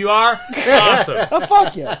 But if you are, awesome. Oh,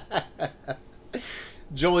 fuck yeah.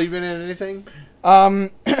 Joel, you been in anything? I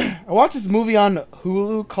watched this movie on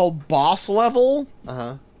Hulu called Boss Level.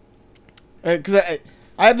 Uh-huh. Because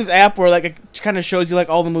I have this app where like it kind of shows you like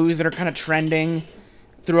all the movies that are kind of trending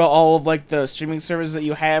throughout all of like the streaming services that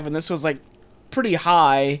you have, and this was like pretty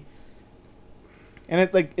high. And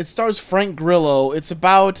it stars Frank Grillo. It's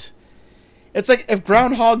like if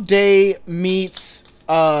Groundhog Day meets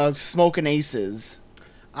Smokin' Aces.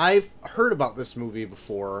 I've heard about this movie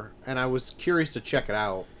before, and I was curious to check it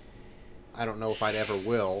out. I don't know if I'd ever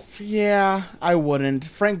will. Yeah, I wouldn't.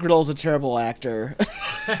 Frank Grillo's a terrible actor.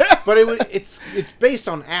 But it's based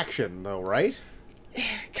on action, though, right?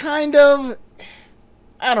 Kind of.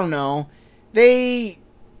 I don't know. The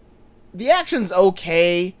action's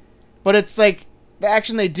okay, but it's like the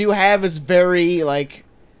action they do have is very like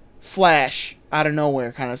flash out of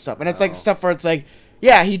nowhere kind of stuff, and it's like stuff where it's like,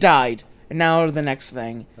 yeah, he died, and now to the next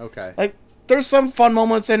thing. Okay. Like there's some fun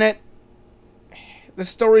moments in it. The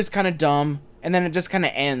story's kind of dumb, and then it just kind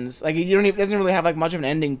of ends. Like it doesn't really have like much of an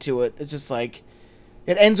ending to it. It's just like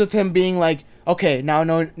it ends with him being like, okay, now I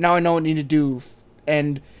know what I need to do,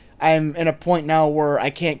 and I'm in a point now where I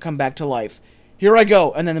can't come back to life. Here I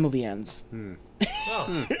go, and then the movie ends.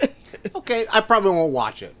 Oh. Okay, I probably won't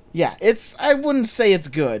watch it. Yeah, I wouldn't say it's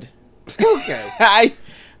good. Okay. I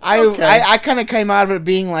Okay. kind of came out of it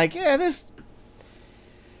being like, yeah, this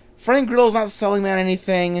Frank Grillo's not selling me on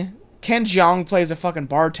anything. Ken Jeong plays a fucking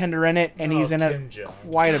bartender in it, and he's in it Ken Jeong.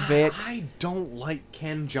 quite a bit. I don't like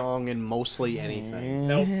Ken Jeong in mostly anything.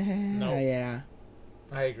 Nope. Nope. Yeah.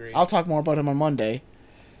 I agree. I'll talk more about him on Monday.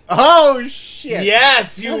 Oh, shit.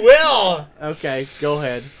 Yes, you will. Okay, go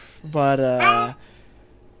ahead. But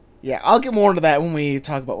yeah, I'll get more into that when we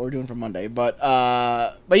talk about what we're doing for Monday. But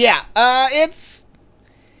yeah, it's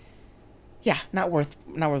not worth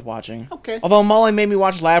watching. Okay. Although Molly made me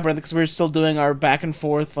watch Labyrinth because we were still doing our back and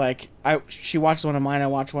forth. Like she watched one of mine, I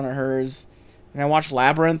watched one of hers, and I watched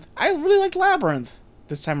Labyrinth. I really liked Labyrinth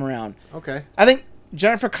this time around. Okay. I think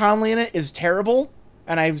Jennifer Connelly in it is terrible,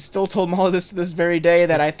 and I've still told Molly this to this very day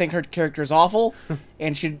that I think her character is awful,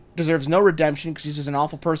 and she deserves no redemption because she's just an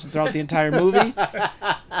awful person throughout the entire movie.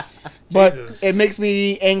 But Jesus. it makes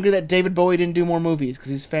me angry that David Bowie didn't do more movies because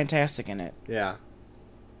he's fantastic in it. Yeah.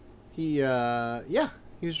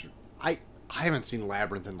 I haven't seen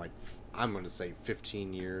Labyrinth in like, I'm going to say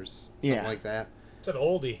 15 years. Something Yeah. like that. It's an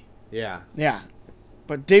oldie. Yeah. Yeah,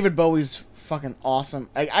 but David Bowie's fucking awesome.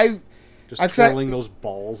 Just I've said- twirling those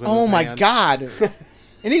balls in Oh his my hand. god.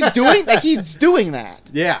 And he's doing that.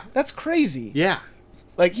 Yeah. That's crazy. Yeah.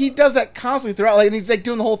 Like he does that constantly throughout. Like and he's like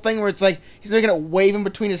doing the whole thing where it's like he's making it wave in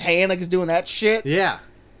between his hand, like he's doing that shit. Yeah.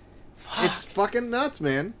 It's fucking nuts,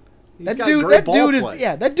 man. He's That got dude, great that ball dude play.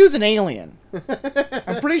 is that dude's an alien.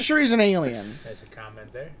 I'm pretty sure he's an alien. There's a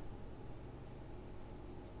comment there.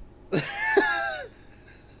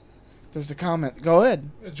 There's a comment. Go ahead.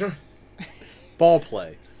 Ball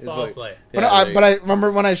play. is Ball what- play. But Yeah, there you I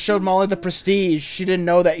remember when I showed Molly The Prestige, she didn't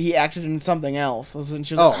know that he acted in something else. And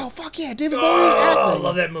she was like, Oh. "Oh fuck yeah, David Bowie Oh, I acting."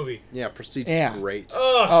 love that movie. Yeah, Prestige Yeah. is great.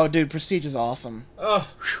 Oh, Oh, dude, Prestige is awesome. oh.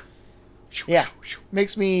 Yeah,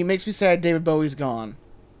 makes me sad David Bowie's gone.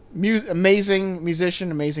 Amazing musician,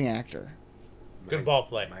 amazing actor, Good ball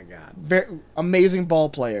play. My God. amazing ball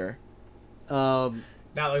player. Not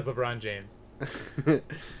like LeBron James.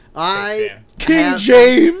 I King have-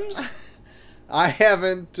 James. I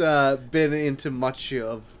haven't been into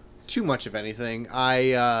too much of anything.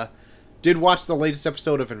 I did watch the latest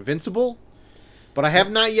episode of Invincible, but I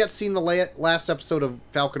have not yet seen the last episode of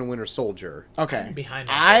Falcon and Winter Soldier. Okay, Behind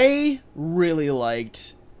that I really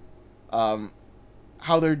liked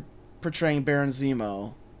how they're portraying Baron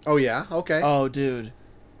Zemo. Oh yeah, okay. Oh, dude,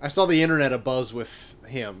 I saw the internet abuzz with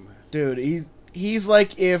him. dude, he's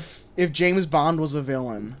like if James Bond was a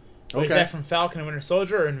villain. Wait, is Okay. that from Falcon and Winter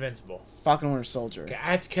Soldier or Invincible? Falcon and Winter Soldier. Okay,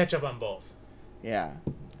 I have to catch up on both. Yeah,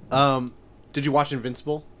 Did you watch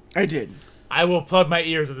Invincible? I did. I will plug my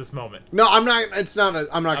ears at this moment. No, I'm not. It's not.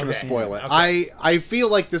 I'm not going to Okay. spoil it. Okay. I feel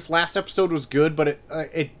like this last episode was good, but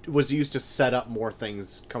it was used to set up more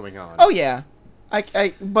things coming on. Oh yeah,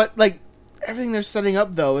 but like everything they're setting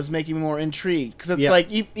up though is making me more intrigued because it's Yeah. like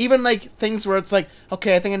even like things where it's like,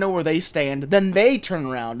 okay, I think I know where they stand, then they turn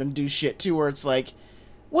around and do shit too, where it's like,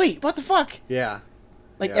 wait, what the fuck? Yeah.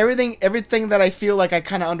 Like Yeah. everything that I feel like I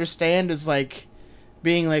kind of understand is like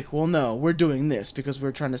being like, well, no, we're doing this because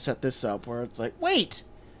we're trying to set this up. Where it's like, wait,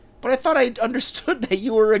 But I thought I understood that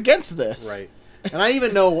you were against this. Right. And I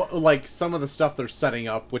even know like some of the stuff they're setting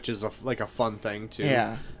up, which is a fun thing too.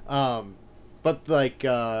 Yeah. But like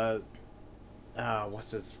what's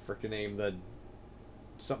his freaking name? The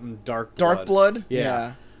something Dark Darkblood?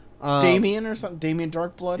 Yeah. Damien or something? Damien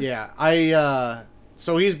Darkblood? Yeah.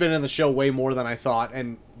 So he's been in the show way more than I thought,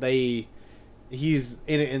 and he's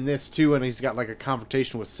in it in this too, and he's got like a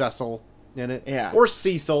confrontation with Cecil in it. Yeah. Or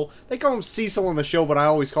Cecil. They call him Cecil in the show, but I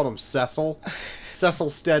always called him Cecil. Cecil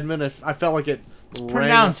Stedman. I felt like it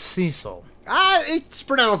Pronounced Cecil. It's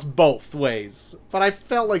pronounced both ways, but I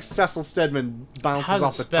felt like Cecil Stedman bounces How's it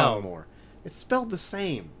off the spelled? tongue more. It's spelled the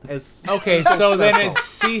same as Okay, so then Cecil. it's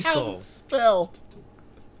Cecil. Spelled.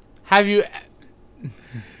 Have you...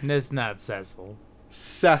 That's not Cecil.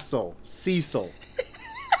 Cecil.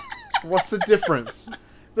 What's the difference?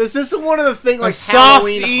 This isn't one of the things like a soft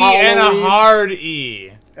Halloween, E Halloween. and a hard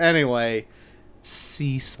E. Anyway,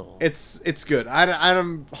 Cecil. it's good.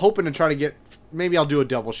 I'm hoping to try to get. Maybe I'll do a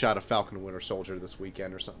double shot of Falcon and Winter Soldier this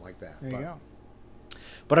weekend or something like that. There you go.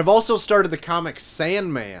 But I've also started the comic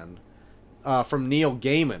Sandman from Neil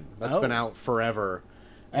Gaiman. That's been out forever.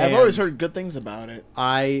 I've always heard good things about it.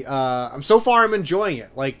 I'm so far I'm enjoying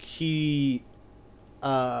it. Like he,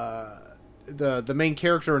 the main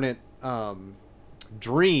character in it,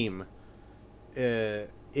 Dream, is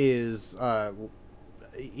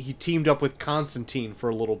he teamed up with Constantine for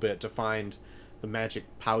a little bit to find the magic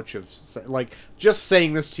pouch of like. Just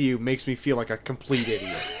saying this to you makes me feel like a complete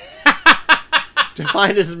idiot. To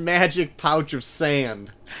find his magic pouch of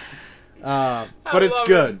sand. But it's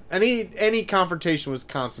good. Any confrontation with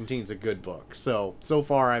Constantine's a good book. So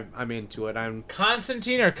far I'm into it.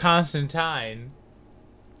 Constantine or Constantine?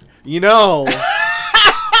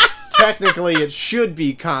 Technically it should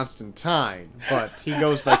be Constantine, but he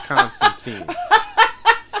goes by Constantine.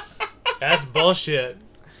 That's bullshit.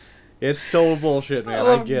 It's total bullshit, man. I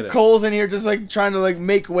love get it. Cole's in here just like trying to like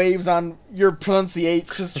make waves on your pronunciation,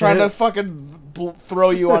 just trying to fucking throw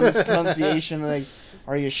you on this pronunciation. Like,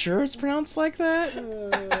 are you sure it's pronounced like that?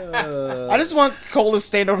 I just want Cole to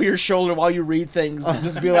stand over your shoulder while you read things and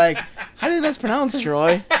just be like, how do you think that's pronounced,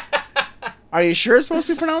 Troy? Are you sure it's supposed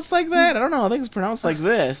to be pronounced like that? I don't know. I think it's pronounced like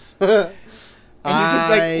this. And you're just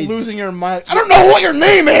like losing your mind. I don't know what your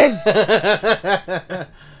name is!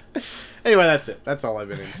 Anyway, that's it. That's all I've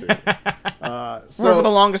been into. So for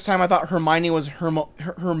the longest time, I thought Hermione was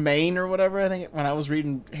Hermione or whatever. I think when I was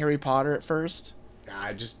reading Harry Potter at first.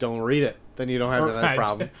 I just don't read it. Then you don't have that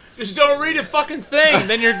problem. Just don't read a fucking thing,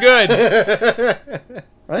 then you're good. I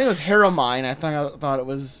think it was Hermione. I thought it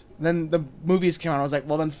was. Then the movies came out. I was like,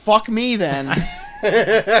 well, then fuck me then.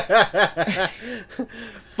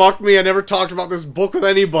 Fuck me. I never talked about this book with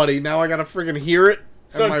anybody. Now I gotta friggin' hear it.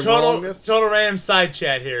 So Am I total wrongness? random side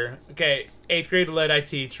chat here. Okay, 8th grade lit I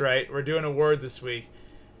teach, right? We're doing a word this week.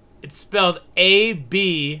 It's spelled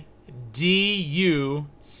A-B-D-U-C-T.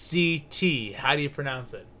 How do you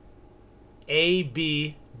pronounce it?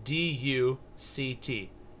 A-B-D-U-C-T.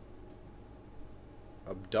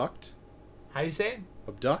 Abduct? How do you say it?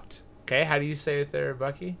 Abduct? Okay, how do you say it there,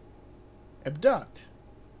 Bucky? Abduct.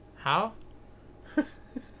 How?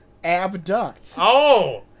 Abduct.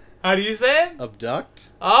 Oh! How do you say it? Abduct?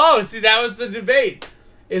 Oh, see, that was the debate.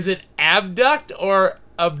 Is it abduct or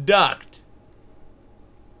abduct?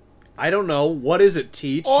 I don't know. What is it,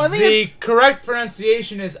 Teach? Oh, I think The it's correct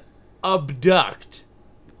pronunciation is abduct.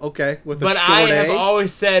 Okay, with a But short I A. have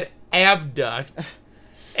always said abduct.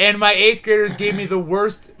 And my 8th graders gave me the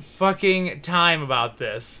worst fucking time about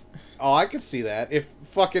this. Oh, I could see that. If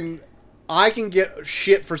fucking... I can get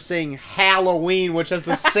shit for saying Halloween, which has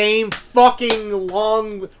the same fucking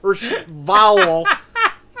long vowel.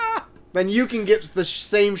 Then you can get the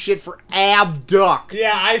same shit for abduct.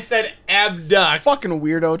 Yeah, I said abduct. fucking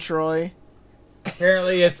weirdo, Troy.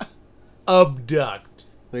 Apparently it's abduct.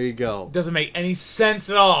 There you go. Doesn't make any sense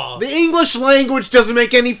at all. The English language doesn't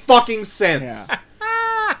make any fucking sense. Yeah.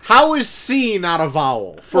 How is C not a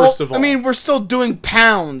vowel, first Well, of all? I mean, we're still doing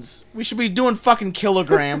pounds. We should be doing fucking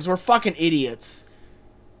kilograms. We're fucking idiots.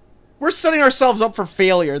 We're setting ourselves up for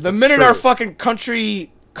failure. The minute true. our fucking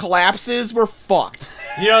country collapses, we're fucked.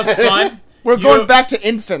 You know what's fun? We're going back to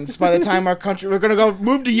infants by the time our country... We're going to go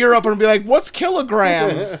move to Europe and be like, what's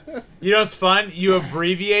kilograms? You know what's fun? You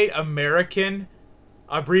abbreviate American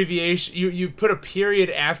abbreviation. You put a period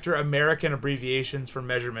after American abbreviations for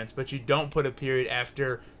measurements, but you don't put a period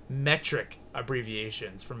after metric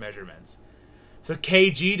abbreviations for measurements. So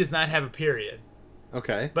kg does not have a period,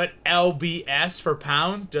 Okay. but lbs for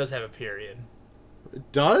pounds does have a period.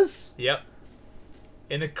 It does? Yep.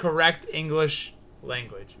 In the correct English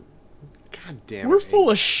language. God damn it. We're full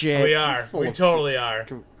of shit. We are. Full We of totally are.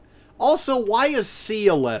 Also, why is C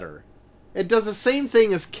a letter? It does the same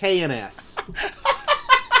thing as K and S.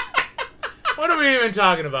 What are we even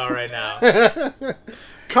talking about right now?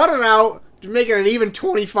 Cut it out. Make it an even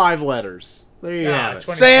 25 letters. There you have it.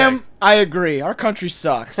 26. Sam, I agree. Our country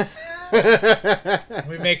sucks.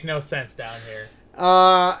 We make no sense down here.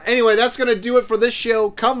 Anyway, that's gonna do it for this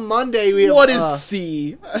show. Come Monday, we have, What is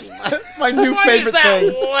C? My new What favorite is that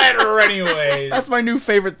thing. letter, anyways? That's my new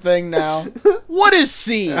favorite thing now. What is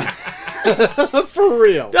C? for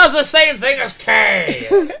real. Does the same thing as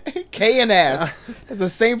K. K and S. It's the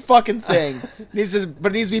same fucking thing.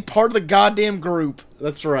 But it needs to be part of the goddamn group.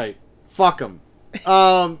 That's right. Fuck them.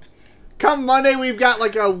 Come Monday, we've got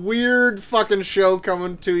like a weird fucking show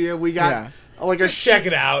coming to you. We got like a Check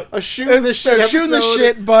it out. a shooting the shit Shooting the episode,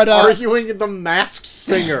 shit, but arguing the Masked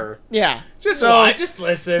Singer. yeah. Just watch, just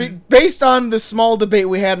listen. Based on the small debate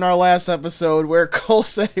we had in our last episode where Cole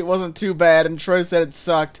said it wasn't too bad and Troy said it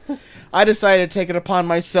sucked, I decided to take it upon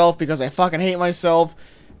myself, because I fucking hate myself,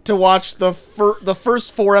 to watch the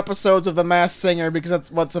first 4 episodes of The Masked Singer, because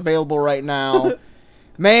that's what's available right now.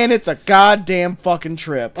 Man, it's a goddamn fucking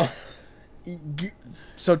trip.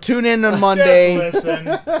 So tune in on Monday, Just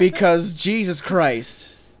listen. because Jesus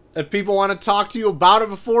Christ. If people want to talk to you about it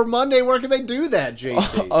before Monday, where can they do that,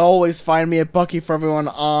 JC? Always find me at Bucky for Everyone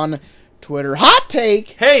on Twitter. Hot take!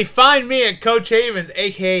 Hey, find me at Coach Havens,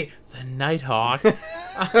 a.k.a. the Nighthawk, on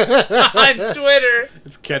Twitter.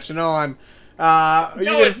 It's catching on. You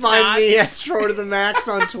can it's find not. me at Short of the Max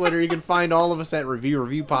on Twitter. You can find all of us at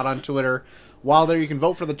Review Pod on Twitter. While there, you can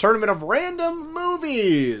vote for the Tournament of Random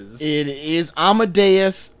Movies. It is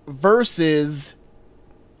Amadeus versus...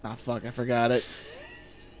 Oh, fuck, I forgot it.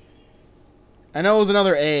 I know it was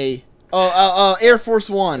another A. Air Force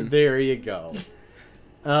One. There you go.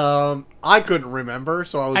 I couldn't remember,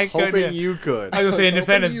 so I was hoping you could. I was going to say hoping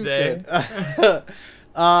Independence you Day. could.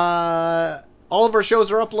 All of our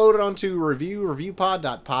shows are uploaded onto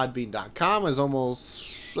reviewpod.podbean.com as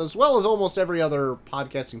well as almost every other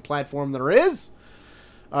podcasting platform there is.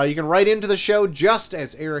 You can write into the show just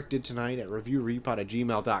as Eric did tonight at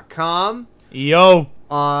reviewrevpod@gmail.com. Yo.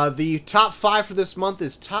 The top 5 for this month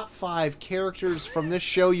is top 5 characters from this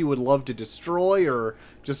show you would love to destroy or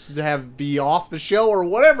just to have be off the show or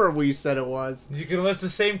whatever we said it was. You can list the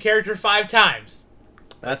same character 5 times.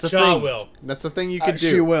 That's a Shaw thing. will. That's a thing you could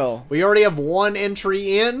do. She will. We already have 1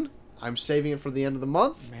 entry in. I'm saving it for the end of the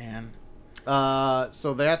month. Man.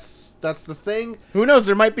 So that's the thing. Who knows?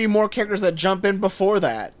 There might be more characters that jump in before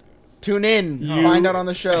that. Tune in. Find out on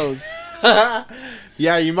the shows.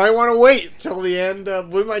 Yeah, you might want to wait till the end.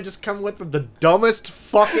 We might just come with the dumbest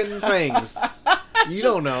fucking things. You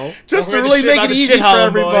don't know. Just to We're really the shit make about it the easy shit for hollow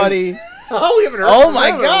everybody. Oh, we haven't heard Oh from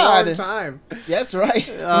my them in a God. long time. That's right.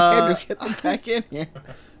 We had to get them back in here.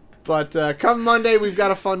 But come Monday, we've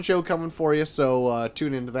got a fun show coming for you, so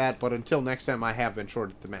tune into that. But until next time, I have been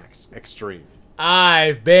Short at the Max Extreme.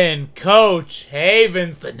 I've been Coach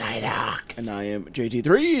Havens, the Nighthawk. And I am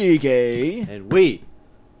JT3K. And we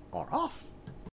are off.